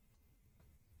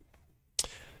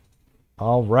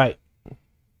 All right.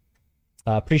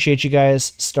 Appreciate you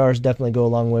guys. Stars definitely go a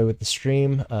long way with the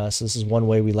stream. So this is one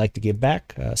way we like to give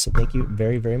back. So thank you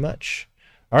very, very much.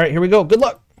 All right, here we go. Good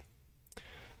luck.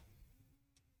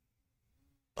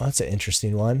 Oh, that's an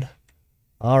interesting one.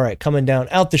 All right, coming down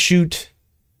out the chute.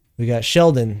 We got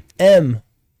Sheldon, M,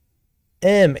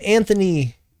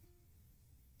 Anthony.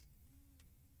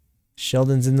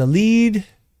 Sheldon's in the lead.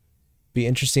 Be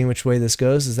interesting which way this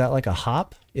goes. Is that like a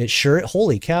hop?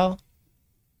 Holy cow.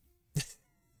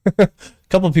 A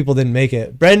couple people didn't make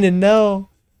it. Brendan, no.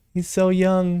 He's so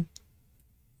young.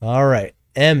 All right.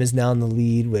 M is now in the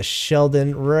lead with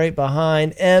Sheldon right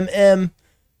behind. M.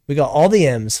 We got all the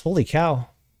M's. Holy cow.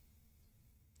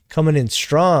 Coming in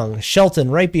strong.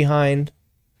 Shelton right behind.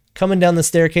 Coming down the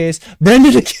staircase.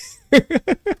 Brendan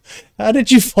again. How did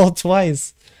you fall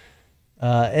twice?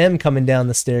 M coming down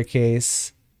the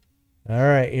staircase. All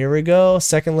right. Here we go.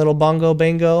 Second little bongo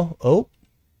bango. Oh.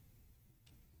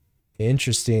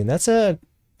 Interesting.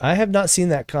 I have not seen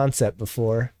that concept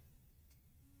before.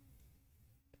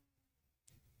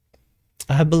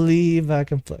 I believe I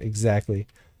can play. Exactly.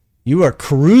 You are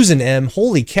cruising, M.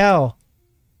 Holy cow.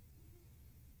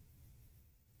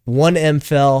 1 M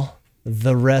fell.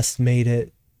 The rest made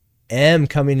it. M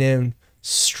coming in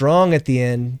strong at the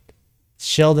end.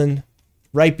 Sheldon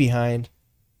right behind.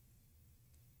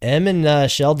 M and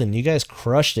Sheldon, you guys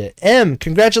crushed it. M,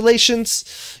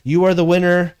 congratulations. You are the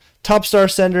winner. Top Star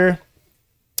Sender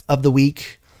of the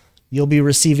week. You'll be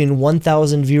receiving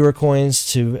 1,000 viewer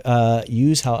coins to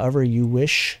use however you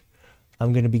wish.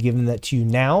 I'm going to be giving that to you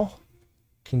now.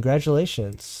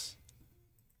 Congratulations.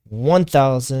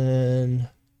 1,000.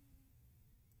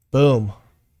 Boom.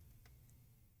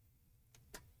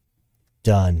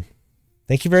 Done.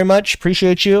 Thank you very much.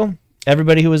 Appreciate you.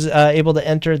 Everybody who was able to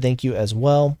enter, thank you as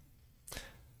well.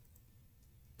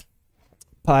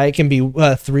 Pie can be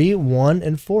 3, 1,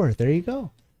 and 4. There you go.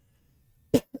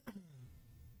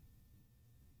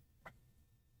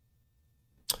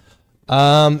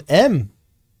 M.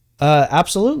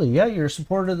 Absolutely. Yeah, you're a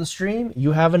supporter of the stream.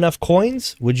 You have enough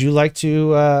coins. Would you like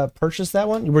to purchase that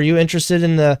one? Were you interested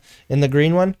in the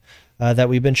green one that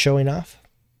we've been showing off?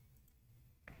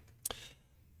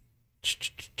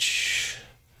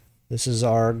 This is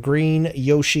our green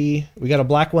Yoshi. We got a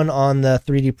black one on the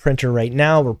 3D printer right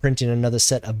now. We're printing another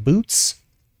set of boots.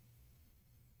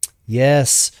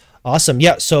 Yes. Awesome.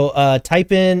 Yeah, so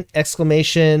type in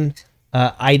exclamation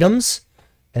items,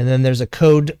 and then there's a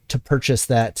code to purchase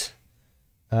that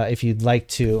if you'd like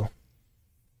to.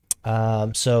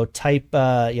 So type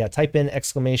in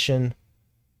exclamation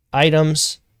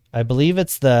items. I believe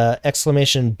it's the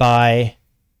exclamation by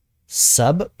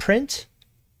sub print.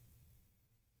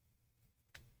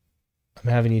 I'm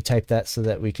having you type that so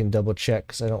that we can double check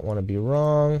because I don't want to be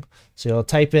wrong. So you'll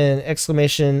type in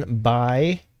exclamation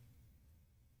by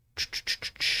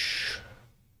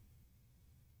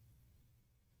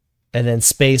and then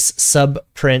space sub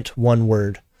print, one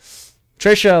word.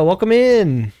 Trisha, welcome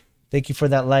in. Thank you for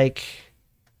that like.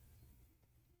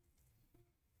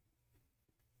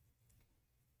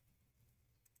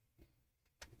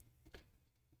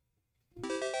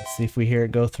 Let's see if we hear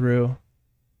it go through.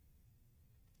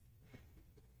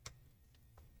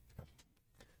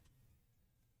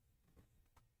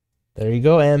 There you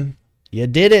go, Em. You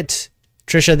did it.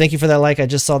 Trisha, thank you for that like. I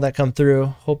just saw that come through.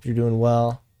 Hope you're doing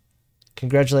well.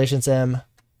 Congratulations, Em.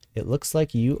 It looks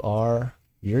like you're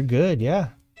good, yeah.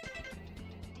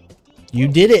 You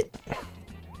did it.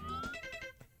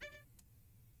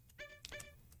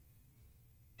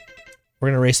 We're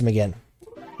going to race him again.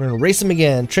 We're going to race him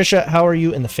again. Trisha, how are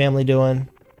you and the family doing?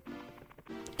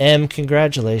 Em,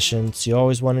 congratulations. You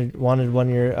always wanted one of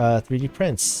your 3D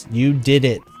prints. You did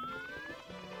it.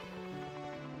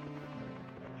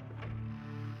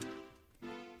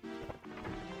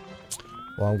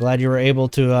 Well, I'm glad you were able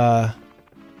to,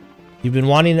 you've been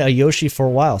wanting a Yoshi for a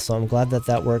while, so I'm glad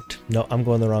that worked. No, I'm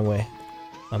going the wrong way.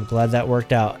 I'm glad that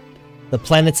worked out. The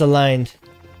planets aligned.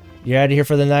 You're out of here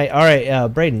for the night. All right,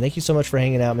 Braden, thank you so much for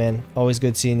hanging out, man. Always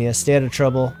good seeing you. Stay out of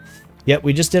trouble. Yep,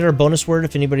 we just did our bonus word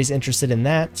if anybody's interested in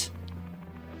that.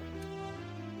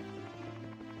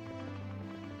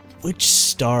 Which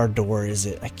star door is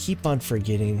it? I keep on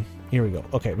forgetting. Here we go.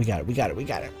 Okay, we got it. We got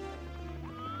it.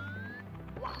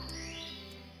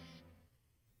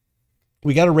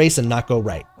 We got to race and not go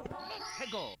right.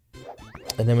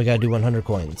 And then we got to do 100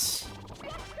 coins.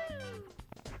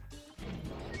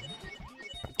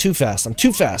 Too fast. I'm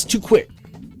too fast. Too quick.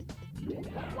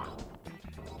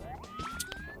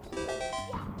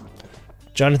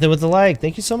 Jonathan with the like.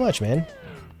 Thank you so much, man.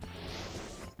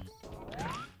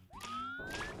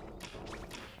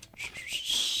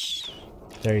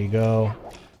 There you go.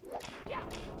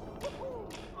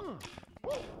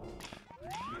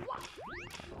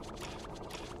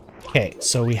 Okay,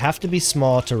 so we have to be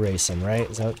small to race him, right?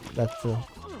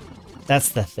 That's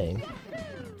the thing.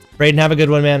 Braden, have a good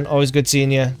one, man. Always good seeing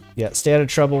you. Yeah, stay out of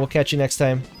trouble. We'll catch you next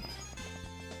time.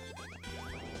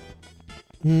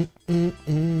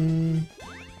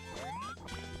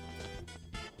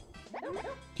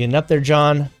 Getting up there,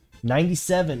 John.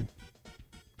 97.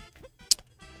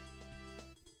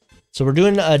 So we're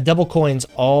doing double coins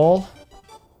all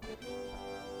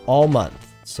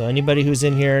month. So anybody who's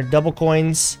in here, double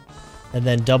coins. And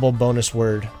then double bonus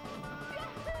word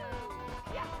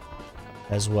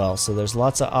as well. So there's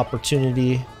lots of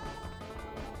opportunity.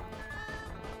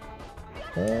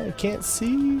 I can't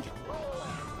see.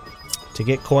 To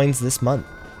get coins this month.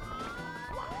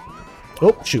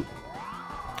 Oh, shoot.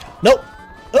 Nope.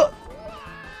 Oh.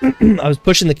 I was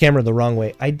pushing the camera the wrong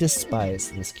way. I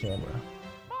despise this camera.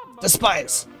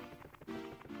 Despise.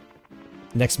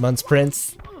 Next month's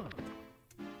prints.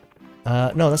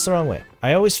 No, that's the wrong way.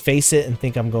 I always face it and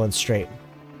think I'm going straight.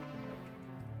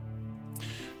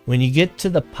 When you get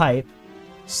to the pipe,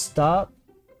 stop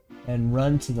and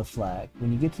run to the flag.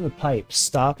 When you get to the pipe,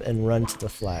 stop and run to the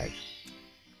flag.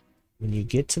 When you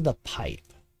get to the pipe.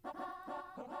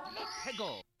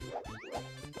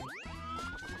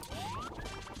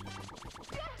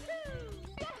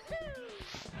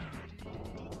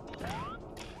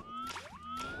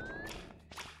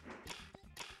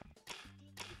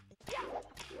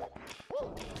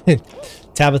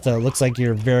 Tabitha, looks like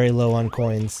you're very low on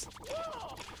coins.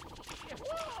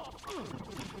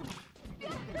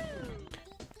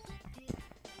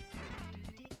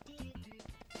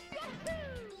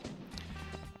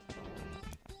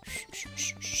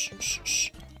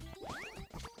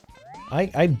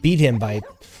 I beat him by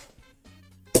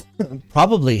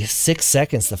probably 6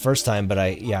 seconds the first time, but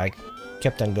I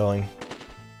kept on going.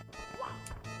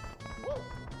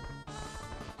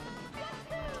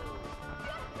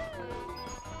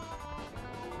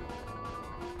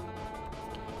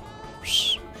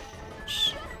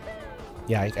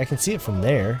 Yeah, I can see it from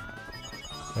there.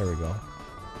 There we go.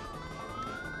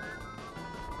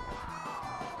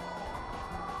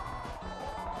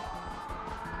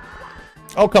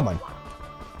 Oh, come on.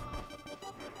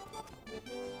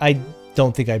 I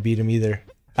don't think I beat him either.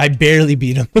 I barely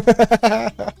beat him.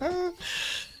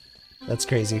 That's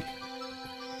crazy.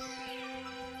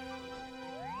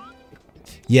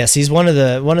 Yes, he's one of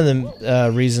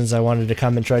the reasons I wanted to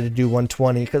come and try to do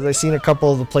 120, because I've seen a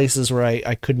couple of the places where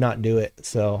I could not do it.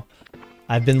 So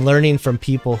I've been learning from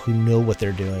people who know what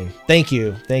they're doing. Thank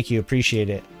you, appreciate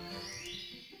it.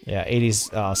 Yeah,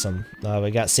 80's awesome.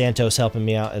 We got Santos helping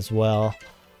me out as well.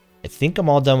 I think I'm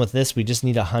all done with this. We just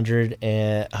need 100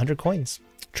 coins.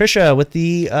 Trisha with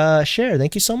the share.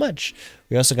 Thank you so much.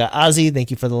 We also got Ozzy.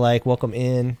 Thank you for the like. Welcome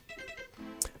in.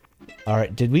 All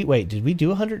right. Did we do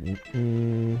 100?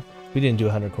 We didn't do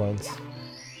 100 coins.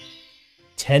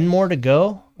 10 more to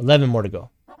go. 11 more to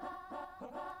go.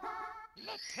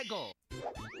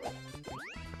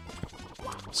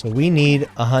 So we need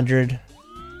 100.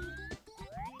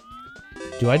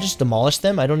 Do I just demolish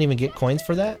them? I don't even get coins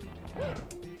for that?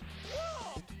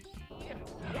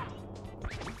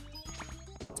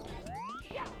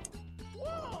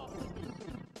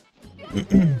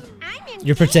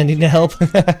 You're pretending to help?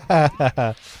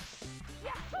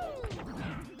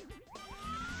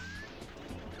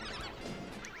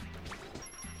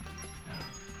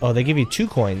 Oh, they give you 2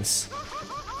 coins.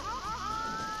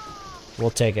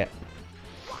 We'll take it.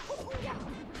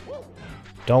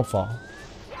 Don't fall.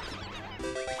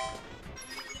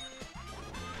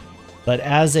 But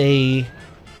as a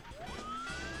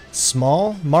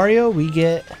small Mario, we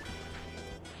get,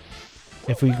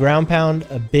 if we ground pound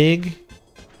a big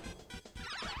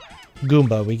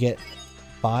Goomba, we get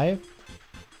 5.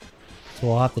 So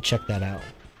we'll have to check that out.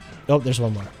 Oh, there's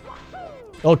one more.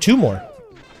 Oh, 2 more.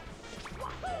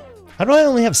 How do I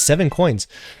only have 7 coins?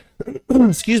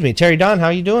 Excuse me. Terry Don, how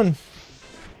you doing?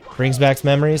 Brings back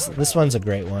memories. This one's a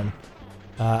great one.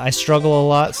 I struggle a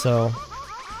lot, so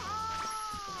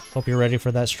hope you're ready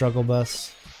for that struggle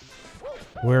bus.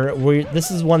 This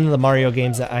is one of the Mario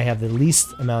games that I have the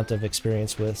least amount of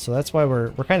experience with, so that's why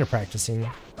we're kind of practicing.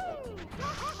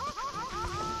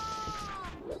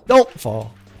 Don't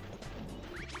fall.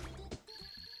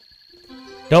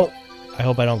 Don't. I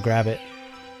hope I don't grab it.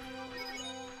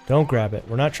 Don't grab it.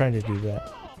 We're not trying to do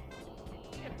that.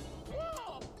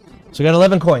 So we got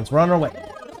 11 coins. We're on our way.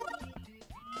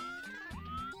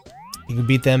 You can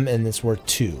beat them and it's worth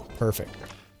 2. Perfect.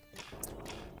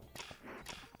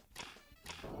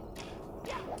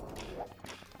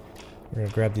 We're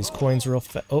gonna grab these coins real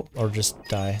fast. Oh, or just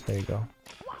die. There you go.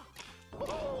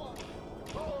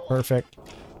 Perfect.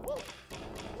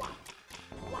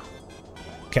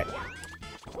 Okay.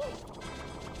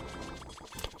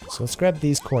 So let's grab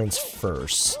these coins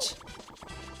first.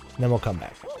 And then we'll come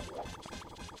back.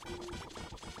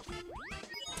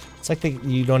 It's like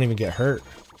you don't even get hurt.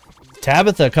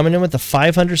 Tabitha coming in with the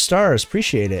 500 stars.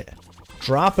 Appreciate it.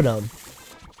 Dropping them.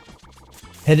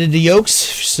 Headed to Yokes.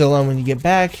 Still on when you get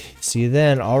back. See you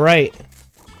then. Alright.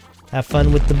 Have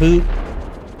fun with the boot.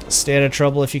 Stay out of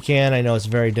trouble if you can. I know it's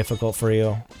very difficult for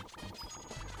you.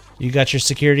 You got your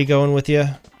security going with you?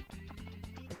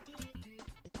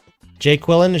 Jay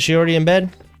Quillen, is she already in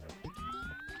bed?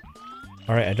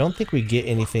 Alright, I don't think we get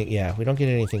anything. Yeah, we don't get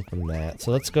anything from that.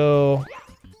 So let's go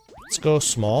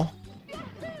small.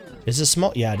 Is this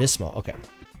small? Yeah, it is small. Okay.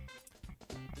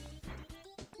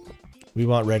 We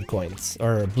want red coins.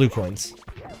 Or blue coins.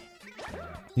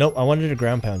 Nope, I wanted to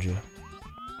ground pound you.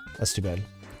 That's too bad.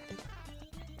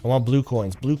 I want blue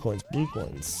coins. Blue coins. Blue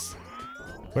coins.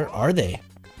 Where are they?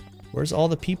 Where's all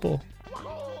the people?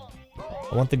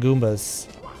 I want the Goombas.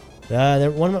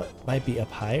 One might be up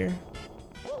higher.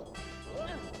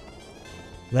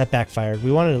 That backfired.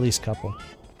 We wanted at least a couple.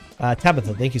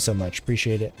 Tabitha, thank you so much.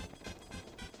 Appreciate it.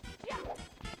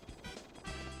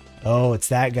 Oh, it's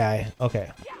that guy. Okay.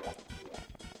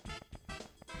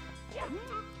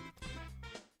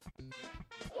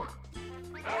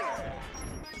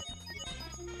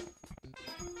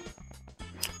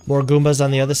 More Goombas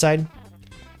on the other side.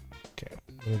 Okay.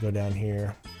 I'm gonna go down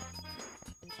here.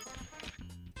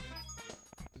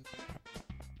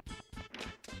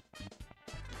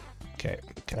 Okay,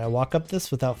 can I walk up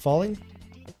this without falling?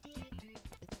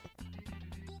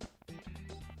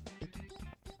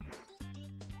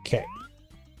 Okay.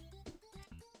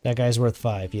 That guy's worth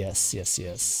 5. Yes, yes,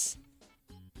 yes.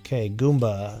 Okay,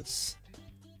 Goombas.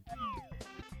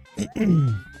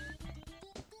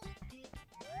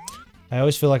 I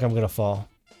always feel like I'm gonna fall.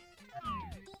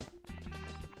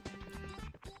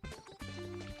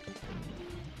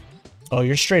 Oh,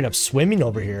 you're straight up swimming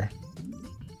over here.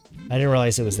 I didn't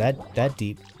realize it was that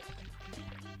deep.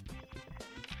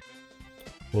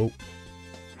 Whoa.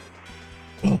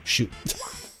 Oh, shoot.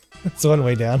 It's one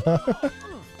way down, huh?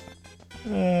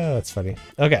 That's funny.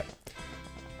 Okay.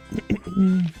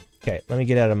 Okay, let me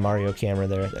get out of Mario camera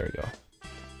there. There we go.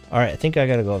 Alright, I think I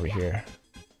gotta go over here.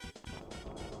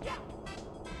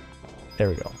 There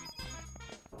we go.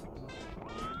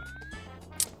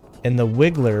 And the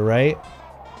Wiggler, right?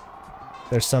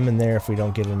 There's some in there if we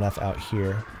don't get enough out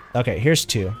here. Okay, here's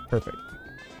 2. Perfect.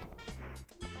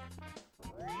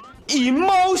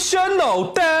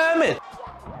 Emotional, damn it!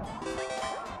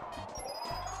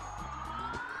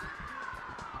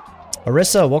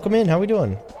 Arissa, welcome in. How we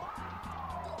doing?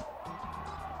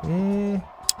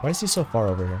 Why is he so far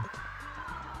over here?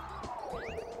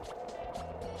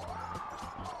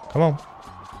 Come on.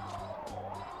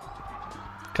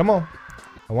 Come on.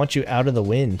 I want you out of the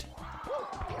wind.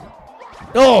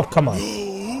 Oh, come on.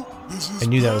 I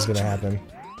knew that was going to happen.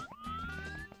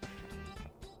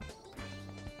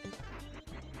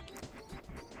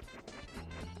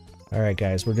 Alright,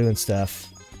 guys. We're doing stuff.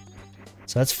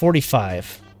 So that's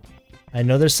 45. I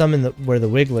know there's some in the where the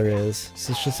Wiggler is. Is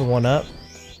this just the one up?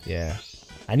 Yeah.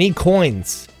 I need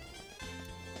coins.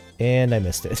 And I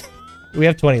missed it. We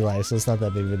have 20 lives, so it's not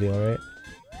that big of a deal, right?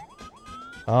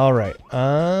 Alright.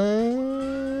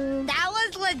 That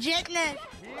was legitness.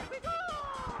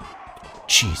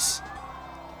 Jeez.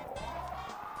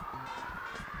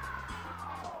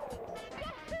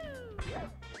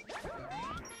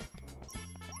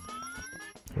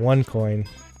 One coin.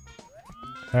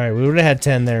 Alright, we would have had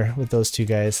 10 there with those 2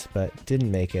 guys, but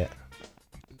didn't make it.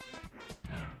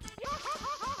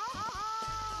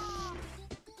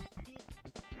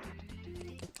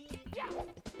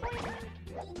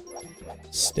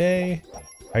 Stay.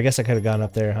 I guess I could have gone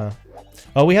up there, huh?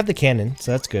 Oh, we have the cannon,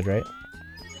 so that's good, right?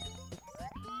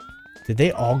 Did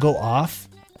they all go off?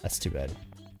 That's too bad.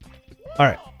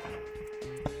 Alright.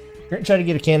 We're gonna try to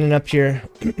get a cannon up here.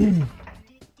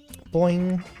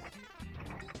 Boing.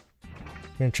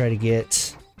 We're gonna try to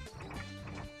get...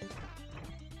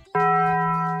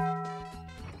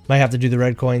 Might have to do the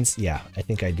red coins? Yeah, I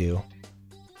think I do.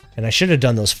 And I should have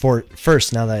done those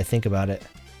first now that I think about it.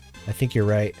 I think you're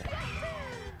right.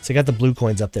 So I got the blue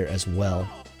coins up there as well.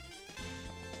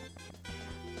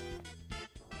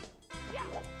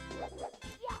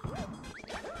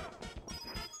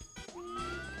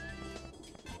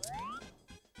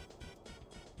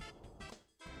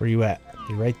 Where you at?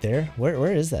 You right there?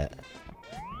 Where is that?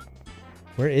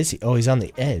 Where is he? Oh, he's on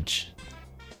the edge.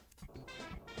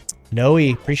 Noe,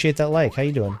 appreciate that like. How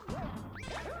you doing?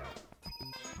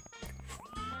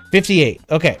 58.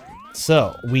 Okay.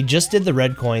 So, we just did the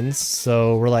red coins,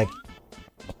 so we're like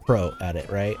pro at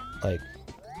it, right? Like,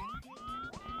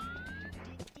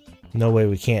 no way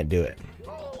we can't do it.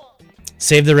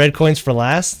 Save the red coins for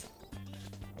last?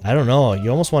 I don't know.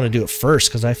 You almost want to do it first,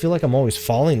 because I feel like I'm always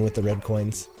falling with the red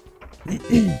coins.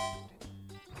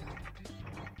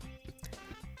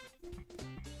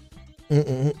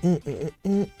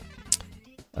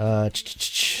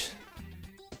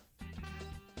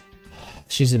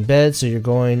 She's in bed, so you're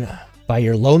going by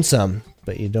your lonesome,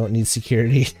 but you don't need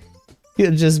security.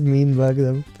 You'll just mean mug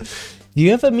them. Do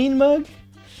you have a mean mug?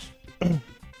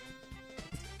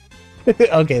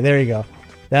 Okay, there you go.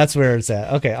 That's where it's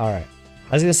at. Okay, alright.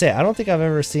 I was gonna say, I don't think I've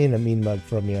ever seen a mean mug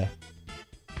from you.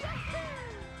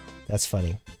 That's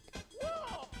funny.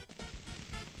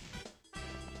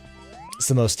 It's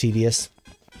the most tedious.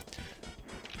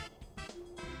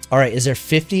 Alright, is there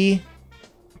 50?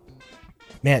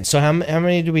 Man, so how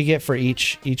many do we get for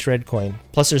each red coin?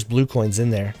 Plus there's blue coins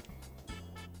in there.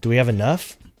 Do we have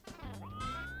enough?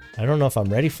 I don't know if I'm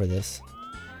ready for this.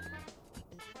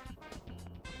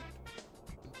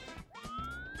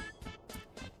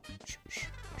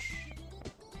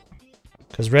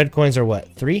 Because red coins are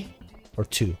what? 3 or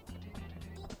 2?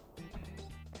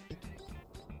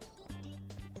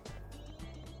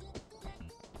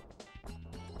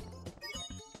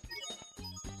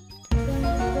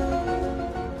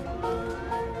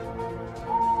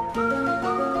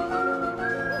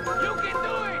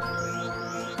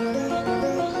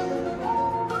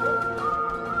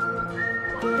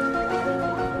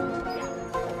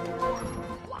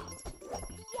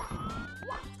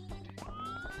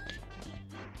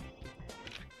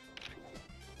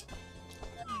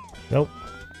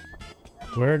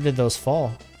 Where did those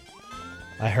fall?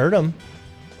 I heard them.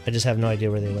 I just have no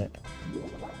idea where they went.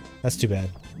 That's too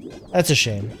bad. That's a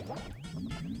shame.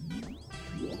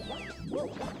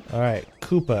 Alright,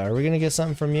 Koopa, are we gonna get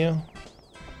something from you?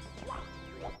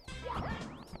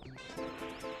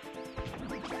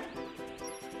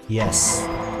 Yes.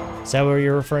 Is that what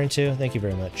you're referring to? Thank you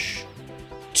very much.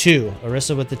 2.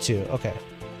 Arissa with the 2. Okay.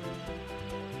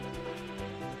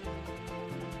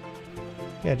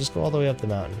 Yeah, just go all the way up the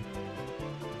mountain.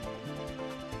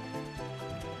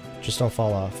 Just don't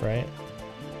fall off, right?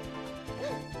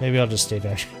 Maybe I'll just stay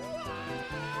down here.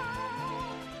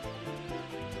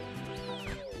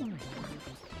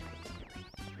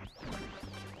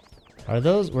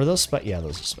 Were those spikes? Yeah,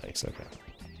 those are spikes, okay.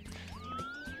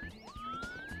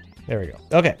 There we go.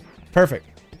 Okay, perfect.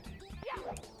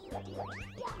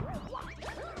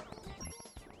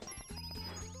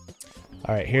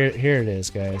 Alright, here it is,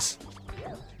 guys.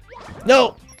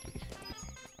 No!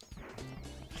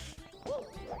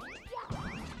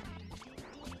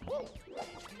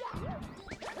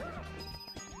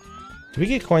 Do we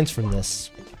get coins from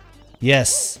this?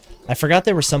 Yes! I forgot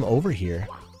there were some over here.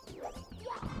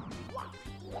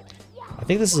 I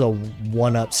think this is a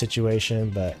one-up situation,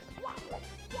 but...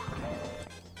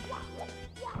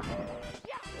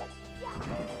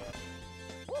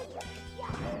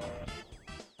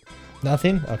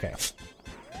 Nothing? Okay.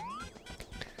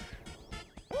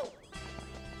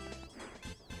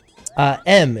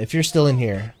 M, if you're still in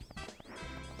here.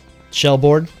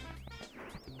 Shellboard.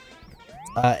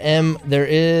 M, there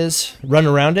is... Run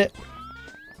around it.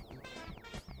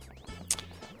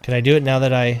 Can I do it now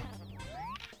that I...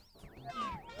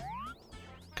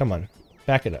 Come on.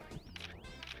 Back it up.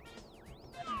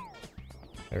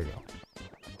 There we go.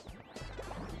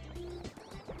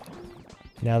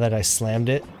 Now that I slammed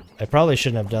it. I probably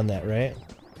shouldn't have done that, right?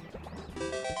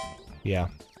 Yeah.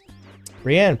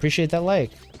 Brienne, appreciate that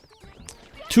like.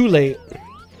 Too late.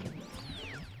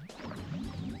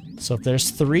 So if there's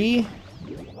 3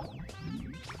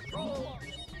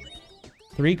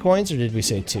 coins, or did we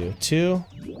say 2? 2.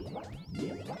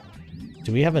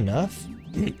 Do we have enough?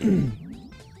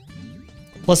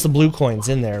 Plus the blue coins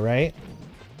in there, right?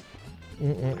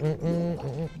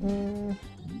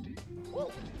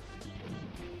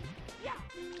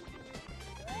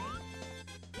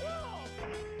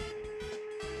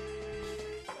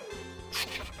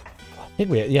 I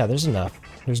think yeah, there's enough.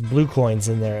 There's blue coins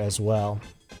in there as well.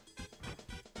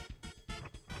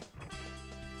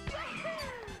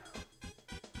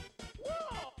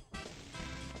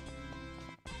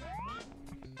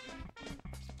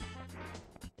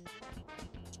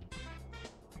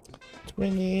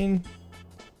 Twinning.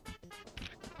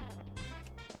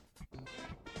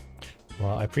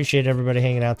 Well, I appreciate everybody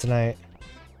hanging out tonight.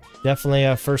 Definitely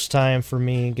a first time for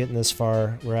me getting this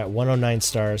far. We're at 109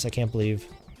 stars. I can't believe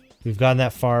we've gotten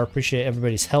that far. Appreciate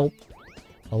everybody's help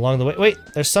along the way. Wait,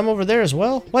 there's some over there as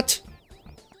well? What?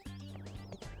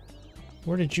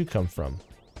 Where did you come from?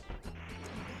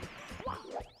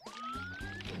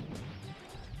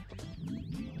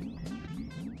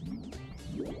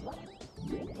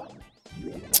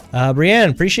 Brienne,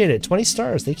 appreciate it. 20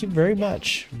 stars. Thank you very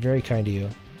much. Very kind of you.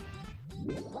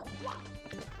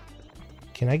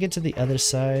 Can I get to the other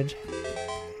side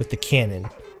with the cannon?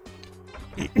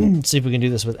 See if we can do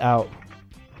this without.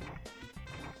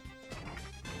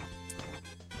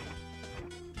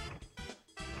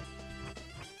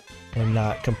 And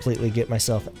not completely get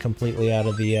myself completely out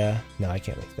of the, no, I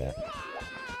can't make that.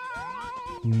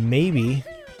 Maybe.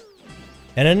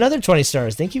 And another 20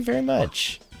 stars. Thank you very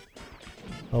much.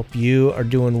 Hope you are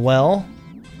doing well.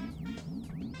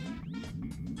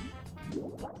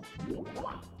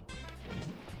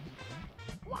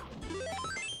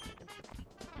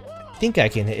 I think I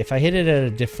can hit, if I hit it at a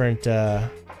different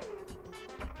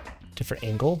different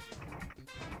angle.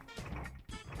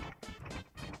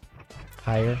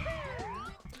 Higher.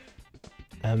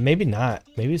 Maybe not.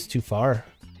 Maybe it's too far.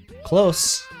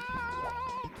 Close.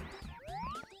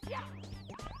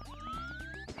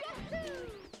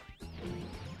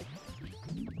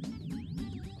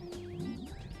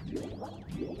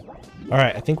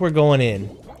 Alright, I think we're going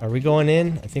in. Are we going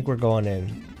in? I think we're going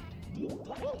in.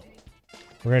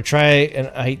 We're gonna try, and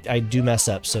I do mess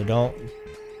up, so don't...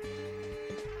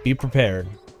 Be prepared.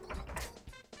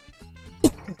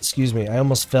 Excuse me, I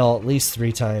almost fell at least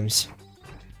 3 times.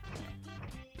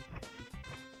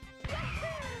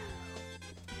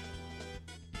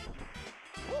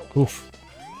 Oof.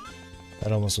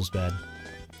 That almost was bad.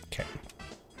 Okay.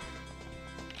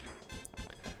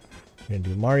 We're gonna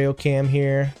do Mario Cam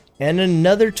here. And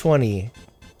another 20.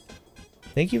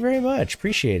 Thank you very much.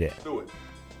 Appreciate it. Do it.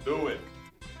 Do it.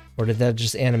 Or did that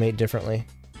just animate differently?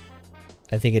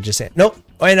 I think it just... Nope!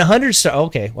 Oh, and 100 star...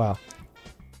 Okay, wow.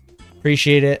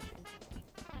 Appreciate it.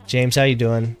 James, how you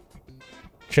doing?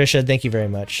 Trisha, thank you very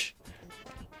much.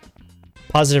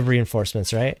 Positive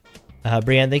reinforcements, right?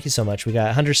 Brienne, thank you so much. We got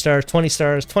 100 stars, 20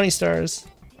 stars, 20 stars.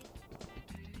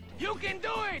 You can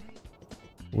do it!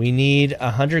 We need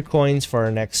 100 coins for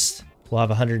our next... We'll have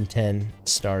 110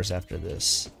 stars after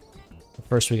this.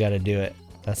 First, we got to do it.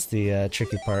 That's the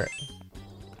tricky part.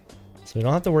 So we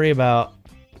don't have to worry about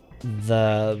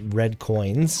the red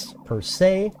coins, per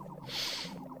se.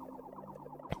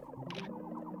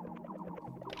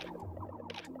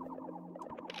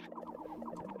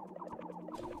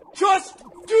 Just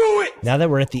do it! Now that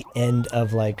we're at the end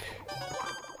of, like,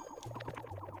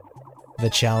 the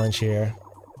challenge here,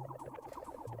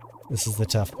 this is the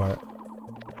tough part.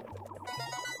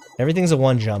 Everything's a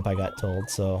one jump, I got told,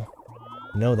 so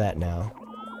know that now.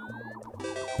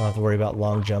 Don't have to worry about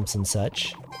long jumps and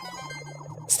such.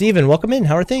 Steven, welcome in.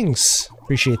 How are things?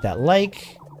 Appreciate that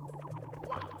like.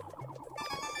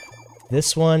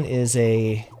 This one is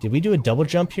a... Did we do a double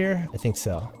jump here? I think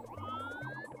so.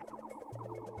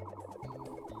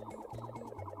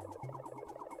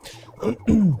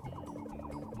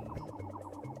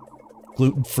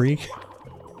 Gluten-free.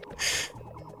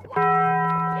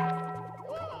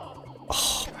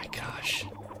 Oh my gosh.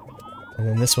 And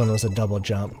then this one was a double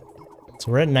jump.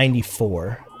 So we're at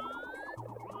 94.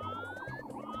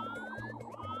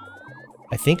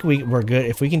 I think we're good.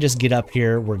 If we can just get up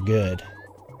here, we're good.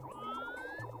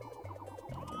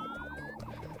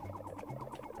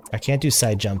 I can't do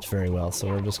side jumps very well, so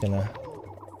we're just gonna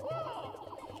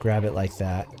grab it like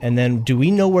that. And then, do we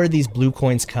know where these blue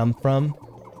coins come from?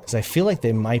 Because I feel like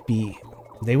they might be...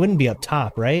 They wouldn't be up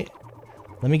top, right?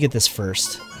 Let me get this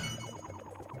first.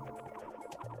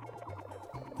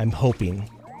 I'm hoping.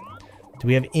 Do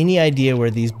we have any idea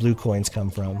where these blue coins come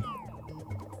from?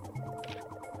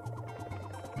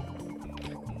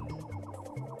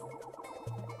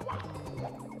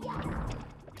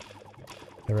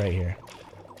 They're right here.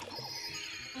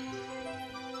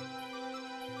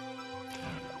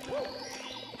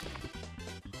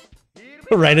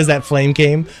 Right as that flame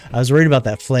came, I was worried about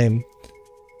that flame.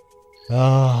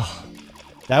 Oh,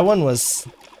 that one was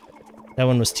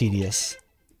tedious.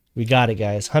 We got it,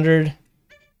 guys. 100,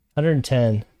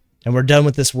 110, and we're done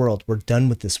with this world. We're done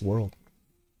with this world.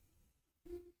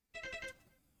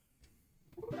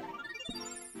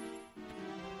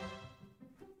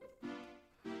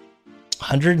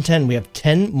 $110. We have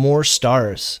 10 more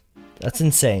stars. That's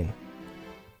insane.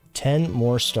 10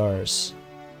 more stars.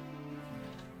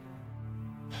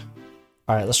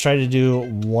 All right, let's try to do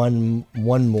one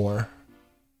more.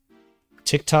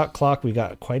 TikTok clock, we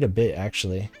got quite a bit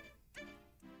actually.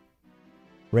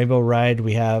 Rainbow Ride,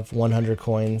 we have 100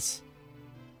 coins.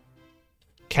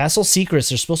 Castle Secrets,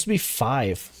 there's supposed to be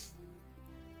 5.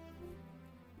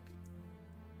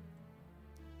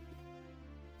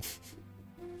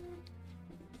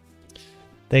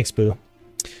 Thanks, Boo.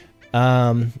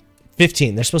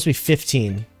 15. There's supposed to be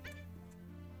 15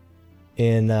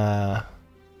 in the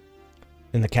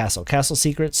castle. Castle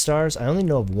Secret stars. I only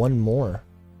know of 1 more.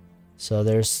 So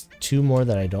there's 2 more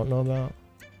that I don't know about.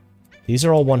 These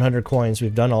are all 100 coins.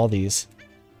 We've done all these.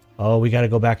 Oh, we got to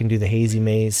go back and do the Hazy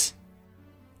Maze.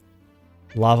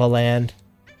 Lava Land.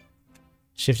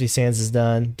 Shifty Sands is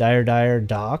done. Dire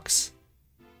Docks.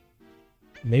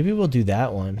 Maybe we'll do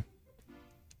that one.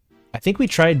 I think we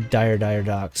tried Dire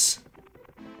Docks.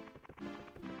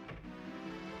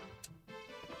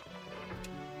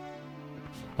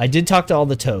 I did talk to all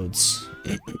the toads.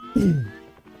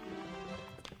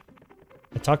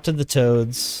 I talked to the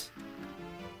toads.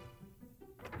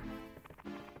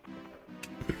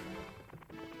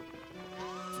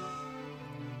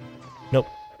 Nope.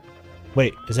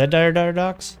 Wait, is that Dire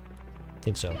Docks? I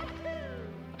think so.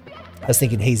 I was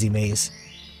thinking Hazy Maze.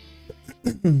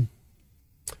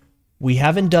 We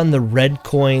haven't done the red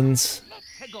coins.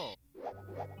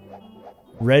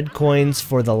 Red coins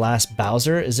for the last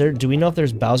Bowser. Is there? Do we know if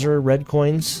there's Bowser red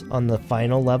coins on the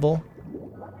final level?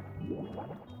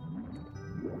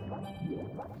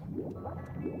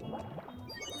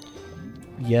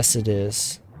 Yes, it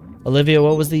is. Olivia,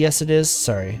 what was the yes it is?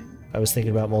 Sorry, I was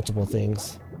thinking about multiple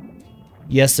things.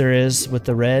 Yes, there is with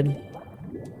the red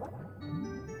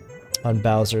on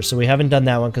Bowser. So we haven't done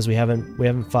that one because we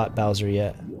haven't fought Bowser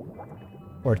yet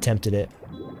or attempted it.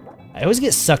 I always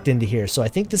get sucked into here, so I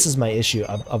think this is my issue.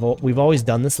 We've always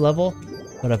done this level,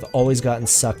 but I've always gotten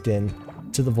sucked in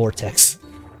to the vortex.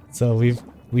 So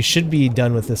we should be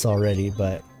done with this already,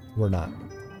 but we're not.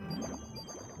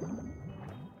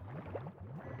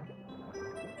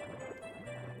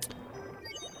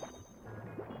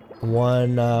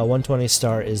 120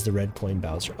 star is the red coin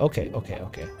Bowser. Okay, okay,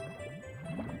 okay.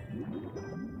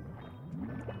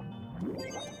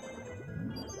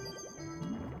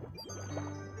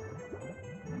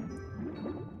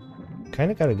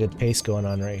 Kind of got a good pace going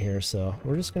on right here, so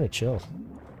we're just gonna chill.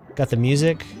 Got the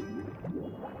music.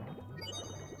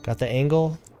 Got the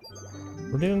angle.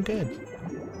 We're doing good.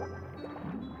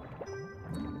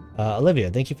 Olivia,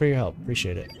 thank you for your help.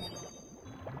 Appreciate it.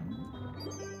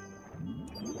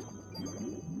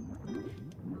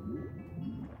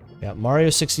 Yeah, Mario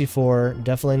 64,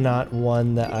 definitely not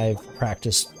one that I've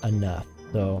practiced enough,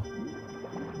 so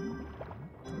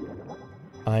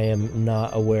I am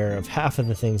not aware of half of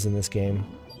the things in this game.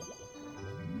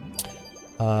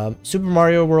 Super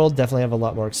Mario World, definitely have a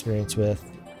lot more experience with.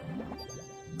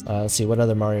 Let's see, what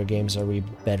other Mario games are we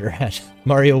better at?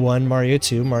 Mario 1, Mario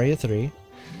 2, Mario 3.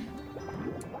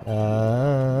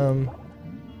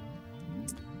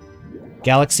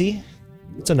 Galaxy,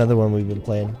 it's another one we've been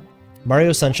playing.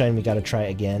 Mario Sunshine we gotta try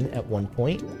again at one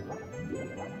point.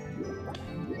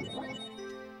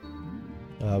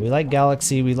 We like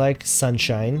Galaxy, we like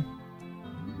Sunshine.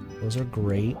 Those are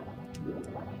great.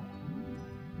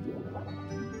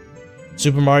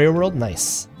 Super Mario World,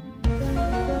 nice.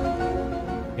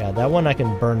 Yeah, that one I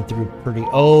can burn through pretty...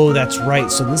 Oh, that's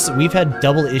right. So this we've had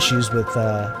double issues with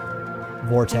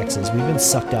vortexes. We've been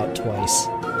sucked out twice.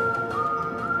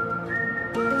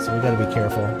 So we gotta be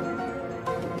careful.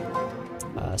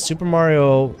 Super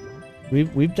Mario,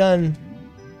 we've done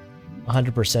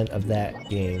 100% of that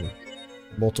game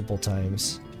multiple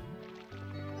times.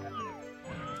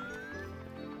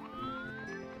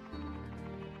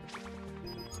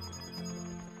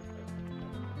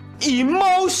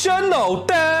 Emotional,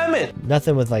 damn it!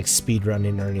 Nothing with like speed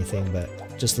running or anything, but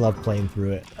just love playing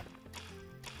through it.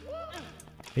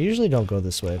 I usually don't go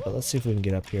this way, but let's see if we can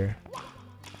get up here.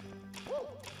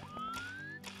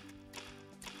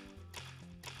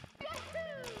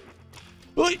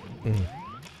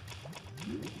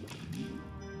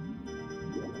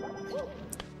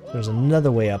 There's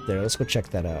another way up there. Let's go check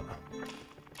that out.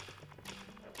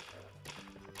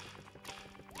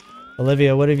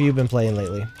 Olivia, what have you been playing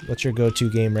lately? What's your go-to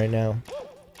game right now?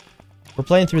 We're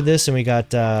playing through this and we got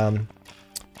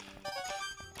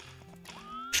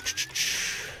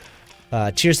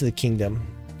Tears of the Kingdom.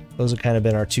 Those have kind of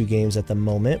been our two games at the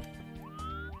moment.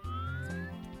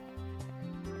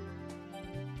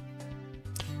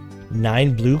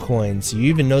 Nine blue coins. You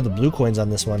even know the blue coins on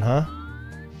this one, huh?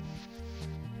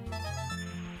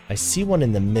 I see one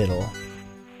in the middle.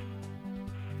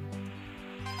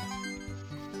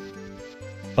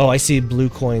 Oh, I see blue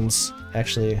coins.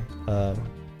 Actually,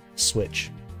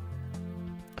 switch.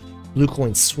 Blue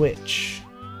coin switch.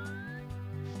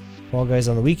 Fall Guys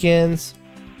on the weekends.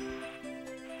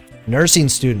 Nursing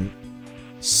student.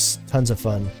 Tons of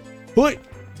fun. Whooy!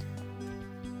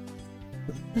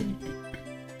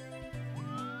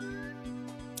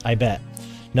 I bet.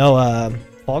 No,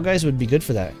 Fall Guys would be good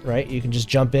for that, right? You can just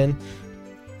jump in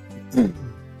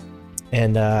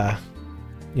and,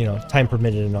 you know, time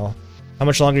permitted and all. How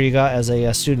much longer you got as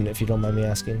a student, if you don't mind me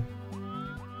asking?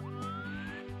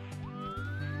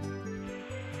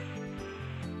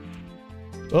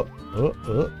 Oh, oh,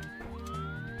 oh.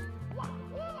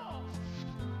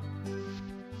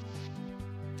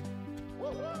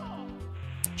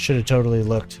 Should have totally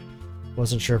looked.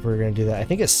 Wasn't sure if we were going to do that. I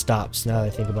think it stops now that I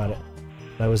think about it.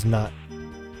 But I was not.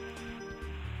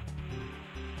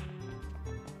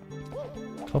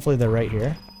 Hopefully they're right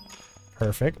here.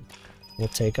 Perfect. We'll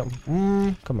take them.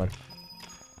 Come on.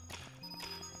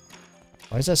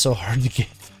 Why is that so hard to get?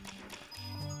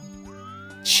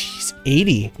 Jeez,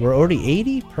 80. We're already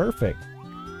 80? Perfect.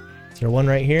 Is there one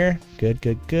right here? Good,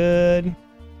 good, good.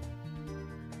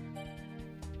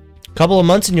 Couple of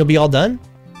months and you'll be all done?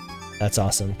 That's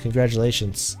awesome.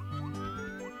 Congratulations.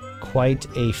 Quite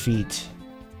a feat.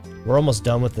 We're almost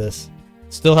done with this.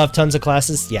 Still have tons of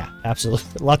classes? Yeah,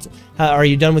 absolutely. Lots. Are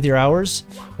you done with your hours?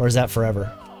 Or is that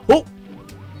forever? Oh!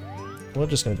 We're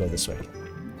just gonna go this way.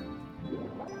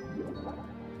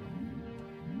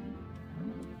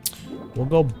 We'll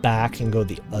go back and go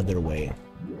the other way.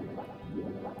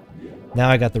 Now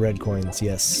I got the red coins,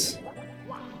 yes.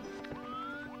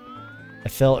 I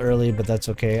fell early, but that's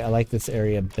okay. I like this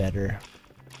area better.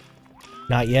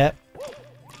 Not yet.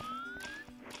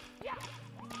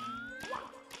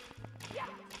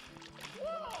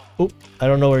 Oop, I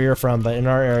don't know where you're from, but in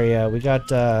our area, we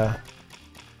got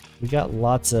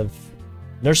lots of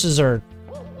nurses are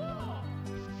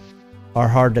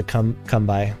hard to come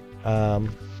by.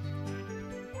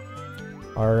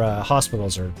 Our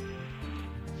hospitals are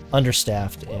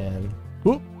understaffed and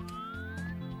whoop.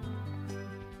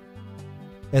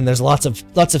 And there's lots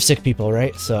of sick people,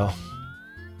 right? So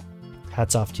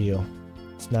hats off to you.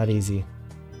 It's not easy.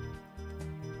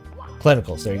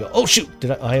 Clinicals, there you go. Oh shoot!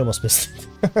 I almost missed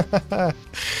it.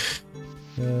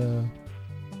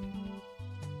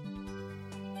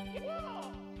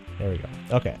 There we go.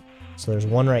 Okay. So there's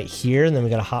one right here, and then we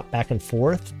gotta hop back and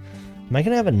forth. Am I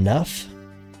gonna have enough?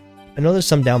 I know there's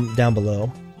some down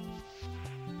below.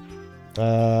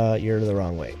 You're the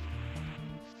wrong way.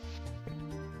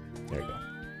 There you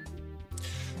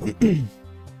go.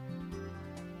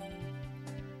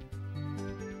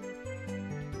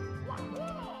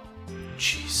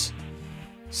 Jeez.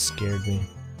 Scared me.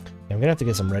 I'm gonna have to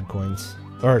get some red coins.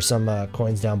 Or some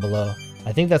coins down below.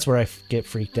 I think that's where I get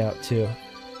freaked out too.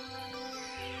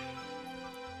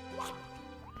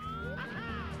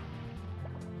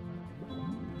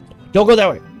 Don't go that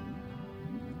way!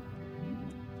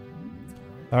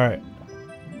 Alright.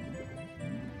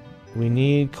 We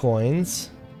need coins.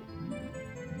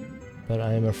 But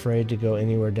I am afraid to go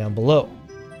anywhere down below.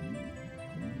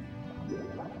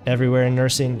 Everywhere in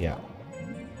nursing? Yeah.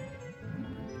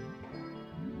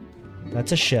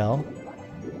 That's a shell.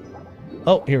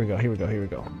 Oh, here we go, here we go, here we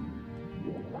go.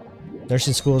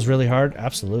 Nursing school is really hard?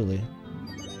 Absolutely.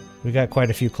 We got quite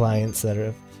a few clients that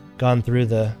have gone through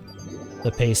the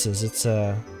paces. It's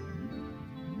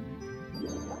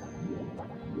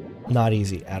not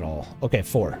easy at all. Okay,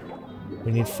 4.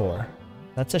 We need 4.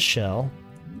 That's a shell.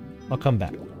 I'll come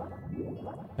back.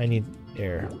 I need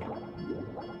air.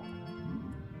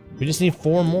 We just need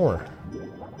 4 more.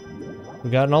 We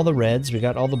got all the reds, we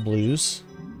got all the blues.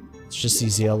 It's just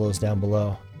these yellows down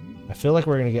below. I feel like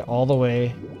we're gonna get all the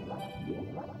way.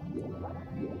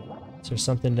 Is there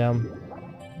something down?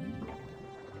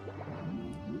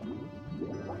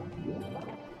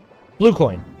 Blue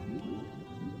coin.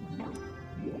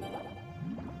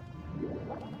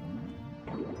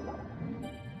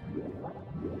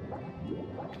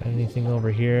 Got anything over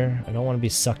here? I don't want to be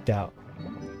sucked out.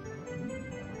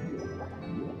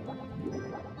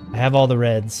 I have all the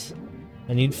reds.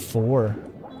 I need 4.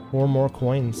 4 more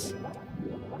coins.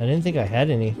 I didn't think I had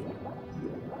any.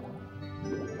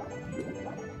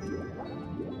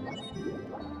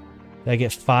 Did I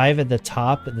get 5 at the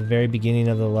top at the very beginning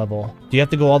of the level? Do you have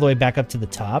to go all the way back up to the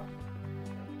top?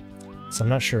 So I'm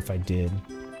not sure if I did.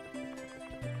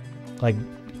 Like,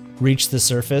 reach the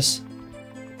surface?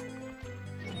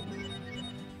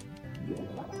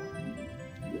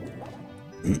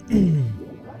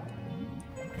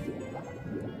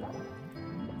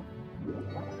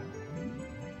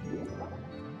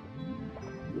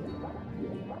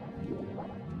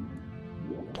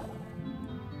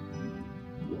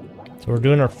 So we're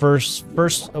doing our first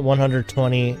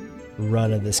 120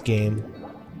 run of this game.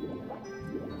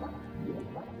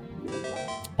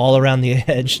 All around the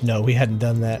edge? No, we hadn't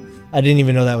done that. I didn't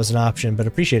even know that was an option, but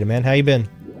appreciate it, man. How you been?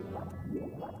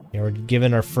 Yeah, we're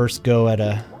giving our first go at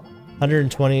a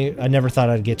 120. I never thought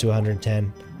I'd get to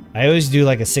 110. I always do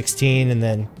like a 16 and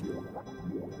then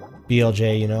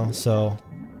BLJ, you know? So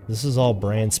this is all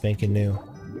brand spanking new.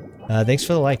 Thanks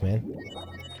for the like, man.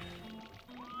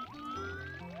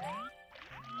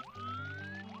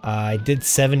 I did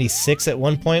 76 at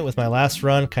one point with my last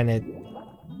run. Kind of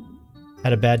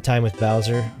had a bad time with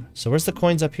Bowser. So where's the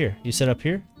coins up here? You said up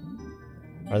here?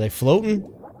 Are they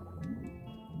floating?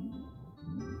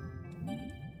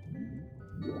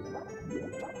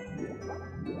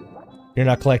 You're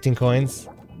not collecting coins?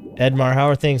 Edmar, how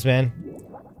are things, man?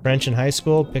 French in high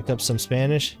school, picked up some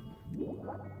Spanish.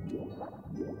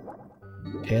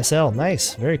 ASL,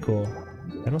 nice, very cool.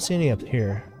 I don't see any up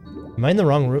here. Am I in the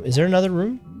wrong room? Is there another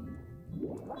room?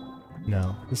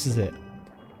 No, this is it.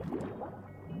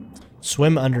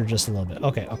 Swim under just a little bit.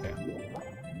 Okay, okay.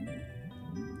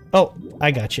 Oh, I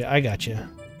got you. I got you.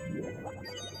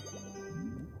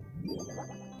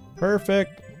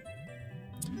 Perfect.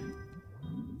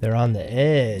 They're on the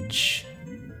edge.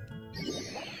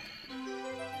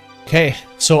 Okay,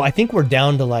 so I think we're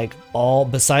down to like all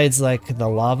besides like the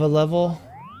lava level.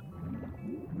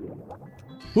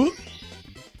 Whoop.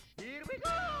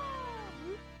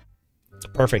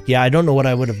 Perfect. Yeah, I don't know what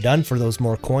I would have done for those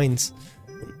more coins.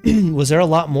 Was there a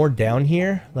lot more down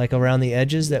here, like around the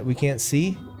edges that we can't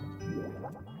see?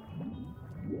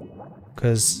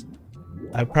 Because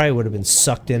I probably would have been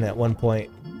sucked in at one point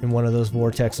in one of those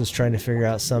vortexes trying to figure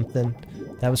out something.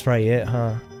 That was probably it,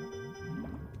 huh?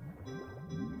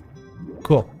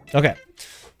 Cool. Okay.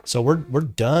 So we're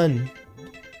done.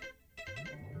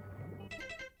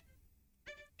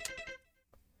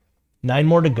 Nine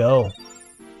more to go.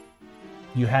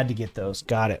 You had to get those.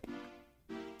 Got it.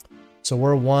 So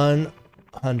we're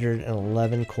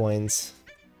 111 coins.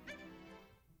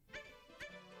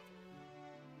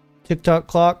 TikTok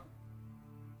clock.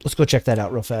 Let's go check that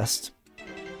out real fast.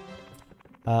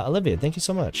 Olivia, thank you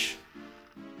so much.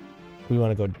 We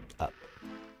want to go up.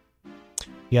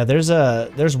 Yeah,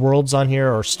 there's worlds on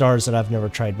here or stars that I've never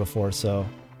tried before, so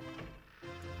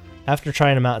after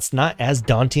trying them out, it's not as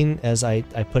daunting as I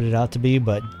put it out to be,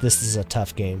 but this is a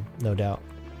tough game, no doubt.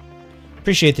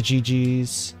 Appreciate the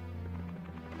GGs.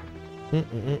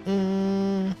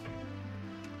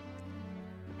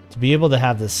 To be able to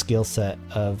have the skill set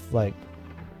of like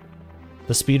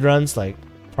the speed runs, like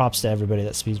props to everybody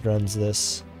that speed runs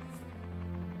this.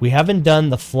 We haven't done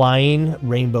the flying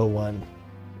rainbow one.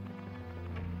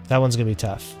 That one's gonna be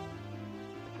tough.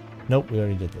 Nope, we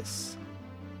already did this.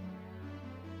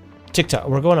 TikTok,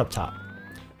 we're going up top.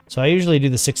 So I usually do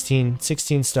the 16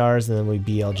 stars and then we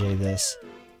BLJ this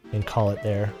and call it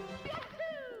there.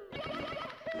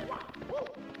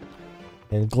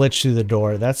 And glitch through the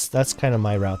door. That's kind of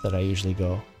my route that I usually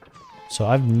go. So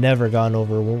I've never gone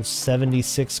over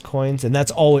 76 coins, and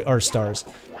that's always our stars.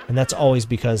 And that's always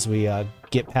because we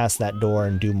get past that door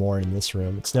and do more in this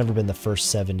room. It's never been the first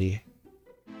 70.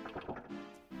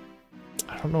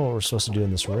 I don't know what we're supposed to do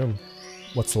in this room.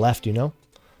 What's left, you know?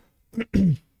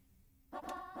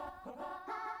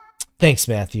 Thanks,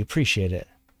 Matthew. Appreciate it.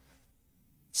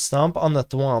 Stomp on the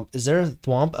thwomp. Is there a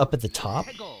thwomp up at the top?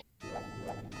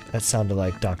 That sounded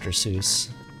like Dr. Seuss.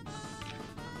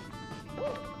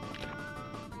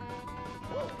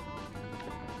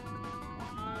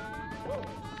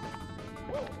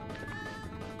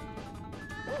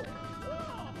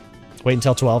 Wait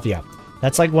until 12? Yeah.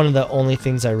 That's like one of the only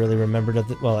things I really remembered of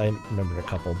the, well, I remembered a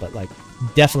couple, but like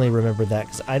definitely remembered that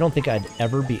because I don't think I'd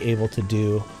ever be able to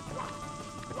do.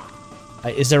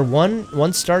 Is there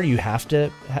one star you have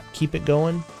to keep it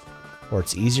going? Or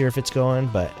it's easier if it's going,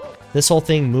 but this whole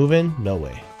thing moving? No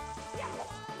way.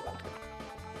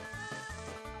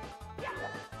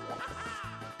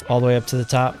 All the way up to the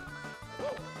top.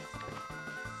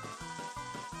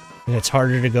 And it's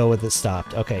harder to go with it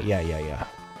stopped. Okay, yeah.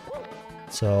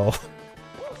 So...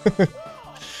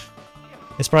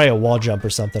 it's probably a wall jump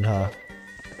or something, huh?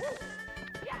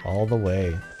 All the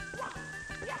way.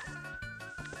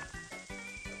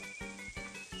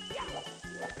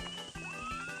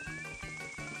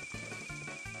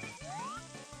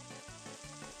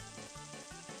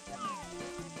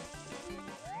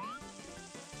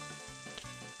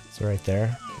 It's right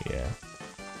there? Yeah.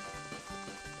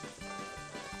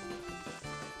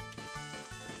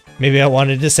 Maybe I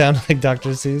wanted to sound like Dr.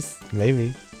 Seuss?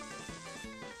 Maybe.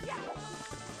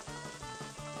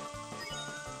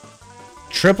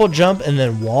 Triple jump and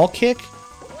then wall kick?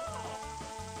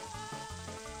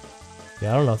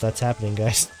 Yeah, I don't know if that's happening,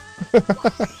 guys.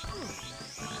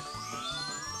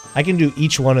 I can do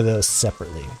each one of those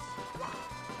separately.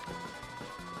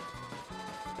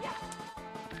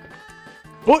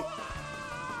 What?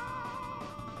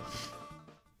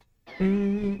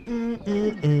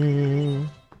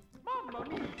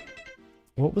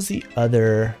 What was the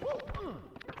other?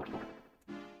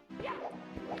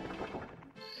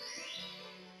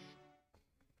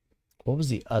 What was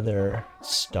the other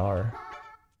star?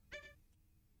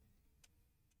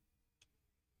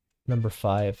 Number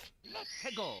 5.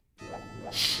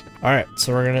 Alright,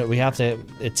 so we have to,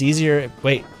 it's easier,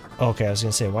 wait, okay, I was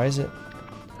gonna say, why is it?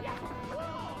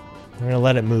 We're gonna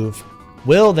let it move.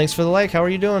 Will, thanks for the like, how are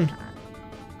you doing?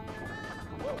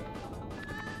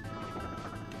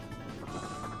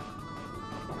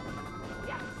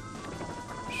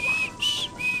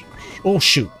 Oh,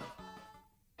 shoot.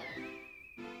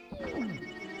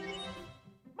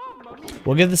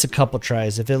 We'll give this a couple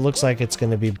tries. If it looks like it's going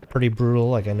to be pretty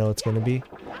brutal, like I know it's going to be,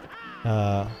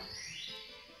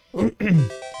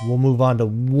 we'll move on to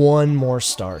one more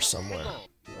star somewhere.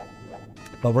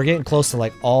 But we're getting close to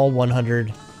like all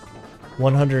 100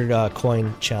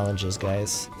 coin challenges,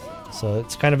 guys. So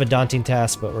it's kind of a daunting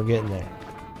task, but we're getting there.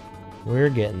 We're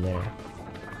getting there.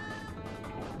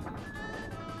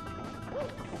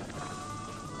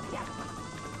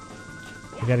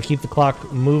 We gotta keep the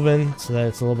clock moving so that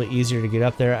it's a little bit easier to get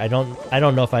up there. I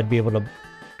don't know if I'd be able to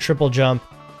triple jump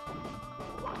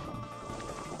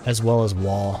as well as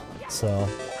wall, so.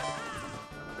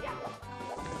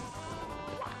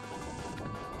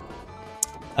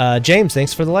 James,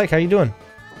 thanks for the like. How you doing?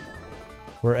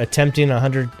 We're attempting a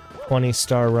 120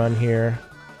 star run here.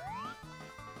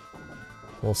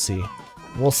 We'll see.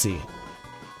 We'll see.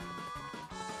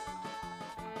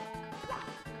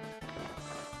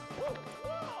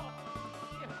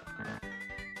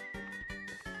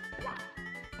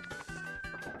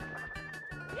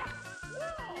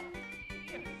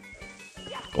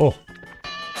 Oh,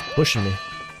 it's pushing me.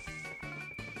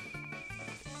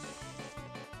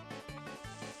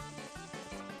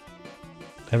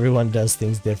 Everyone does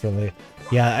things differently.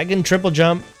 Yeah, I can triple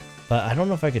jump, but I don't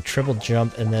know if I could triple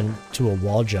jump and then to a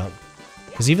wall jump.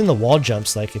 Because even the wall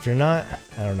jumps, like if you're not,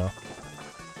 I don't know,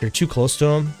 if you're too close to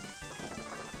them,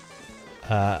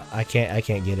 I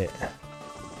can't get it.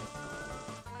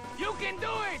 You can do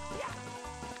it.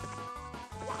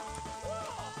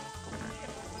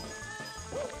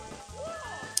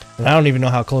 And I don't even know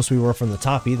how close we were from the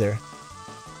top either.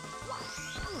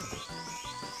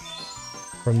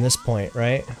 From this point,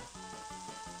 right?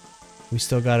 We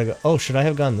still gotta go. Oh, should I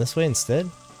have gone this way instead?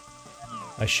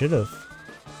 I should have.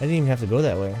 I didn't even have to go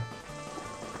that way.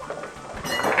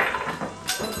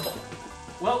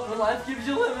 Well, when life gives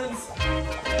you lemons.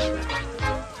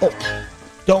 Oh,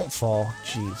 don't fall.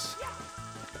 Jeez.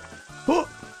 Oh.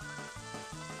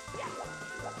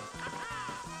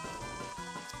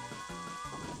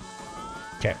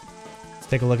 Okay. Let's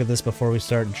take a look at this before we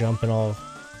start jumping all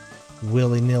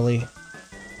willy-nilly.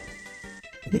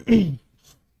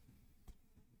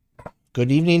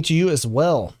 Good evening to you as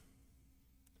well.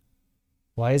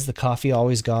 Why is the coffee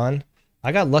always gone?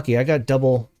 I got lucky. I got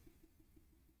double.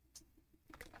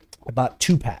 I bought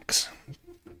 2 packs.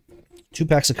 2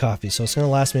 packs of coffee, so it's going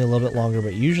to last me a little bit longer,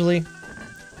 but usually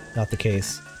not the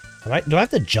case. Do I have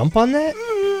to jump on that?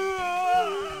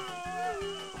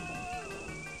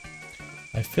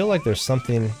 I feel like there's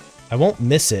something. I won't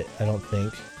miss it, I don't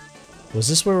think. Was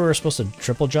this where we were supposed to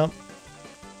triple jump?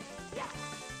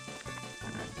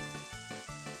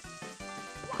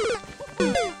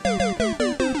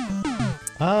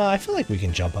 I feel like we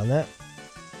can jump on that.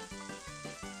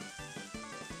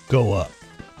 Go up.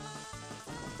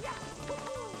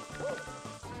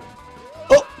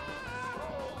 Oh!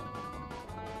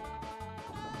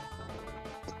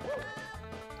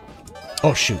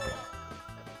 Oh, shoot.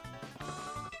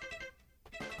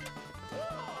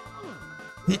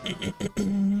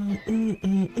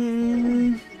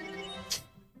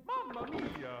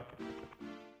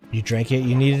 You drank it?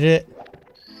 You needed it?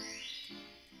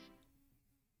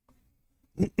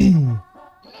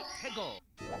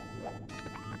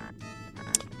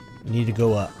 Need to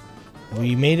go up.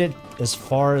 We made it as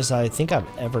far as I think I've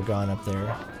ever gone up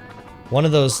there. One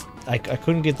of those, I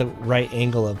couldn't get the right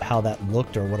angle of how that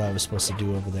looked or what I was supposed to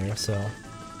do over there, so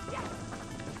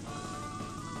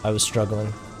I was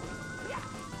struggling.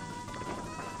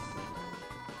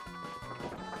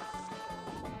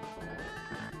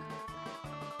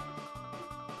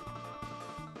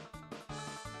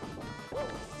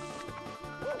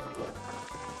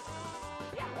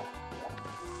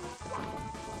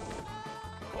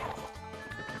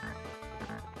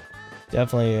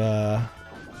 Definitely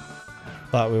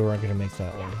thought we weren't going to make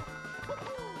that one.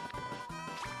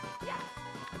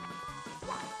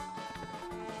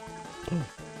 Oh,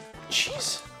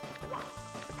 jeez.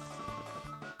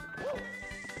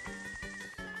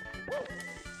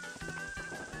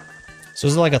 So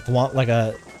is it like a thwomp, like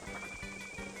a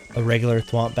regular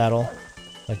thwomp battle?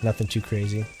 Like nothing too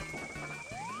crazy?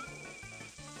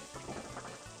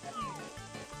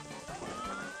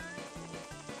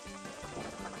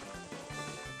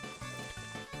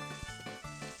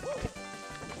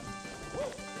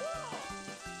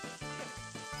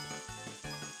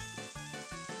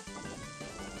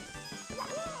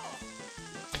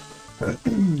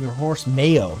 Your horse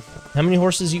Mayo. How many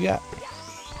horses you got?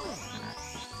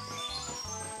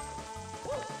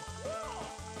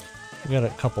 We got a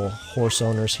couple horse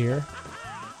owners here.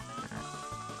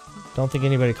 Don't think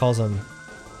anybody calls them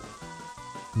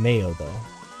Mayo though.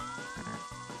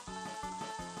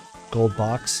 Gold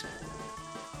box.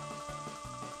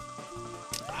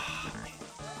 Oh, man.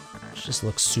 This just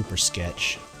looks super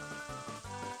sketch.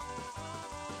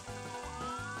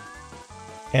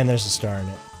 And there's a star in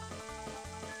it.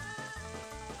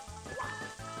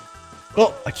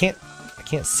 Oh, I can't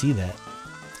see that.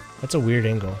 That's a weird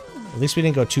angle. At least we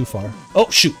didn't go too far. Oh,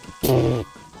 shoot!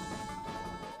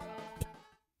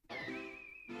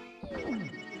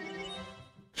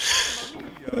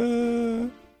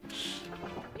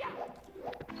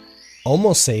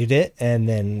 Almost saved it, and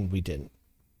then we didn't.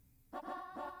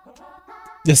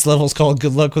 This level's called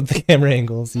Good Luck with the Camera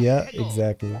Angles. Yeah,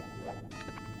 exactly.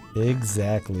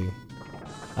 Exactly.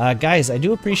 Guys, I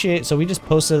do appreciate, so we just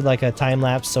posted like a time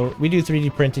lapse, so we do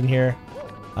 3D printing here,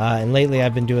 and lately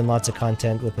I've been doing lots of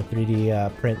content with the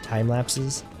 3D print time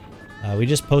lapses. We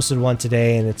just posted one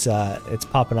today, and it's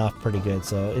popping off pretty good,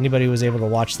 so anybody who was able to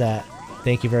watch that,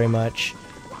 thank you very much.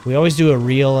 We always do a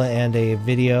reel and a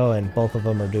video, and both of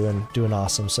them are doing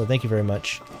awesome, so thank you very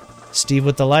much. Steve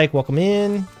with the like, welcome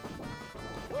in.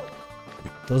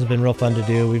 Those have been real fun to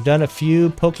do. We've done a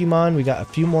few Pokemon, we got a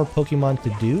few more Pokemon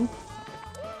to do.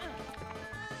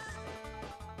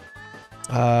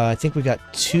 I think we got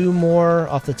 2 more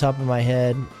off the top of my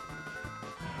head.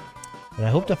 And I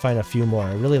hope to find a few more.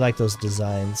 I really like those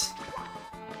designs.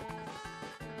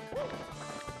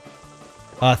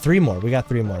 3 more. We got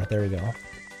 3 more. There we go.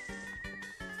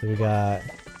 So we got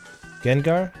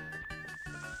Gengar,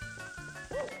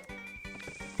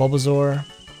 Bulbasaur,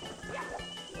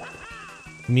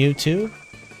 Mewtwo.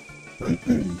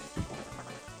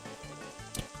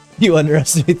 You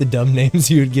underestimate the dumb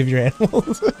names you would give your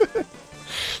animals.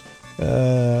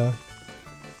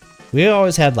 We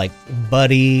always had like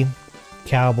Buddy,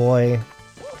 Cowboy,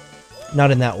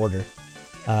 not in that order.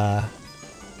 I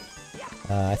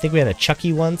think we had a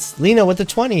Chucky once. Lena with the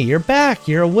 20, you're back,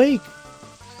 you're awake.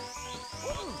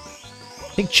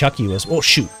 I think Chucky was, oh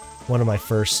shoot, one of my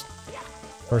first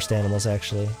animals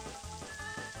actually.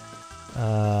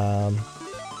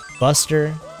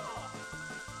 Buster,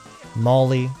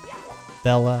 Molly,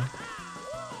 Bella.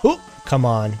 Ooh, come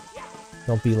on,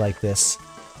 don't be like this.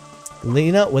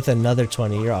 Lena with another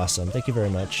 20, you're awesome. Thank you very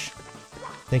much.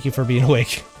 Thank you for being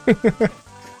awake.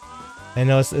 I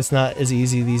know it's not as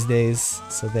easy these days,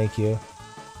 so thank you.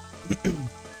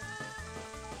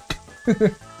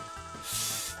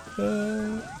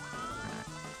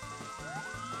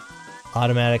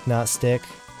 Automatic not stick.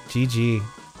 GG.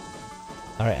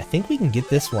 Alright, I think we can get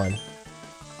this one.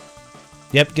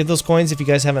 Yep, get those coins if you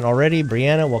guys haven't already.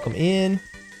 Brianna, welcome in.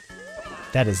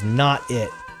 That is not it.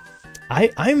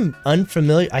 I'm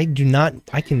unfamiliar. I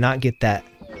cannot get that.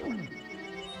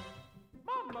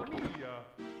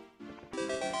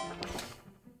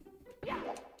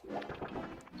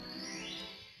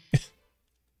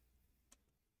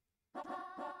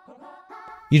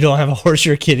 You don't have a horse,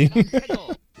 you're kidding.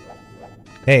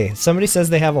 Hey, somebody says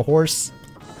they have a horse.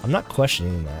 I'm not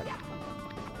questioning that.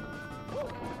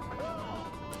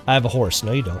 I have a horse.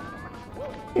 No, you don't.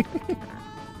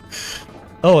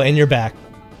 Oh, and you're back.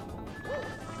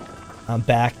 I'm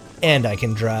back, and I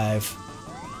can drive.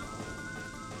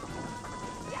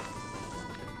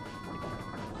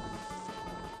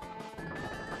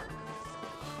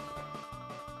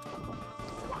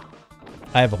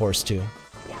 I have a horse, too.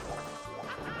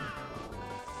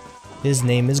 His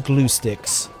name is Glue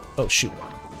Sticks. Oh, shoot.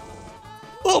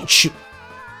 Oh, shoot!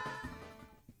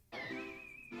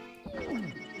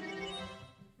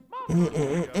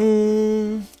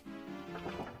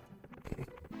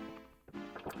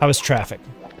 How was traffic?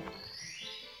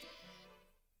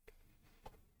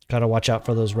 Gotta watch out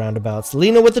for those roundabouts.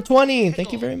 Lena with the 20!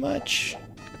 Thank you very much.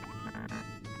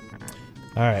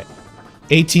 Alright.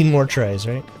 18 more tries,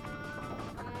 right?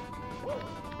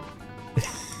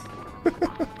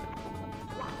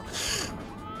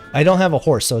 I don't have a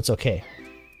horse, so it's okay.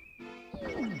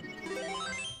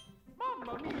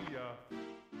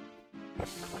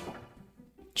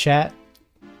 Chat.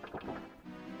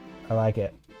 I like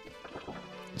it.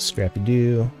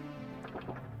 Scrappy-Doo.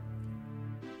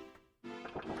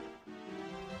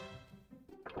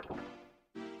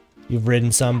 You've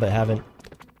ridden some, but haven't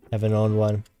owned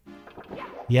one.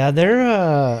 Yeah,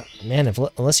 they're man,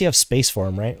 unless you have space for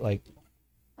them, right? Like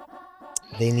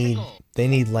they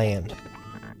need land.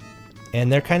 And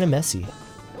they're kind of messy.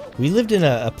 We lived in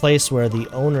a place where the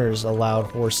owners allowed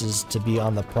horses to be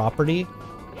on the property,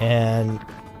 and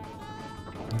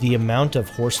the amount of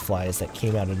horse flies that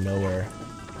came out of nowhere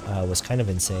was kind of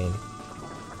insane.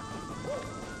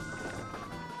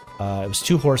 It was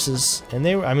 2 horses, and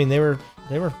they were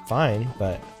fine,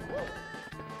 but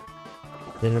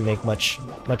they didn't make much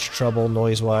trouble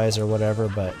noise-wise or whatever.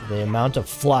 But the amount of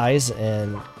flies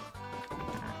and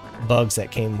bugs that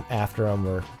came after them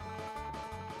were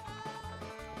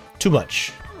too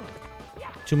much.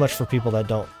 Too much for people that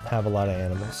don't have a lot of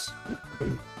animals.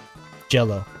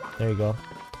 Jello. There you go.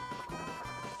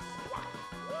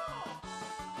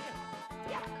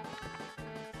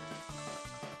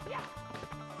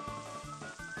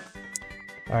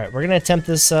 Alright, we're gonna attempt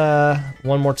this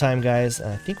one more time, guys.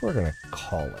 I think we're gonna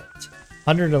call it.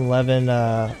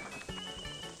 111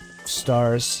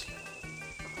 stars.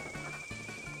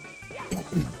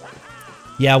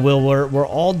 Yeah, Will, we're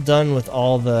all done with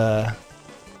all the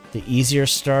easier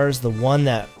stars. The one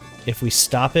that if we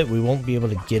stop it, we won't be able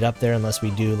to get up there unless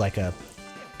we do like a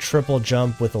triple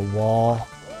jump with a wall.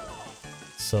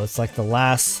 So it's like the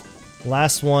last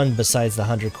one besides the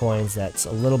 100 coins that's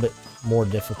a little bit more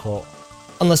difficult.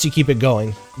 Unless you keep it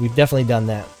going. We've definitely done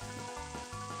that.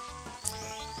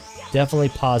 Definitely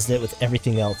paused it with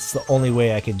everything else. It's the only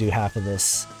way I could do half of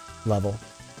this level.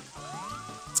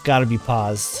 It's gotta be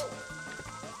paused.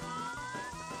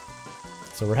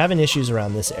 So we're having issues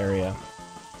around this area.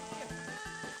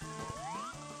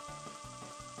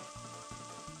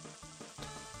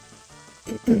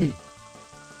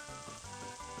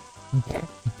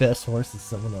 Best horse is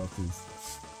someone else's.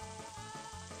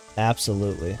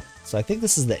 Absolutely. So I think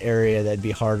this is the area that'd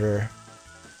be harder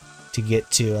to get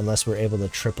to unless we're able to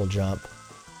triple jump.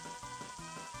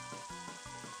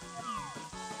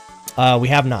 We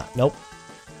have not. Nope.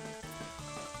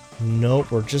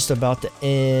 Nope, we're just about to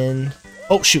end.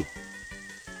 Oh, shoot.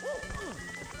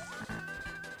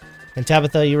 And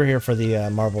Tabitha, you were here for the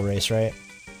marble race, right?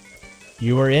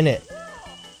 You were in it.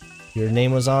 Your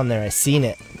name was on there. I seen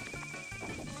it.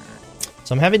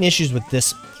 So I'm having issues with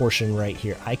this portion right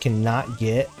here. I cannot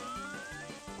get...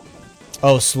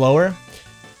 Oh, slower?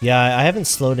 Yeah, I haven't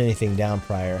slowed anything down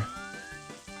prior.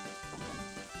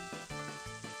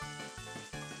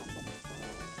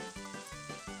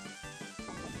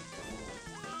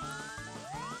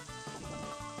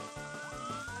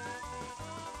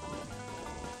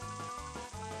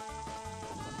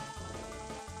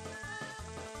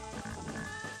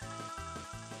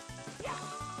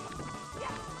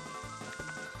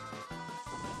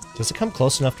 Does it come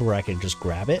close enough to where I can just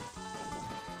grab it?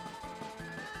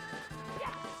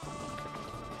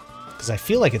 Because I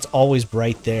feel like it's always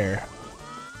right there.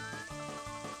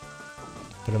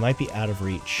 But it might be out of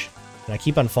reach. And I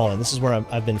keep on falling. This is where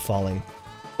I've been falling.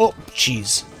 Oh,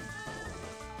 jeez.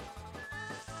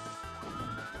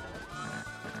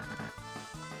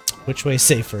 Which way is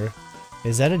safer?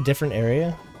 Is that a different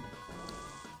area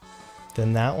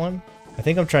than that one? I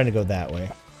think I'm trying to go that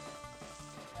way.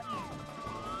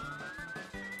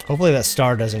 Hopefully that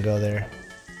star doesn't go there.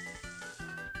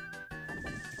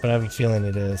 But I have a feeling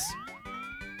it is.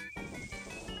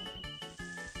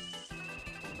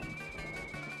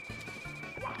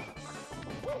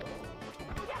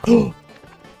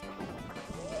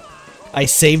 I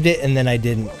saved it and then I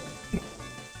didn't.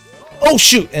 Oh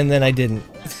shoot! And then I didn't.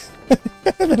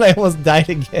 And then I almost died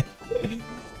again.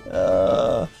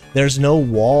 There's no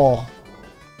wall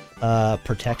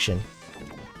protection.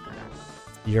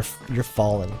 You're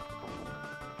falling.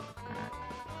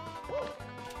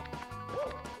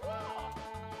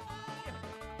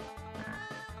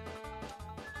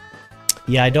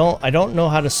 Yeah, I don't know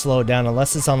how to slow it down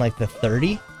unless it's on like the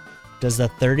 30. Does the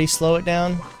 30 slow it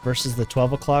down versus the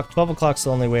 12 o'clock? 12 o'clock's the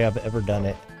only way I've ever done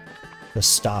it to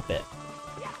stop it.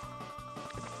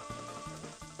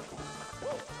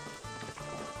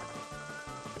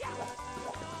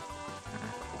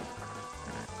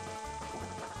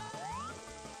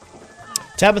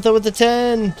 Tabitha with the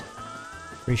 10!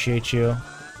 Appreciate you.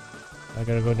 I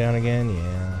gotta go down again?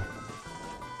 Yeah.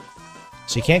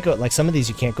 So you can't go, like some of these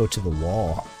you can't go to the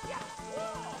wall.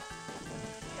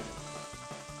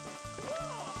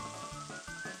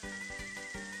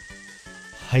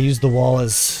 I use the wall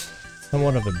as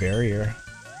somewhat of a barrier.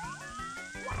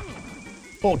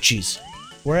 Oh jeez.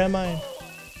 Where am I?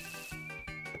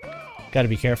 Gotta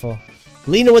be careful.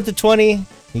 Lena with the 20!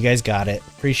 You guys got it.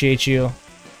 Appreciate you.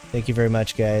 Thank you very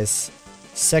much, guys.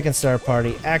 Second star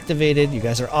party activated. You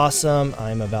guys are awesome.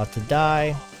 I'm about to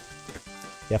die.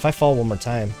 Yeah, if I fall one more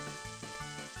time.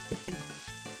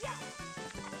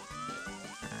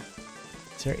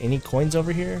 Is there any coins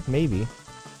over here? Maybe.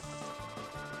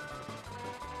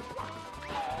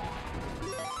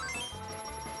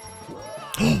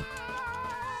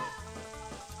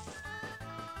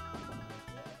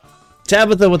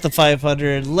 Tabitha with the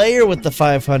 500, Layer with the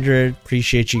 500.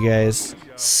 Appreciate you guys.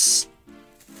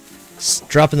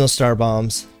 Dropping those star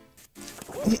bombs.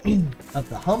 Of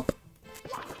the hump.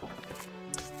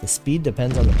 The speed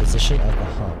depends on the position of the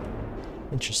hump.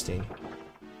 Interesting.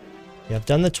 Yeah, I've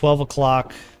done the 12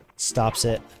 o'clock. Stops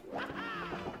it.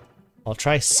 I'll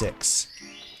try 6.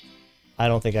 I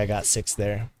don't think I got 6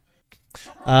 there.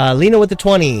 Lena with the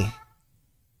 20.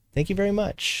 Thank you very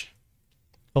much.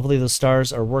 Hopefully those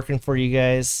stars are working for you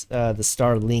guys. The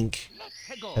star link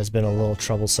has been a little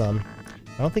troublesome.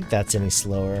 I don't think that's any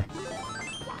slower.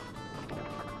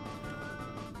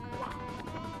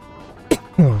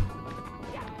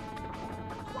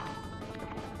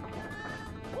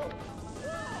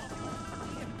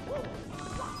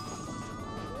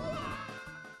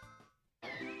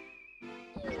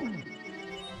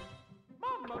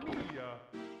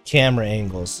 Camera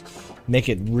angles make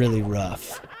it really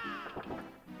rough.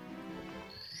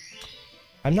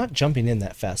 I'm not jumping in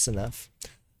that fast enough.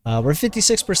 We're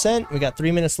 56%. We got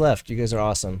 3 minutes left. You guys are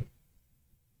awesome.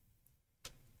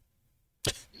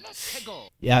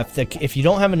 Yeah, if you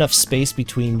don't have enough space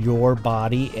between your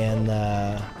body and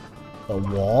the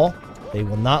wall, they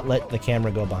will not let the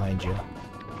camera go behind you.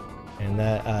 And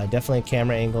that definitely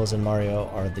camera angles in Mario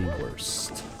are the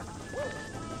worst.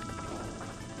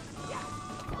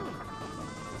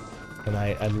 And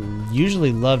I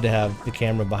usually love to have the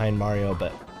camera behind Mario,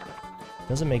 but it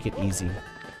doesn't make it easy.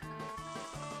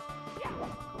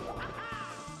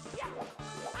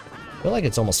 I feel like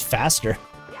it's almost faster.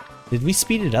 Did we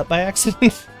speed it up by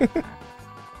accident?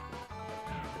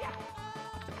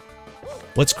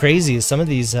 What's crazy is some of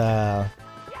these,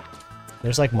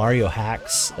 there's like Mario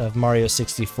hacks of Mario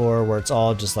 64 where it's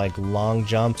all just like long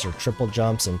jumps or triple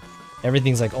jumps and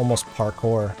everything's like almost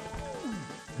parkour.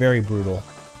 Very brutal.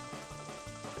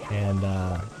 And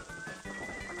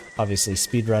obviously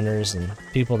speedrunners and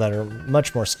people that are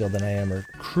much more skilled than I am are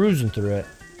cruising through it.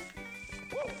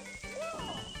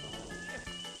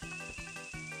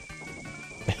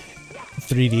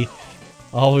 $3D.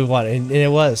 All we want, and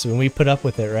it was when we put up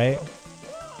with it, right?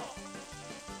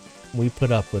 We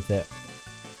put up with it.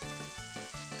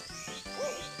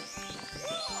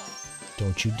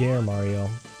 Don't you dare, Mario.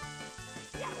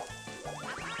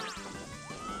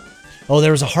 Oh,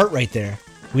 there was a heart right there.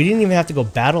 We didn't even have to go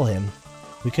battle him.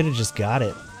 We could have just got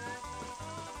it.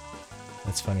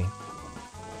 That's funny.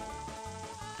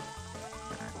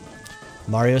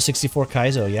 Mario 64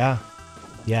 Kaizo, yeah.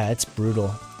 Yeah, it's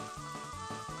brutal.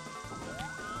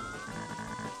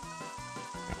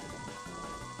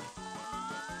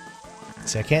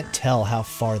 See, I can't tell how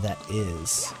far that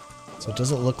is, so it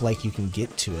doesn't look like you can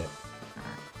get to it.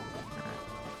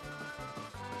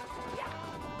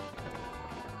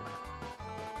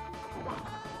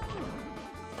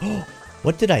 Oh,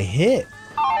 what did I hit?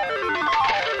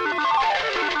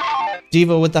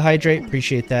 Devo with the hydrate,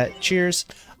 appreciate that. Cheers.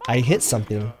 I hit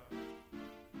something.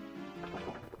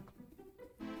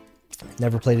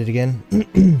 Never played it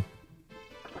again.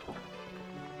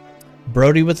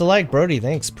 Brody with the like. Brody,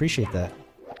 thanks. Appreciate that.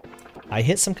 I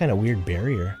hit some kind of weird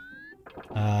barrier.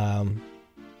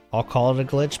 I'll call it a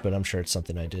glitch, but I'm sure it's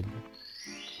something I did.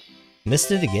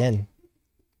 Missed it again.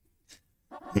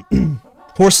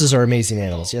 Horses are amazing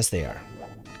animals. Yes, they are.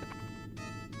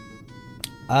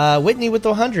 Whitney with the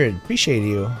 100. Appreciate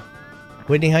you.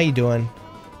 Whitney, how you doing?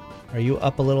 Are you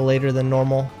up a little later than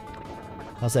normal?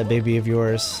 How's that baby of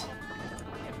yours?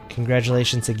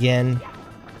 Congratulations again.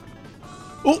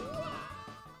 Oh!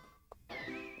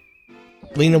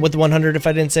 Lena with the 100, if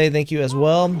I didn't say, thank you as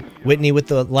well. Whitney with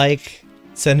the like,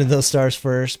 sending those stars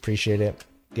first, appreciate it.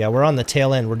 Yeah, we're on the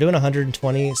tail end. We're doing a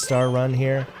 120 star run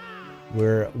here.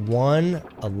 We're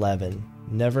 111.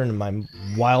 Never in my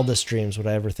wildest dreams would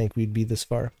I ever think we'd be this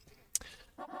far.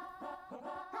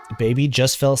 Baby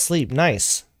just fell asleep.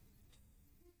 Nice.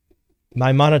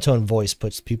 My monotone voice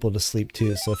puts people to sleep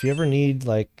too, so if you ever need,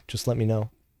 like, just let me know.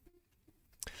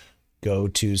 Go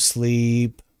to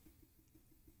sleep.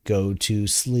 Go to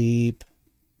sleep.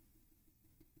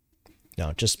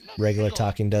 No, just regular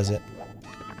talking does it.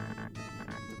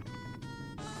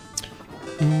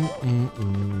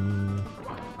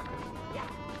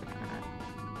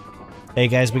 Hey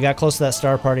guys, we got close to that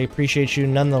star party. Appreciate you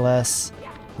nonetheless.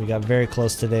 We got very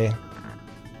close today.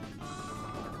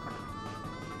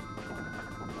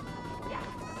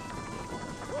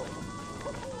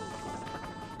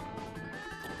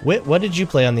 Whit, what did you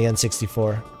play on the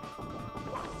N64?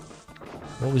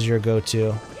 What was your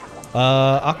go-to?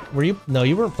 Were you? No,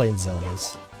 you weren't playing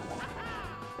Zeldas.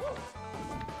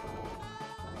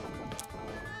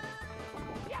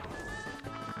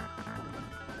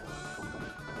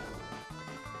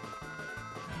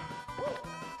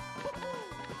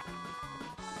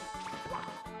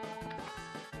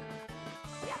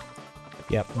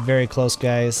 Yep, very close,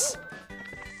 guys.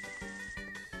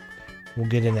 We'll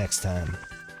get it next time.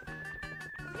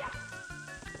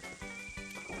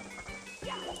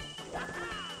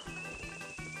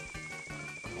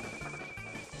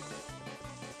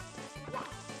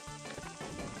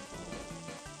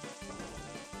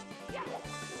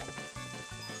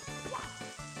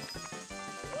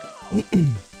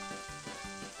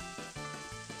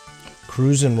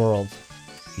 Cruisin' World.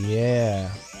 Yeah.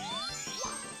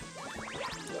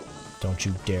 Don't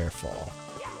you dare fall.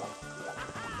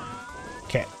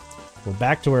 Okay. We're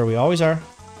back to where we always are.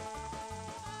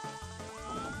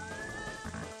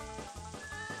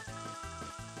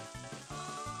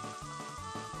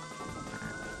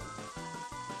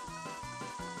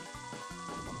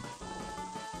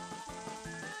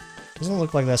 Doesn't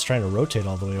look like that's trying to rotate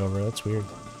all the way over. That's weird.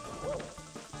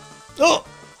 Oh!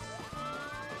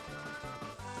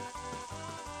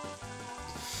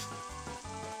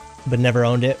 But never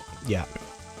owned it? Yeah.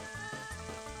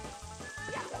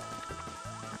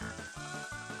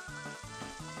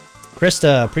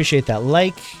 Krista, appreciate that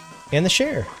like and the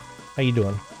share. How you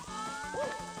doing?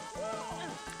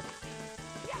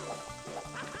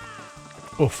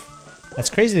 Oof. That's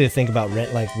crazy to think about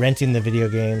renting the video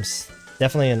games.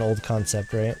 Definitely an old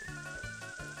concept, right?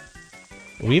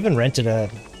 We even rented I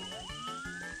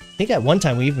think at one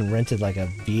time we even rented like a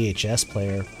VHS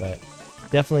player, but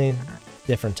definitely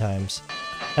different times.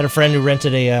 Had a friend who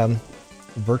rented a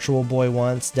Virtual Boy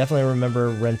once. Definitely remember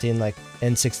renting like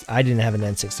N6. I didn't have an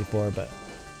N64, but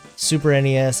Super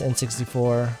NES,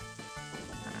 N64.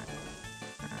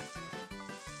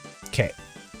 Okay.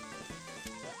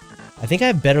 I think I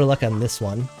have better luck on this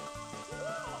one.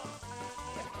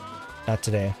 Not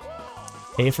today.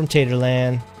 Hey from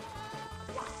Taterland.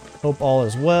 Hope all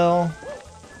is well.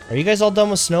 Are you guys all done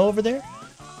with snow over there?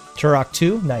 Turok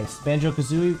 2, nice.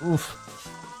 Banjo-Kazooie, oof.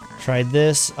 Tried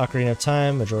this, Ocarina of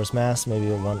Time, Majora's Mask, maybe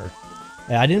a wonder.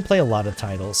 Yeah, I didn't play a lot of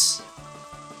titles.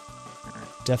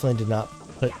 Definitely did not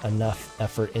put enough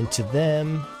effort into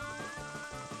them.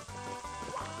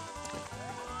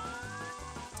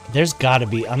 There's gotta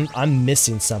be, I'm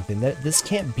missing something. This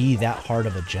can't be that hard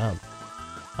of a jump.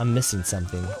 I'm missing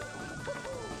something.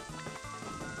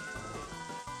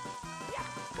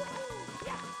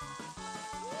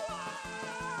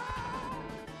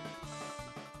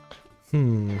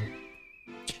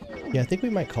 Yeah, I think we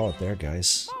might call it there,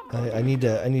 guys. I need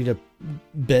to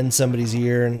bend somebody's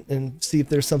ear and see if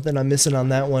there's something I'm missing on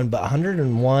that one. But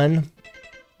 101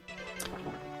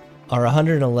 or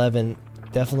 111,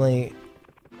 definitely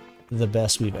the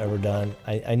best we've ever done.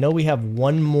 I know we have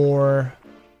one more.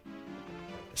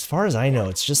 As far as I know,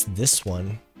 it's just this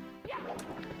one.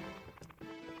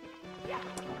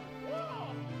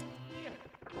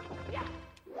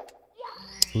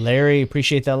 Larry,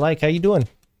 appreciate that like. How you doing?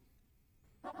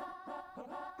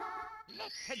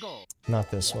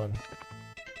 Not this one.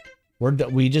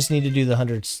 We just need to do the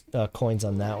 100 coins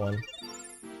on that one.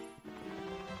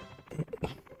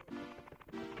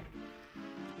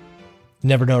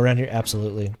 Never know around here?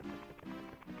 Absolutely.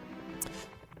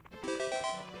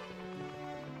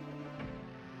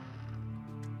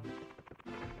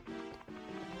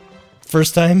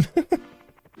 First time?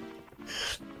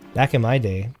 Back in my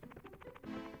day.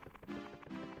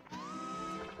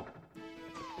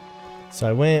 So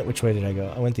I went, which way did I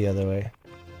go? I went the other way.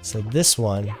 So this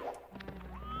one.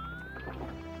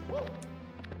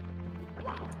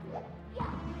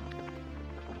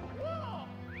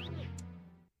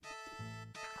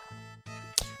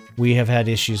 We have had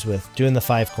issues with doing the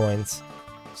 5 coins.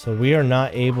 So we are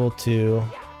not able to...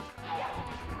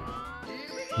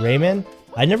 Rayman?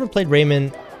 I never played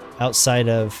Rayman outside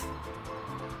of...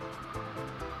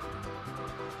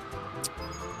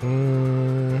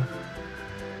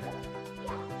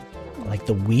 like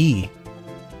the Wii.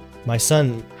 My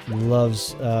son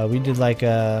loves, we did like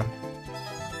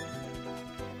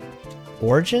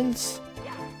Origins?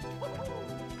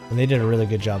 And they did a really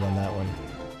good job on that one.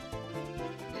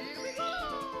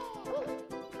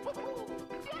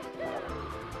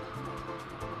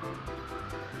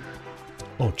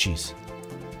 Oh, jeez.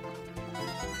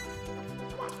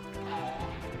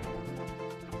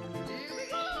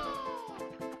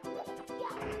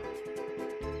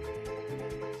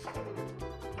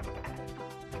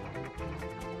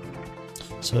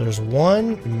 So there's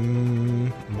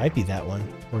one, might be that one,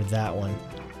 or that one.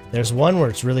 There's one where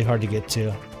it's really hard to get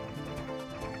to.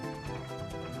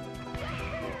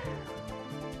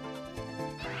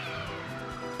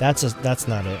 That's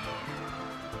not it.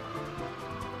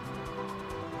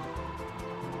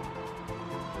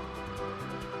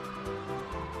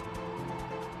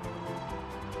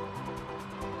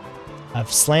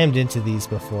 I've slammed into these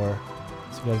before,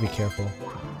 so you gotta be careful.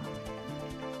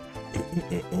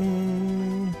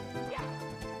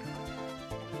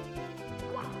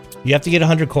 You have to get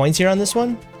 100 coins here on this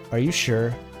one? Are you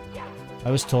sure?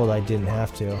 I was told I didn't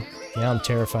have to. Now I'm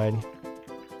terrified.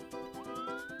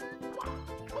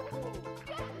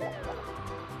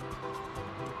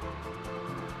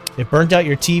 It burnt out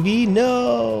your TV?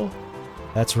 No!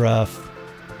 That's rough.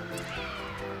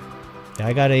 Yeah,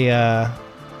 I got an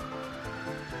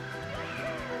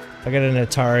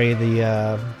Atari,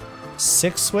 the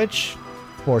 6 switch,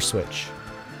 4 switch.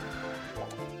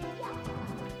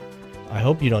 I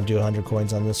hope you don't do 100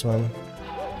 coins on this one.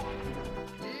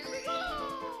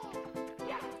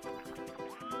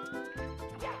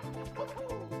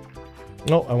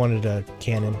 Oh, I wanted a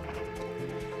cannon.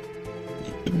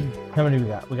 How many we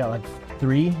got? We got like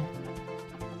 3.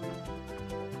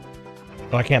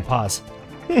 Oh, I can't pause.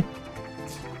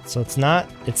 So it's not,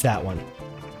 it's that one.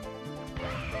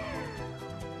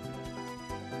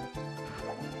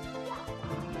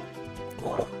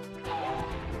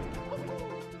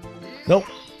 Nope.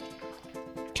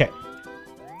 Okay.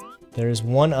 There's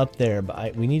one up there,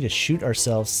 but we need to shoot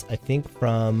ourselves, I think,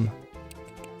 from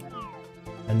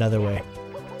another way.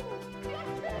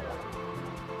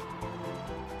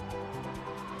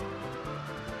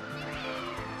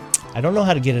 I don't know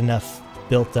how to get enough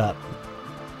built up.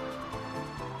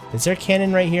 Is there a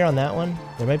cannon right here on that one?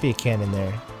 There might be a cannon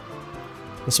there.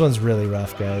 This one's really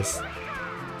rough, guys.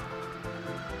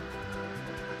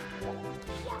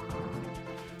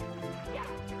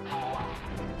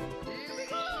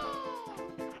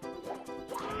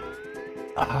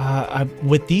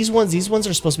 With these ones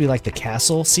are supposed to be like the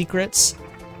castle secrets.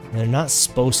 And they're not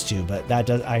supposed to, but that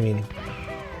does, I mean,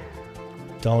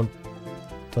 don't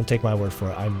take my word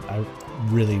for it. I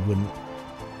really wouldn't,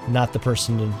 not the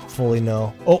person to fully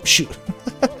know. Oh, shoot.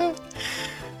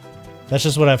 That's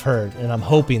just what I've heard, and I'm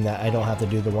hoping that I don't have to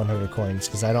do the 100 coins,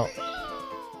 because I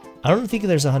don't think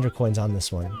there's 100 coins on this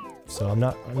one, so I'm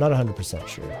not 100%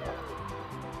 sure.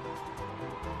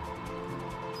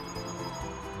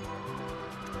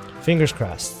 Fingers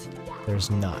crossed,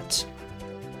 there's not.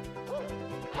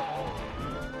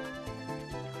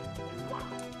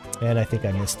 And I think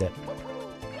I missed it.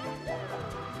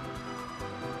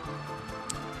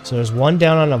 So there's one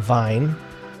down on a vine.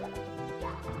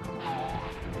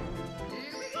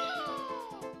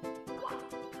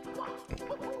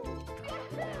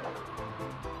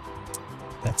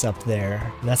 That's up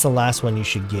there. And that's the last one you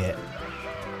should get.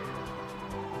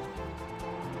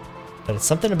 But it's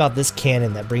something about this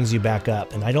cannon that brings you back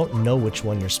up, and I don't know which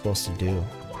one you're supposed to do.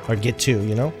 Or get to,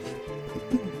 you know?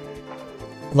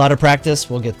 A lot of practice,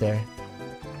 we'll get there.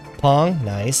 Pong,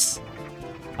 nice.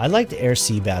 I liked Air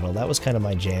Sea Battle, that was kind of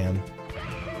my jam.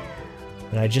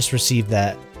 And I just received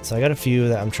that, so I got a few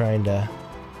that I'm trying to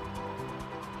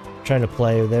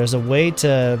play. There's a way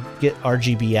to get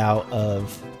RGB out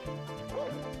of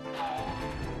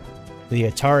the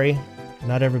Atari.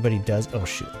 Not everybody does. Oh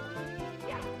shoot.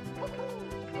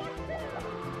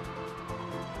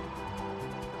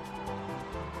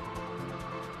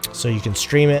 So you can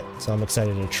stream it, so I'm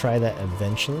excited to try that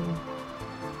eventually.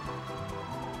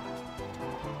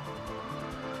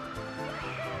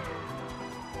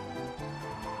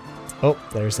 Oh,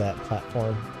 there's that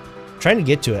platform. I'm trying to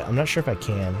get to it. I'm not sure if I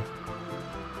can.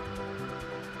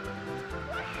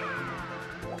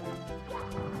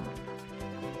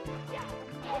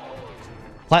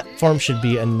 Platform should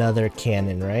be another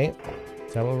cannon, right?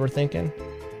 Is that what we're thinking?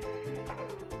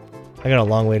 I got a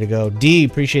long way to go. D,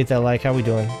 appreciate that like. How we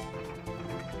doing?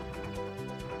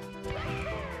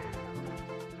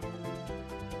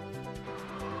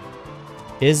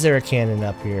 Is there a cannon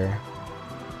up here?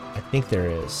 I think there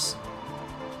is.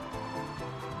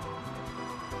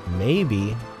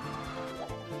 Maybe.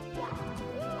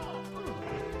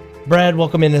 Brad,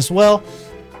 welcome in as well.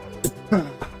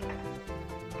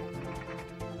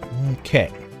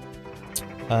 Okay.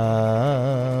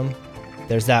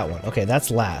 There's that one. Okay,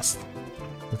 that's last.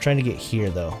 I'm trying to get here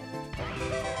though.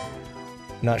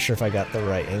 Not sure if I got the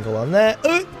right angle on that.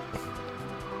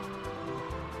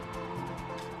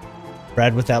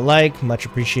 Brad with that like, much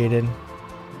appreciated.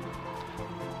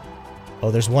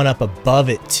 Oh, there's one up above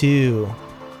it too.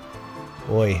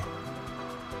 Boy.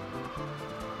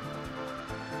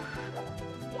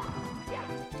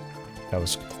 That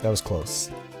was close.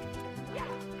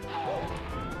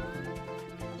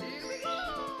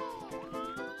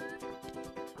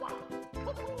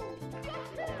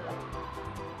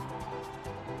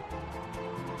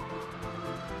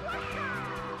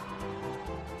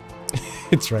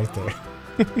 It's right there.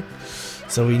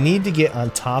 So we need to get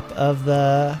on top of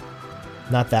the,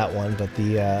 not that one, but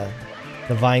the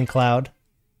vine cloud.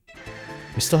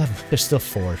 We still have, there's still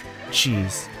 4.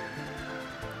 Jeez.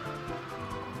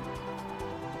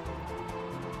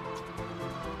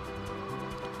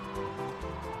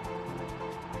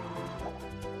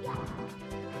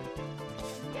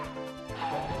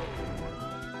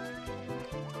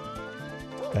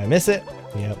 Did I miss it?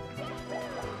 Yep.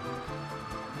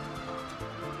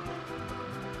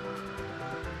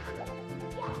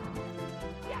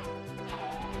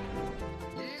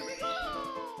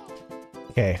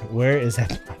 Okay, where is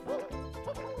that?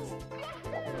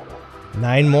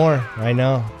 9 more. I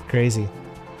know. Crazy.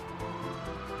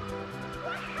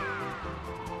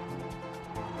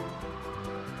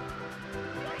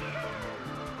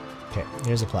 Okay,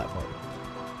 here's a platform.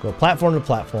 Go platform to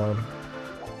platform.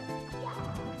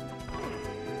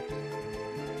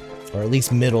 Or at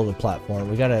least middle of the platform.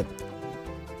 We gotta...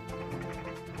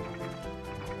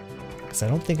 Because I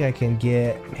don't think I can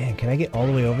get... Man, can I get all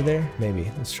the way over there? Maybe.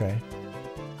 Let's try.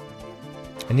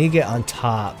 I need to get on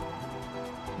top.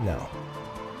 No.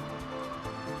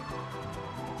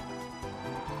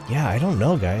 Yeah, I don't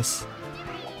know, guys.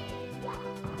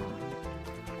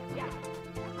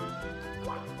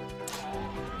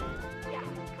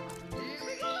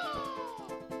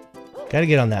 Gotta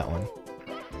get on that one.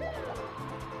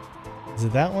 Is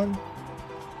it that one?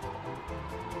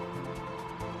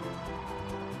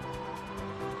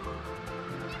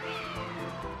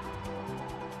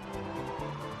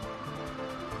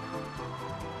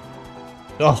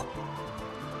 Oh.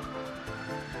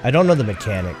 I don't know the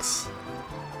mechanics.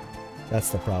 That's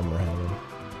the problem we're having.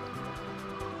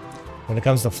 When it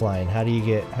comes to flying, how do you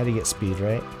get speed,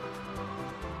 right?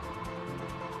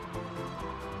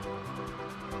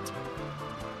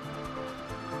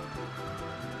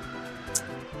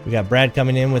 We got Brad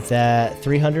coming in with that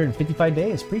 355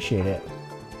 days. Appreciate it.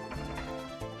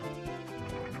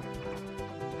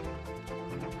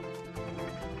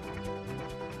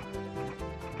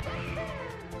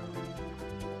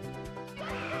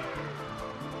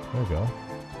 There we go.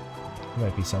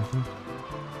 Might be something.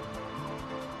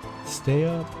 Stay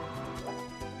up.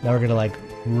 Now we're gonna like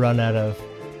run out of.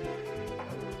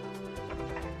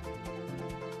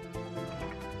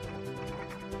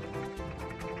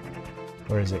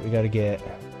 Where is it? We gotta get.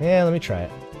 Yeah, let me try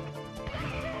it.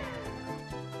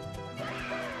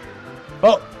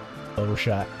 Oh!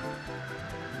 Overshot.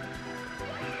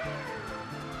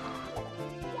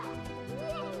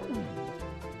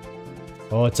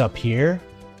 Oh, it's up here?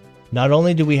 Not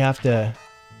only do we have to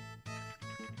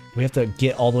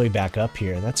get all the way back up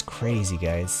here. That's crazy,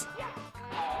 guys.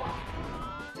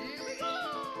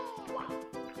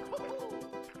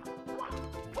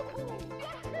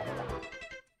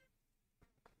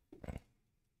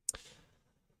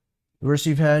 The worst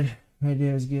you've had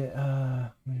ideas get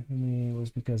was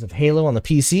because of Halo on the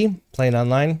PC, playing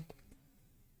online.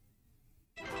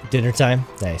 Dinner time,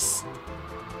 nice.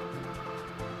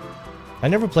 I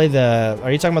never played the.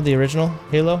 Are you talking about the original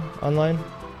Halo online?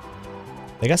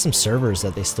 They got some servers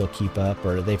that they still keep up,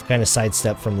 or they've kind of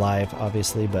sidestepped from live,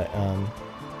 obviously, but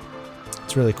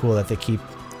it's really cool that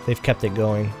they've kept it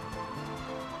going.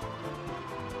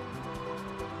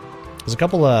 There's a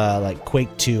couple of like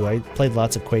Quake 2. I played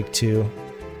lots of Quake 2.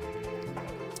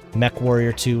 Mech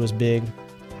Warrior 2 was big.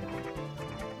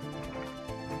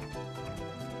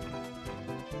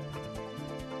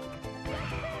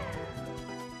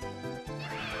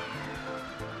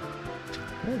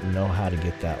 I don't know how to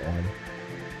get that one.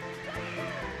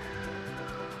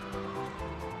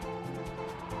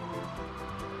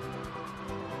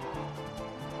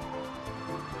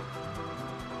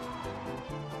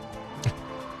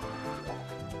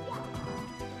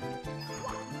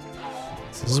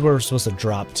 This is where we're supposed to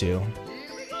drop to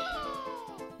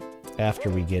after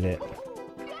we get it.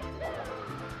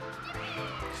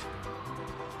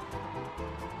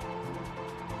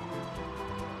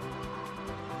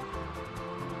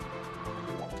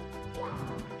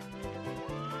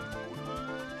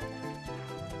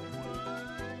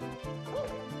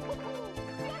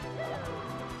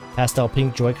 Pastel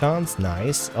pink Joy-Cons,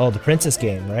 nice. Oh, the Princess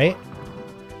game, right?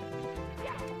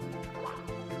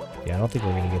 Yeah, I don't think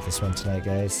we're gonna get this one tonight,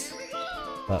 guys.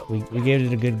 But we gave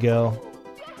it a good go.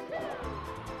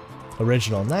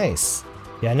 Original, nice.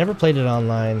 Yeah, I never played it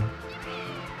online.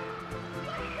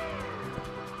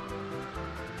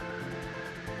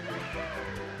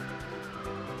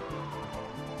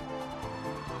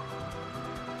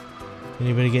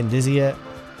 Anybody getting dizzy yet?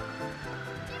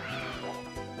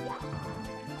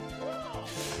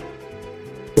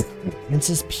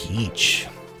 Princess Peach.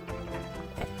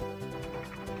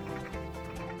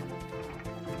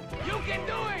 You can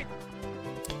do it!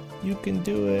 You can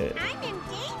do it. I'm in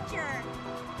danger!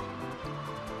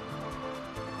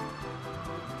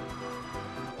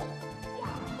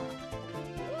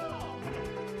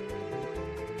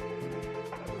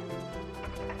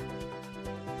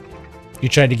 You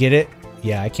tried to get it?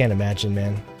 Yeah, I can't imagine,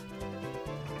 man.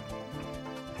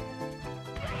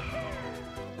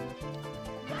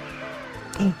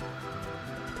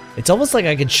 It's almost like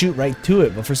I could shoot right to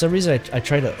it, but for some reason I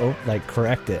try to like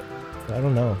correct it. I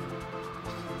don't know.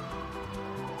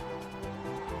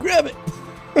 Grab it!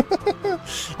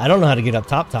 I don't know how to get up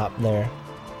top there.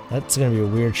 That's gonna be a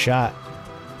weird shot.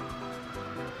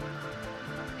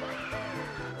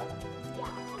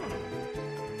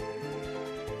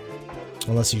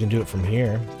 Unless you can do it from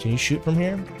here. Can you shoot from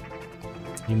here?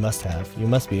 You must have. You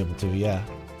must be able to, yeah.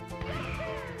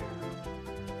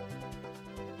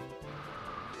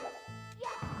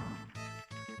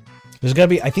 There's gotta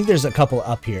be, I think there's a couple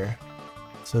up here.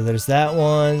 So there's that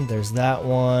one,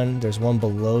 there's one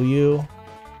below you,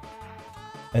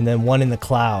 and then one in the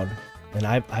cloud. And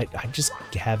I just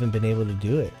haven't been able to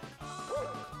do it.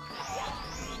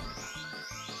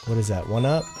 What is that, one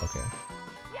up? Okay.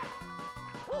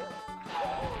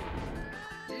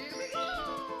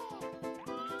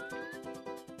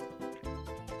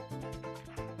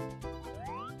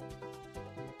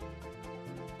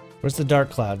 Where's the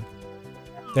dark cloud?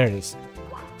 There it is.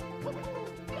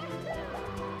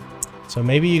 So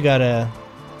maybe you gotta...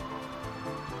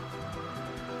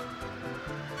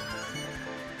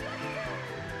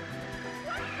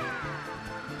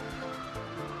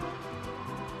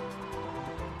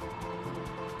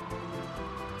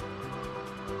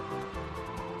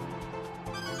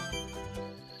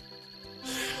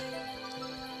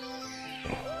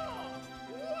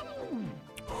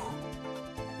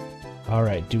 All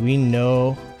right, do we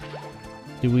know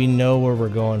where we're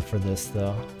going for this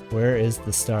though? Where is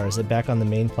the star? Is it back on the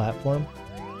main platform?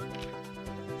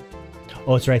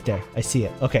 Oh, it's right there. I see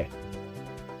it. Okay.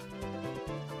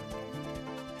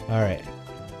 All right.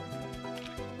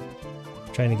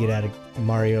 Trying to get out of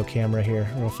Mario camera here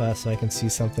real fast so I can see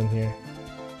something here.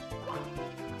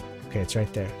 Okay, it's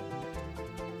right there.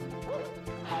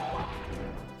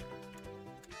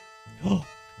 Oh,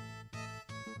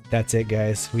 that's it,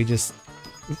 guys. We just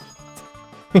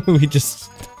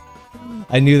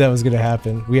I knew that was gonna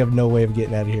happen. We have no way of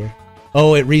getting out of here.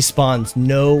 Oh, it respawns.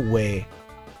 No way.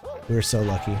 We were so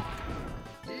lucky.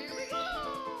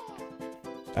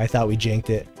 I thought we janked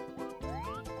it.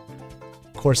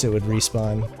 Of course it would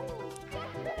respawn.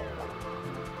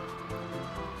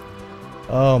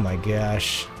 Oh my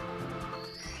gosh.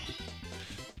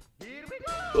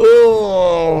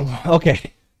 Oh,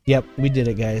 okay. Yep, we did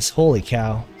it, guys. Holy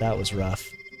cow, that was rough.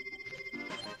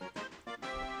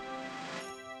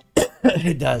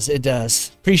 It does, it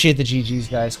does. Appreciate the GGs,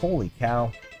 guys. Holy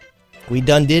cow. We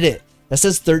done did it. That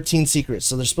says 13 secrets,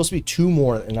 so there's supposed to be 2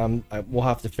 more, and we'll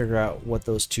have to figure out what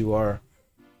those 2 are.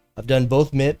 I've done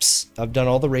both MIPs. I've done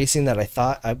all the racing that I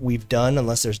thought we've done,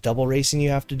 unless there's double racing you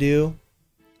have to do.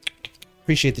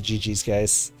 Appreciate the GGs,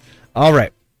 guys. All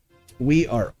right. We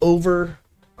are over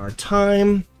our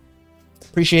time.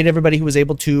 Appreciate everybody who was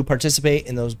able to participate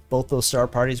in both those star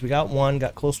parties. We got one,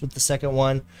 got close with the second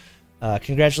one.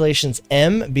 Congratulations,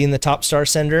 M, being the top star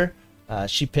sender.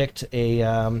 She picked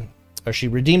she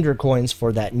redeemed her coins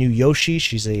for that new Yoshi.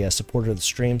 She's a supporter of the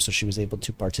stream, so she was able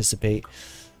to participate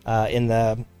in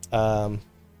the to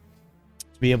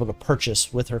be able to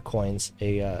purchase with her coins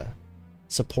a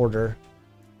supporter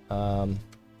print.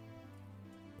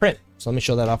 So let me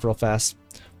show that off real fast.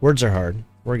 Words are hard.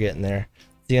 We're getting there.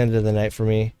 It's the end of the night for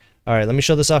me. All right, let me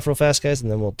show this off real fast, guys,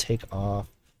 and then we'll take off.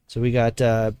 So we got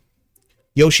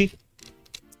Yoshi.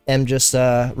 M just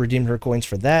redeemed her coins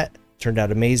for that. Turned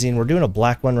out amazing. We're doing a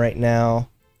black one right now.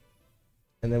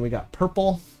 And then we got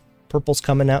purple. Purple's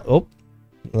coming out. Oh,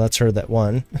 well, that's her that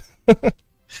won. We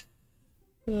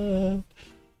got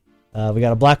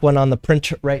a black one on the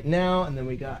print right now. And then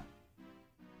we got...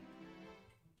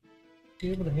 Are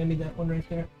you able to hand me that one right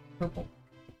there? Purple.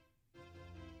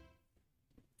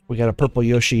 We got a purple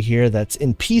Yoshi here that's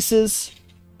in pieces.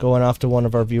 Going off to one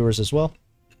of our viewers as well.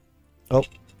 Oh,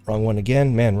 wrong one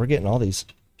again. Man, we're getting all these.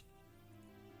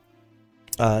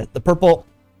 The purple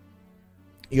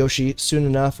Yoshi soon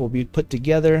enough will be put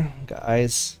together,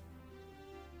 guys.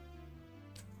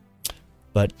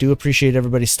 But do appreciate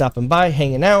everybody stopping by,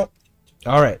 hanging out.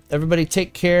 All right, everybody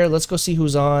take care. Let's go see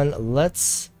who's on.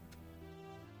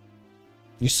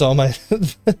 You saw my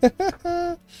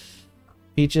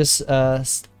Peaches.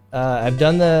 I've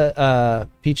done the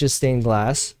Peaches stained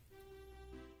glass.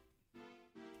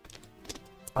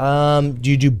 Do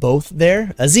you do both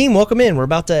there? Azim, welcome in. We're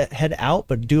about to head out,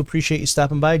 but do appreciate you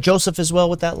stopping by. Joseph as well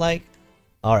with that like.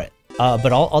 All right.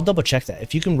 But I'll double check that.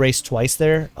 If you can race twice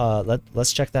there,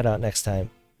 let's check that out next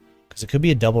time. Because it could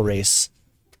be a double race.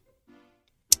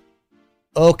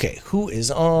 Okay, who is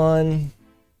on?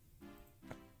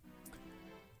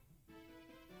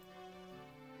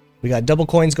 We got double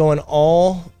coins going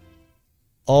all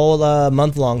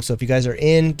month long. So if you guys are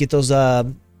in, get those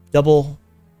double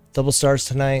stars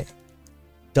tonight.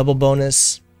 Double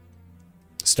bonus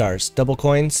stars. Double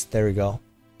coins. There we go.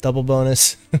 Double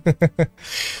bonus.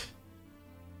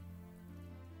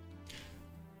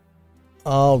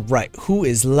 All right. Who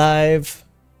is live?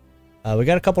 We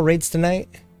got a couple raids tonight.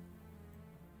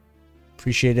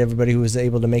 Appreciate everybody who was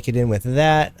able to make it in with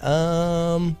that.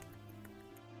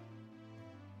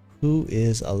 Who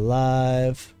is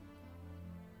alive?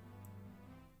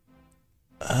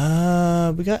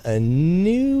 We got a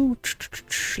new...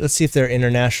 Let's see if they're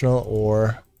international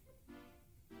or...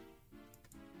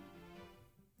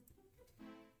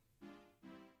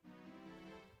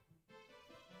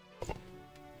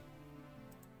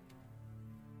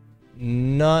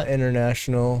 Not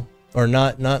international. Or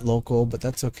not local, but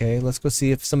that's okay. Let's go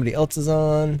see if somebody else is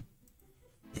on.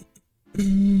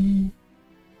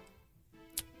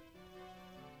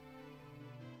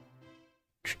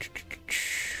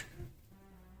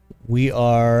 We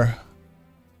are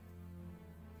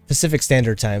Pacific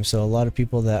Standard Time, so a lot of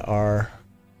people that are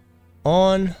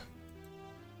on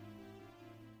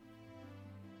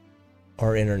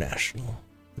are international,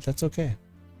 but that's okay.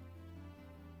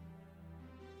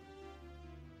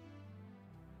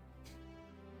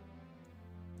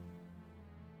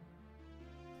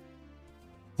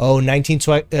 Oh, 19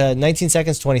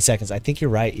 seconds, 20 seconds. I think you're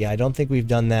right. Yeah, I don't think we've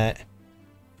done that.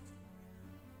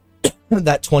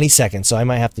 That 20 seconds, so I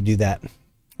might have to do that.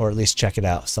 Or at least check it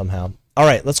out somehow. All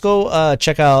right, let's go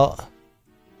check out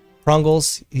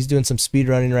Prongles. He's doing some speed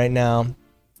running right now.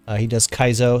 He does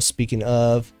Kaizo. Speaking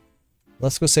of,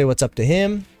 let's go say what's up to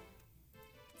him.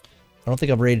 I don't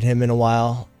think I've rated him in a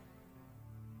while.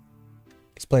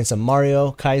 He's playing some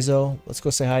Mario, Kaizo. Let's go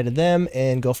say hi to them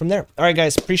and go from there. All right,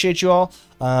 guys, appreciate you all.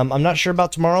 I'm not sure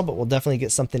about tomorrow, but we'll definitely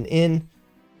get something in.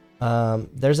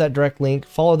 There's that direct link.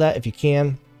 Follow that if you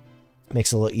can.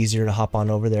 Makes it a little easier to hop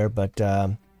on over there, but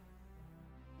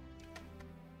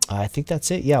I think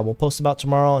that's it. Yeah, we'll post about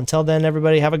tomorrow. Until then,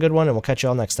 everybody, have a good one, and we'll catch you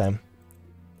all next time.